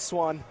door on this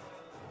one.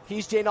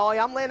 He's Jay Nolly.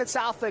 I'm Landon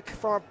Southwick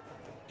from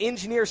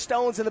Engineer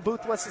Stones in the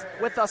booth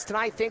with us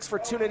tonight. Thanks for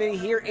tuning in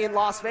here in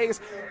Las Vegas.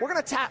 We're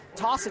going to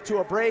toss it to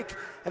a break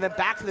and then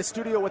back to the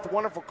studio with the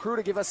wonderful crew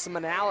to give us some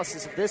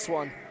analysis of this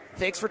one.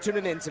 Thanks for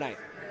tuning in tonight.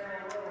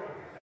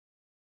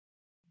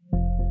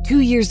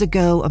 2 years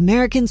ago,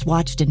 Americans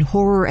watched in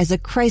horror as a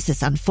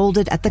crisis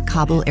unfolded at the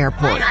Kabul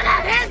airport.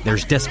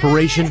 There's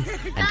desperation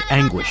and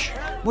anguish.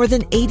 More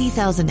than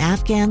 80,000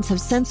 Afghans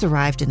have since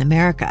arrived in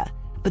America,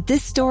 but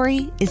this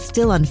story is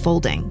still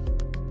unfolding.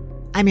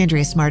 I'm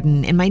Andrea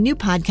Smartin. In my new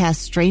podcast,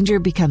 Stranger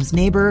Becomes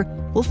Neighbor,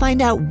 we'll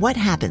find out what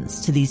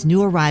happens to these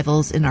new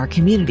arrivals in our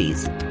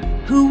communities.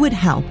 Who would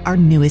help our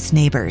newest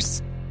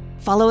neighbors?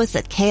 Follow us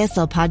at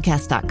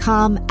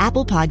kslpodcast.com,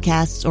 Apple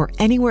Podcasts, or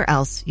anywhere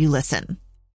else you listen.